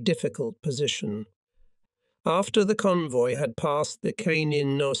very difficult position. After the convoy had passed the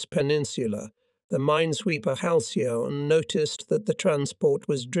Kalymnos Peninsula, the minesweeper Halcyon noticed that the transport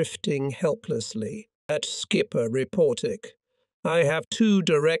was drifting helplessly. That skipper reported, "I have 2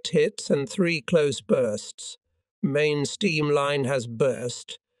 direct hits and 3 close bursts. Main steam line has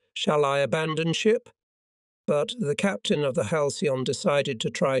burst. Shall I abandon ship?" But the captain of the Halcyon decided to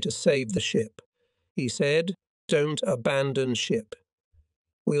try to save the ship. He said, "Don't abandon ship.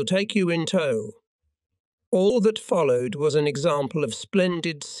 We'll take you in tow." All that followed was an example of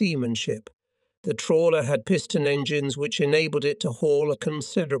splendid seamanship. The trawler had piston engines which enabled it to haul a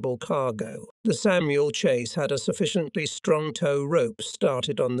considerable cargo. The Samuel Chase had a sufficiently strong tow rope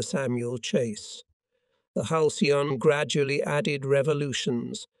started on the Samuel Chase. The Halcyon gradually added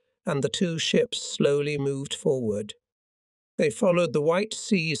revolutions, and the 2 ships slowly moved forward. They followed the White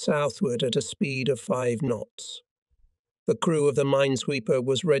Sea southward at a speed of 5 knots. The crew of the minesweeper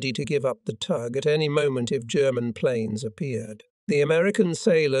was ready to give up the tug at any moment if German planes appeared. The American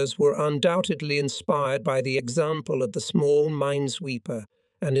sailors were undoubtedly inspired by the example of the small minesweeper,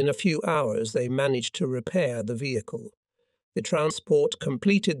 and in a few hours they managed to repair the vehicle. The transport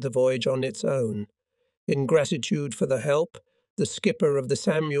completed the voyage on its own. In gratitude for the help, the skipper of the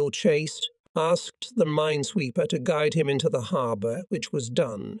Samuel Chase asked the minesweeper to guide him into the harbour, which was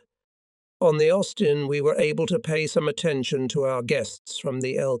done. On the Austin, we were able to pay some attention to our guests from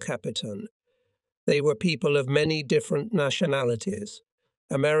the El Capitan. They were people of many different nationalities: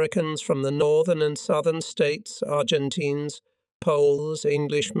 Americans from the northern and southern states, Argentines, Poles,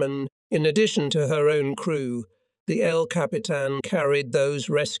 Englishmen. In addition to her own crew, the El Capitan carried those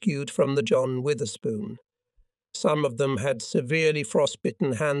rescued from the John Witherspoon. Some of them had severely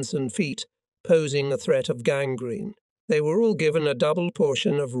frostbitten hands and feet, posing a threat of gangrene. They were all given a double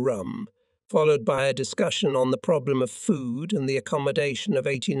portion of rum, followed by a discussion on the problem of food and the accommodation of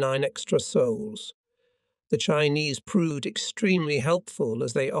 89 extra souls. The Chinese proved extremely helpful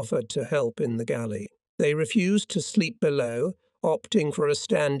as they offered to help in the galley. They refused to sleep below, opting for a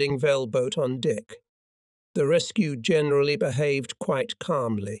standing whaleboat on deck. The rescued generally behaved quite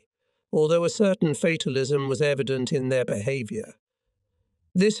calmly, although a certain fatalism was evident in their behaviour.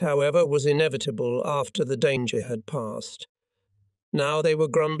 This, however, was inevitable after the danger had passed. Now they were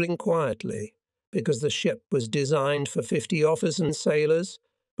grumbling quietly, because the ship was designed for 50 officers and sailors,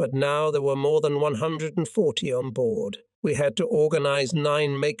 but now there were more than 140 on board. We had to organize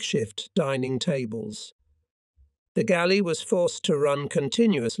 9 makeshift dining tables. The galley was forced to run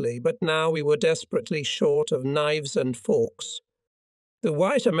continuously, but now we were desperately short of knives and forks. The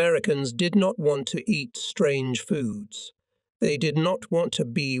white Americans did not want to eat strange foods. They did not want to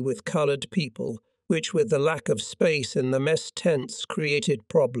be with colored people, which with the lack of space in the mess tents created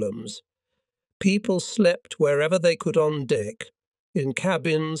problems. People slept wherever they could on deck, in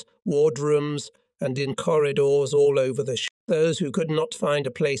cabins, wardrooms, and in corridors all over the ship. Those who could not find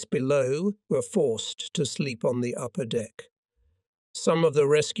a place below were forced to sleep on the upper deck. Some of the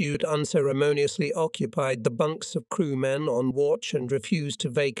rescued unceremoniously occupied the bunks of crewmen on watch and refused to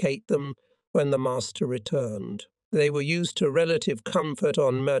vacate them when the master returned. They were used to relative comfort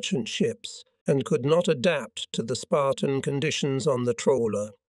on merchant ships and could not adapt to the Spartan conditions on the trawler,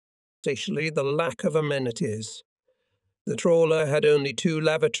 especially the lack of amenities. The trawler had only 2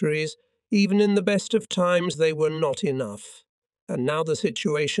 lavatories. Even in the best of times they were not enough, and now the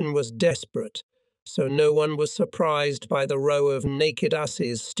situation was desperate. So no one was surprised by the row of naked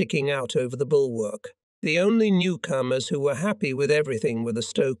asses sticking out over the bulwark. The only newcomers who were happy with everything were the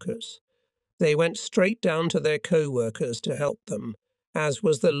stokers. They went straight down to their co-workers to help them, as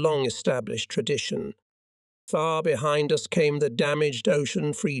was the long-established tradition. Far behind us came the damaged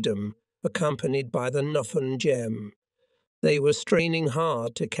Ocean Freedom, accompanied by the Nuffen Gem. They were straining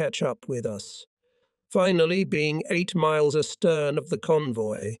hard to catch up with us. Finally, being 8 miles astern of the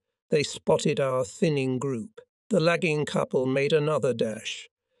convoy, they spotted our thinning group. The lagging couple made another dash,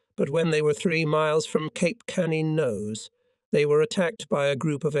 but when they were 3 miles from Cape Canning Nose, they were attacked by a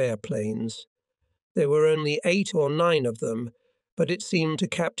group of airplanes. There were only 8 or 9 of them, but it seemed to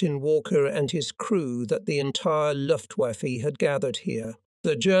Captain Walker and his crew that the entire Luftwaffe had gathered here.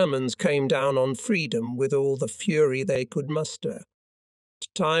 The Germans came down on Freedom with all the fury they could muster.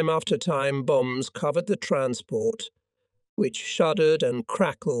 Time after time bombs covered the transport, which shuddered and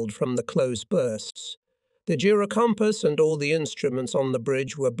crackled from the close bursts. The gyrocompass and all the instruments on the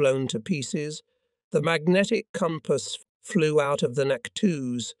bridge were blown to pieces. The magnetic compass flew out of the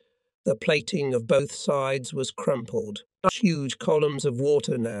Naktus. The plating of both sides was crumpled. Huge columns of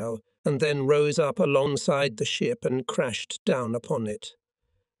water now, and then rose up alongside the ship and crashed down upon it.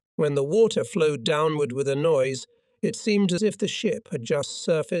 When the water flowed downward with a noise, it seemed as if the ship had just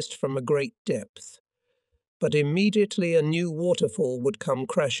surfaced from a great depth. But immediately a new waterfall would come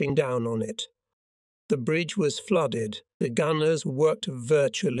crashing down on it. The bridge was flooded. The gunners worked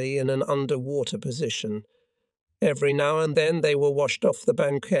virtually in an underwater position. Every now and then they were washed off the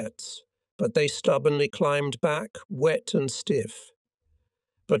banquettes, but they stubbornly climbed back, wet and stiff.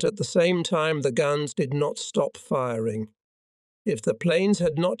 But at the same time the guns did not stop firing. If the planes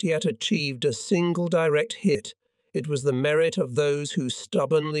had not yet achieved a single direct hit, it was the merit of those who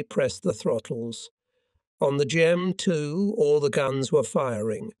stubbornly pressed the throttles. On the Gem, too, all the guns were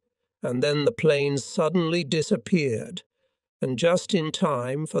firing, and then the planes suddenly disappeared, and just in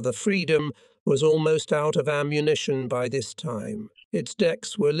time, for the Freedom was almost out of ammunition by this time. Its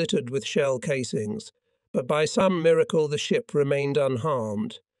decks were littered with shell casings, but by some miracle the ship remained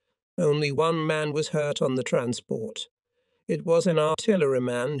unharmed. Only 1 man was hurt on the transport. It was an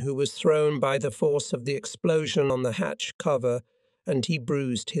artilleryman who was thrown by the force of the explosion on the hatch cover, and he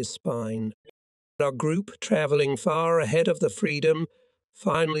bruised his spine. Our group, travelling far ahead of the Freedom,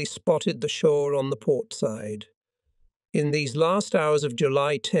 finally spotted the shore on the port side. In these last hours of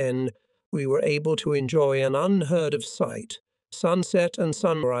July 10, we were able to enjoy an unheard-of sight, sunset and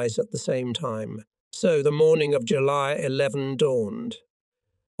sunrise at the same time. So the morning of July 11 dawned.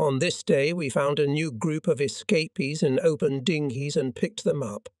 On this day we found a new group of escapees in open dinghies and picked them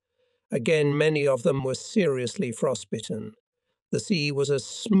up. Again, many of them were seriously frostbitten. The sea was as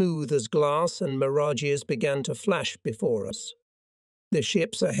smooth as glass, and mirages began to flash before us. The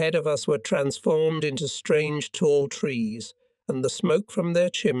ships ahead of us were transformed into strange tall trees, and the smoke from their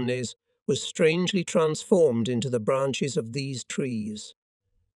chimneys was strangely transformed into the branches of these trees.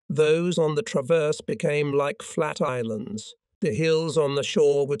 Those on the traverse became like flat islands. The hills on the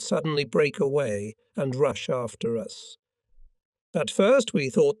shore would suddenly break away and rush after us. At first we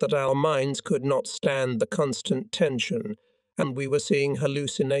thought that our minds could not stand the constant tension, and we were seeing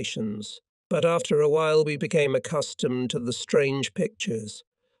hallucinations. But after a while we became accustomed to the strange pictures,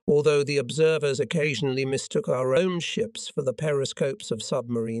 although the observers occasionally mistook our own ships for the periscopes of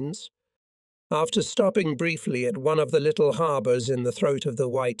submarines. After stopping briefly at one of the little harbours in the throat of the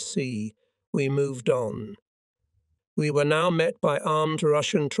White Sea, we moved on. We were now met by armed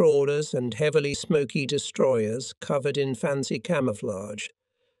Russian trawlers and heavily smoky destroyers covered in fancy camouflage.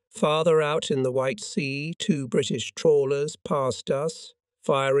 Farther out in the White Sea, 2 British trawlers passed us,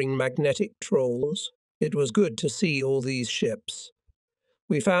 firing magnetic trawls. It was good to see all these ships.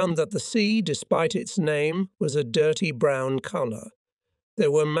 We found that the sea, despite its name, was a dirty brown colour.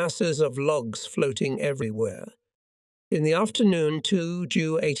 There were masses of logs floating everywhere. In the afternoon, 2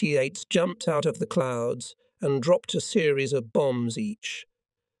 Ju-88s jumped out of the clouds and dropped a series of bombs each.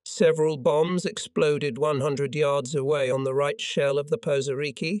 Several bombs exploded 100 yards away on the right shell of the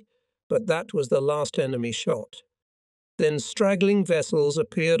Pozoriki, but that was the last enemy shot. Then straggling vessels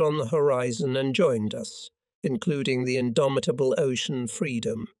appeared on the horizon and joined us, including the indomitable Ocean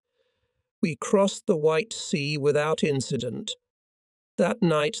Freedom. We crossed the White Sea without incident. That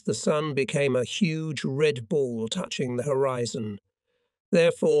night the sun became a huge red ball touching the horizon.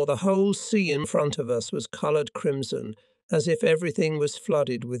 Therefore the whole sea in front of us was coloured crimson, as if everything was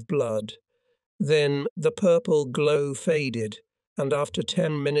flooded with blood. Then the purple glow faded, and after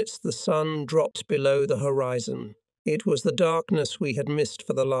 10 minutes the sun dropped below the horizon. It was the darkness we had missed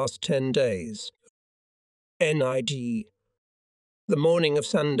for the last 10 days. NIG. The morning of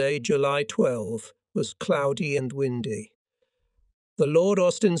Sunday, July 12, was cloudy and windy. The Lord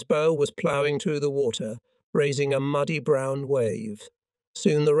Austin's bow was ploughing through the water, raising a muddy brown wave.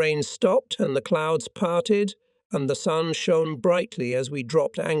 Soon the rain stopped and the clouds parted, and the sun shone brightly as we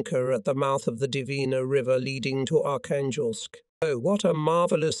dropped anchor at the mouth of the Dvina River leading to Arkhangelsk. "Oh, what a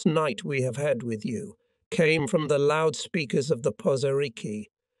marvellous night we have had with you," came from the loudspeakers of the Pozoriki.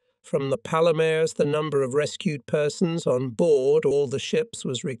 From the Palomares, the number of rescued persons on board all the ships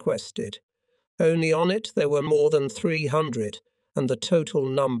was requested. Only on it there were more than 300, and the total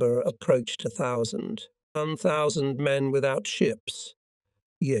number approached 1,000. 1,000 men without ships.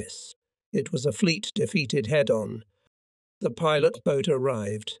 Yes, it was a fleet defeated head-on. The pilot boat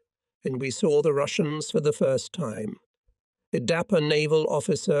arrived, and we saw the Russians for the first time. A dapper naval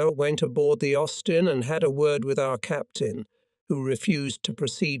officer went aboard the Austin and had a word with our captain, who refused to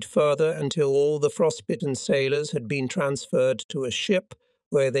proceed further until all the frostbitten sailors had been transferred to a ship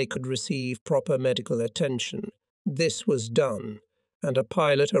where they could receive proper medical attention. This was done, and a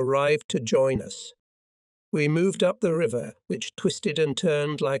pilot arrived to join us. We moved up the river, which twisted and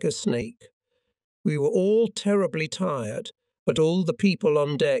turned like a snake. We were all terribly tired, but all the people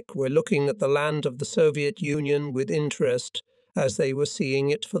on deck were looking at the land of the Soviet Union with interest as they were seeing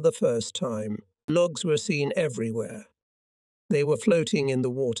it for the first time. Logs were seen everywhere. They were floating in the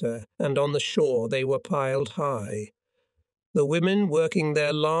water, and on the shore they were piled high. The women working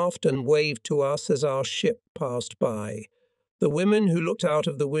there laughed and waved to us as our ship passed by. The women who looked out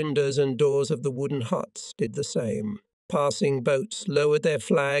of the windows and doors of the wooden huts did the same. Passing boats lowered their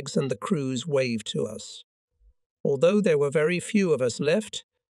flags and the crews waved to us. Although there were very few of us left,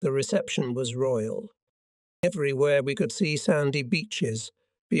 the reception was royal. Everywhere we could see sandy beaches,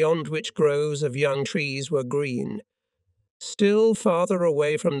 beyond which groves of young trees were green. Still farther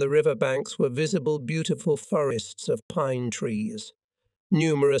away from the river banks were visible beautiful forests of pine trees.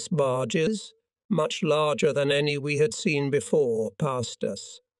 Numerous barges, much larger than any we had seen before, passed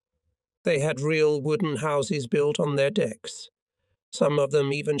us. They had real wooden houses built on their decks. Some of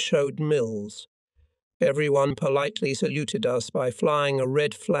them even showed mills. Everyone politely saluted us by flying a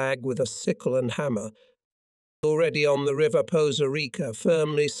red flag with a sickle and hammer. Already on the river Pozorika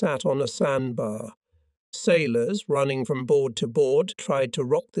firmly sat on a sandbar. Sailors, running from board to board, tried to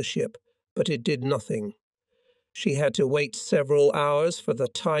rock the ship, but it did nothing. She had to wait several hours for the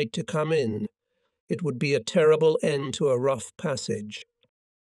tide to come in. It would be a terrible end to a rough passage.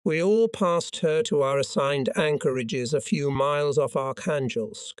 We all passed her to our assigned anchorages a few miles off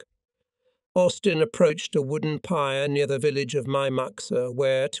Arkhangelsk. Austin approached a wooden pier near the village of Maimaksa,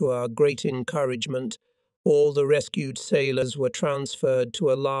 where, to our great encouragement, all the rescued sailors were transferred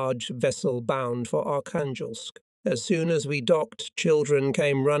to a large vessel bound for Arkhangelsk. As soon as we docked, children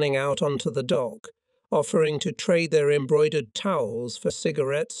came running out onto the dock, offering to trade their embroidered towels for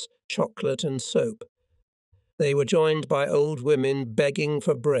cigarettes, chocolate and soap. They were joined by old women begging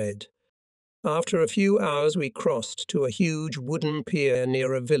for bread. After a few hours we crossed to a huge wooden pier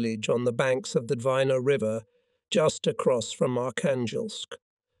near a village on the banks of the Dvina River, just across from Arkhangelsk.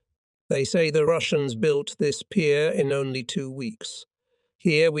 They say the Russians built this pier in only 2 weeks.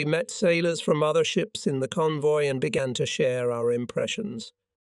 Here we met sailors from other ships in the convoy and began to share our impressions.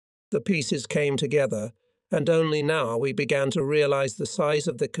 The pieces came together, and only now we began to realize the size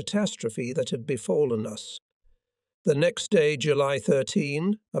of the catastrophe that had befallen us. The next day, July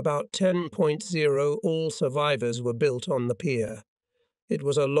 13, about 10.0, all survivors were built on the pier. It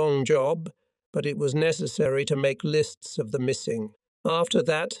was a long job, but it was necessary to make lists of the missing. After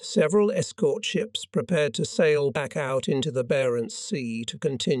that, several escort ships prepared to sail back out into the Barents Sea to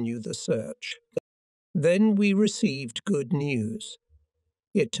continue the search. Then we received good news.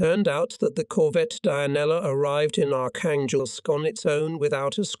 It turned out that the corvette Dianella arrived in Archangelsk on its own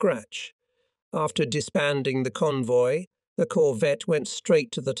without a scratch. After disbanding the convoy, the corvette went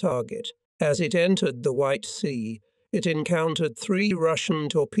straight to the target. As it entered the White Sea, it encountered 3 Russian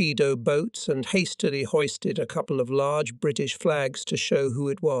torpedo boats and hastily hoisted a couple of large British flags to show who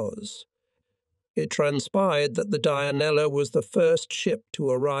it was. It transpired that the Dianella was the first ship to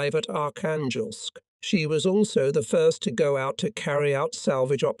arrive at Archangelsk. She was also the first to go out to carry out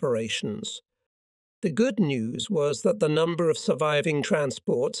salvage operations. The good news was that the number of surviving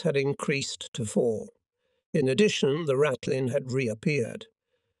transports had increased to 4. In addition, the Ratlin had reappeared.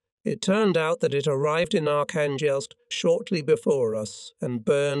 It turned out that it arrived in Archangelsk shortly before us and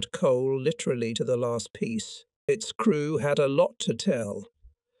burned coal literally to the last piece. Its crew had a lot to tell.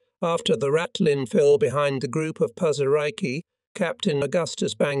 After the Ratlin fell behind the group of Pazaraiki, Captain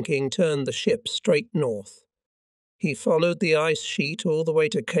Augustus Banking turned the ship straight north. He followed the ice sheet all the way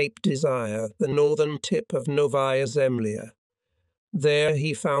to Cape Desire, the northern tip of Novaya Zemlya. There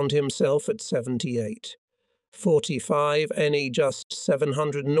he found himself at 78. 45 any just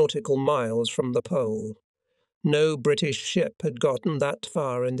 700 nautical miles from the pole. No British ship had gotten that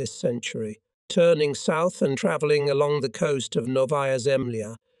far in this century. Turning south and travelling along the coast of Novaya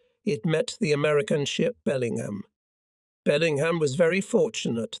Zemlya, it met the American ship Bellingham. Bellingham was very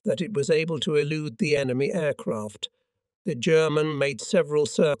fortunate that it was able to elude the enemy aircraft. The German made several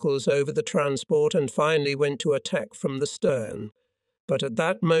circles over the transport and finally went to attack from the stern. But at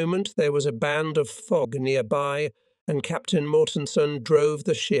that moment there was a band of fog nearby, and Captain Mortensen drove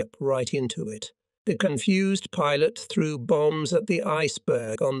the ship right into it. The confused pilot threw bombs at the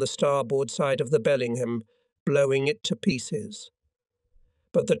iceberg on the starboard side of the Bellingham, blowing it to pieces.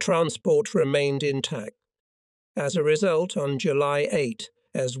 But the transport remained intact. As a result, on July 8,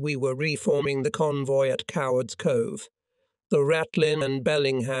 as we were reforming the convoy at Coward's Cove, the Ratlin and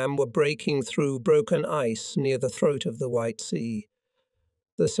Bellingham were breaking through broken ice near the throat of the White Sea.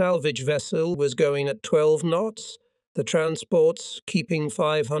 The salvage vessel was going at 12 knots, the transports keeping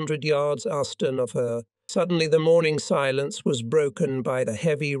 500 yards astern of her. Suddenly the morning silence was broken by the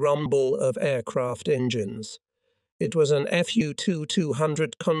heavy rumble of aircraft engines. It was an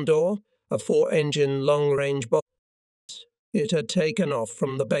Fu-200 Condor, a 4-engine long-range bomber. It had taken off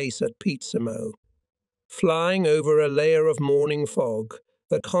from the base at Pizimo. Flying over a layer of morning fog,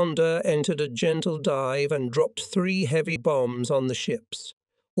 the Condor entered a gentle dive and dropped 3 heavy bombs on the ships,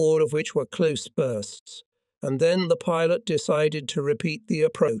 all of which were close bursts, and then the pilot decided to repeat the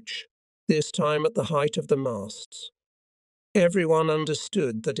approach, this time at the height of the masts. Everyone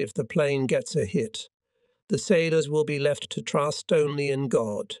understood that if the plane gets a hit, the sailors will be left to trust only in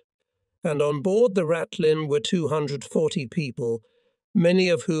God. And on board the Ratlin were 240 people, many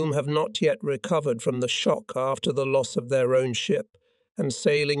of whom have not yet recovered from the shock after the loss of their own ship and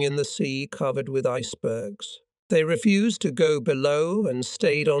sailing in the sea covered with icebergs. They refused to go below and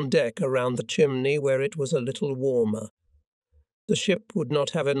stayed on deck around the chimney where it was a little warmer. The ship would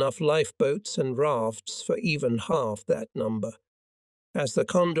not have enough lifeboats and rafts for even half that number. As the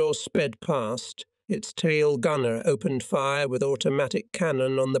Condor sped past, its tail gunner opened fire with automatic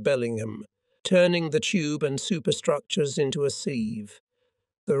cannon on the Bellingham, turning the tube and superstructures into a sieve.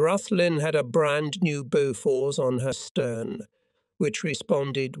 The Ratlin had a brand new Bofors on her stern, which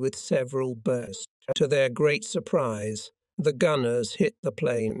responded with several bursts. To their great surprise, the gunners hit the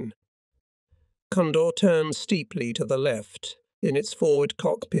plane. Condor turned steeply to the left. In its forward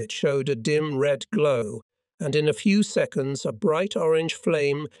cockpit showed a dim red glow, and in a few seconds a bright orange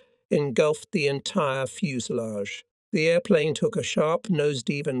flame engulfed the entire fuselage. The airplane took a sharp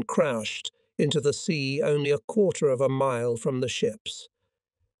nosedive and crashed into the sea only a quarter of a mile from the ships.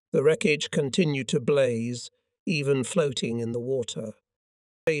 The wreckage continued to blaze, even floating in the water.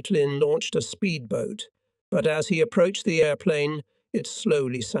 Ratlin launched a speedboat, but as he approached the airplane, it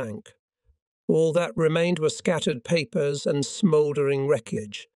slowly sank. All that remained were scattered papers and smouldering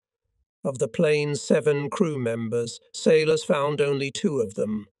wreckage. Of the plane's 7 crew members, sailors found only 2 of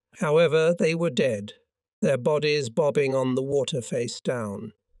them. However, they were dead, their bodies bobbing on the water face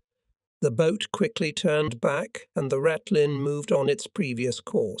down. The boat quickly turned back, and the Ratlin moved on its previous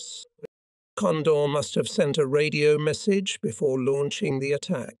course. Condor must have sent a radio message before launching the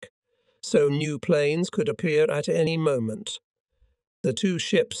attack, so new planes could appear at any moment. The 2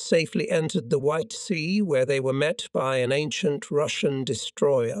 ships safely entered the White Sea, where they were met by an ancient Russian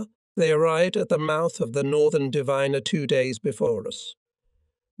destroyer. They arrived at the mouth of the northern Divina 2 days before us.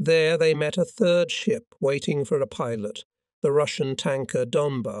 There they met a third ship waiting for a pilot, the Russian tanker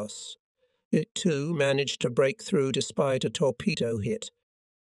Donbass. It too managed to break through despite a torpedo hit.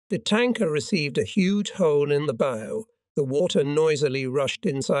 The tanker received a huge hole in the bow. The water noisily rushed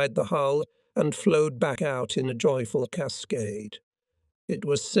inside the hull and flowed back out in a joyful cascade. It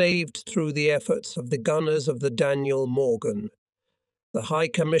was saved through the efforts of the gunners of the Daniel Morgan. The High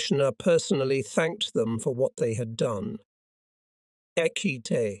Commissioner personally thanked them for what they had done.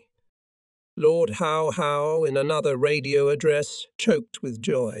 Ekite. Lord Howe, in another radio address, choked with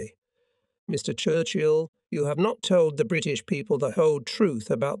joy. Mr. Churchill, you have not told the British people the whole truth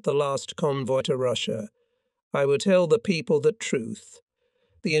about the last convoy to Russia. I will tell the people the truth.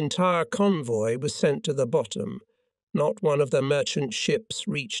 The entire convoy was sent to the bottom. Not one of the merchant ships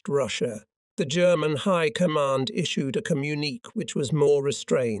reached Russia. The German High Command issued a communique which was more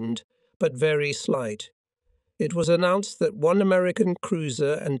restrained, but very slight. It was announced that 1 American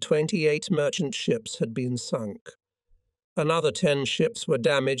cruiser and 28 merchant ships had been sunk. Another 10 ships were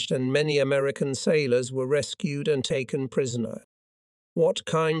damaged and many American sailors were rescued and taken prisoner. What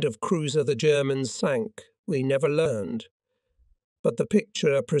kind of cruiser the Germans sank, we never learned. But the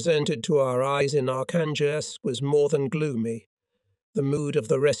picture presented to our eyes in Archangelsk was more than gloomy. The mood of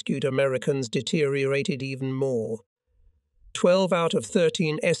the rescued Americans deteriorated even more. 12 out of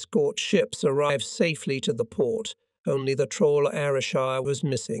 13 escort ships arrived safely to the port. Only the trawler Ayrshire was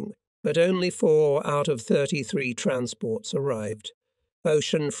missing, but only 4 out of 33 transports arrived.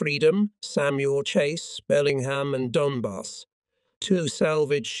 Ocean Freedom, Samuel Chase, Bellingham and Donbass. 2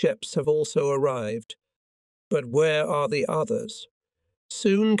 salvage ships have also arrived. But where are the others?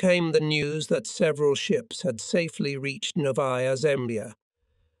 Soon came the news that several ships had safely reached Novaya Zemlya.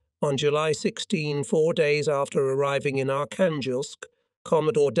 On July 16, 4 days after arriving in Archangelsk,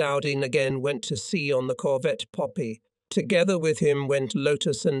 Commodore Dowding again went to sea on the corvette Poppy. Together with him went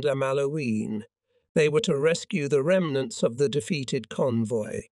Lotus and Amalouine. They were to rescue the remnants of the defeated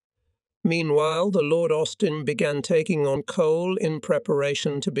convoy. Meanwhile, the Lord Austin began taking on coal in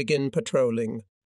preparation to begin patrolling.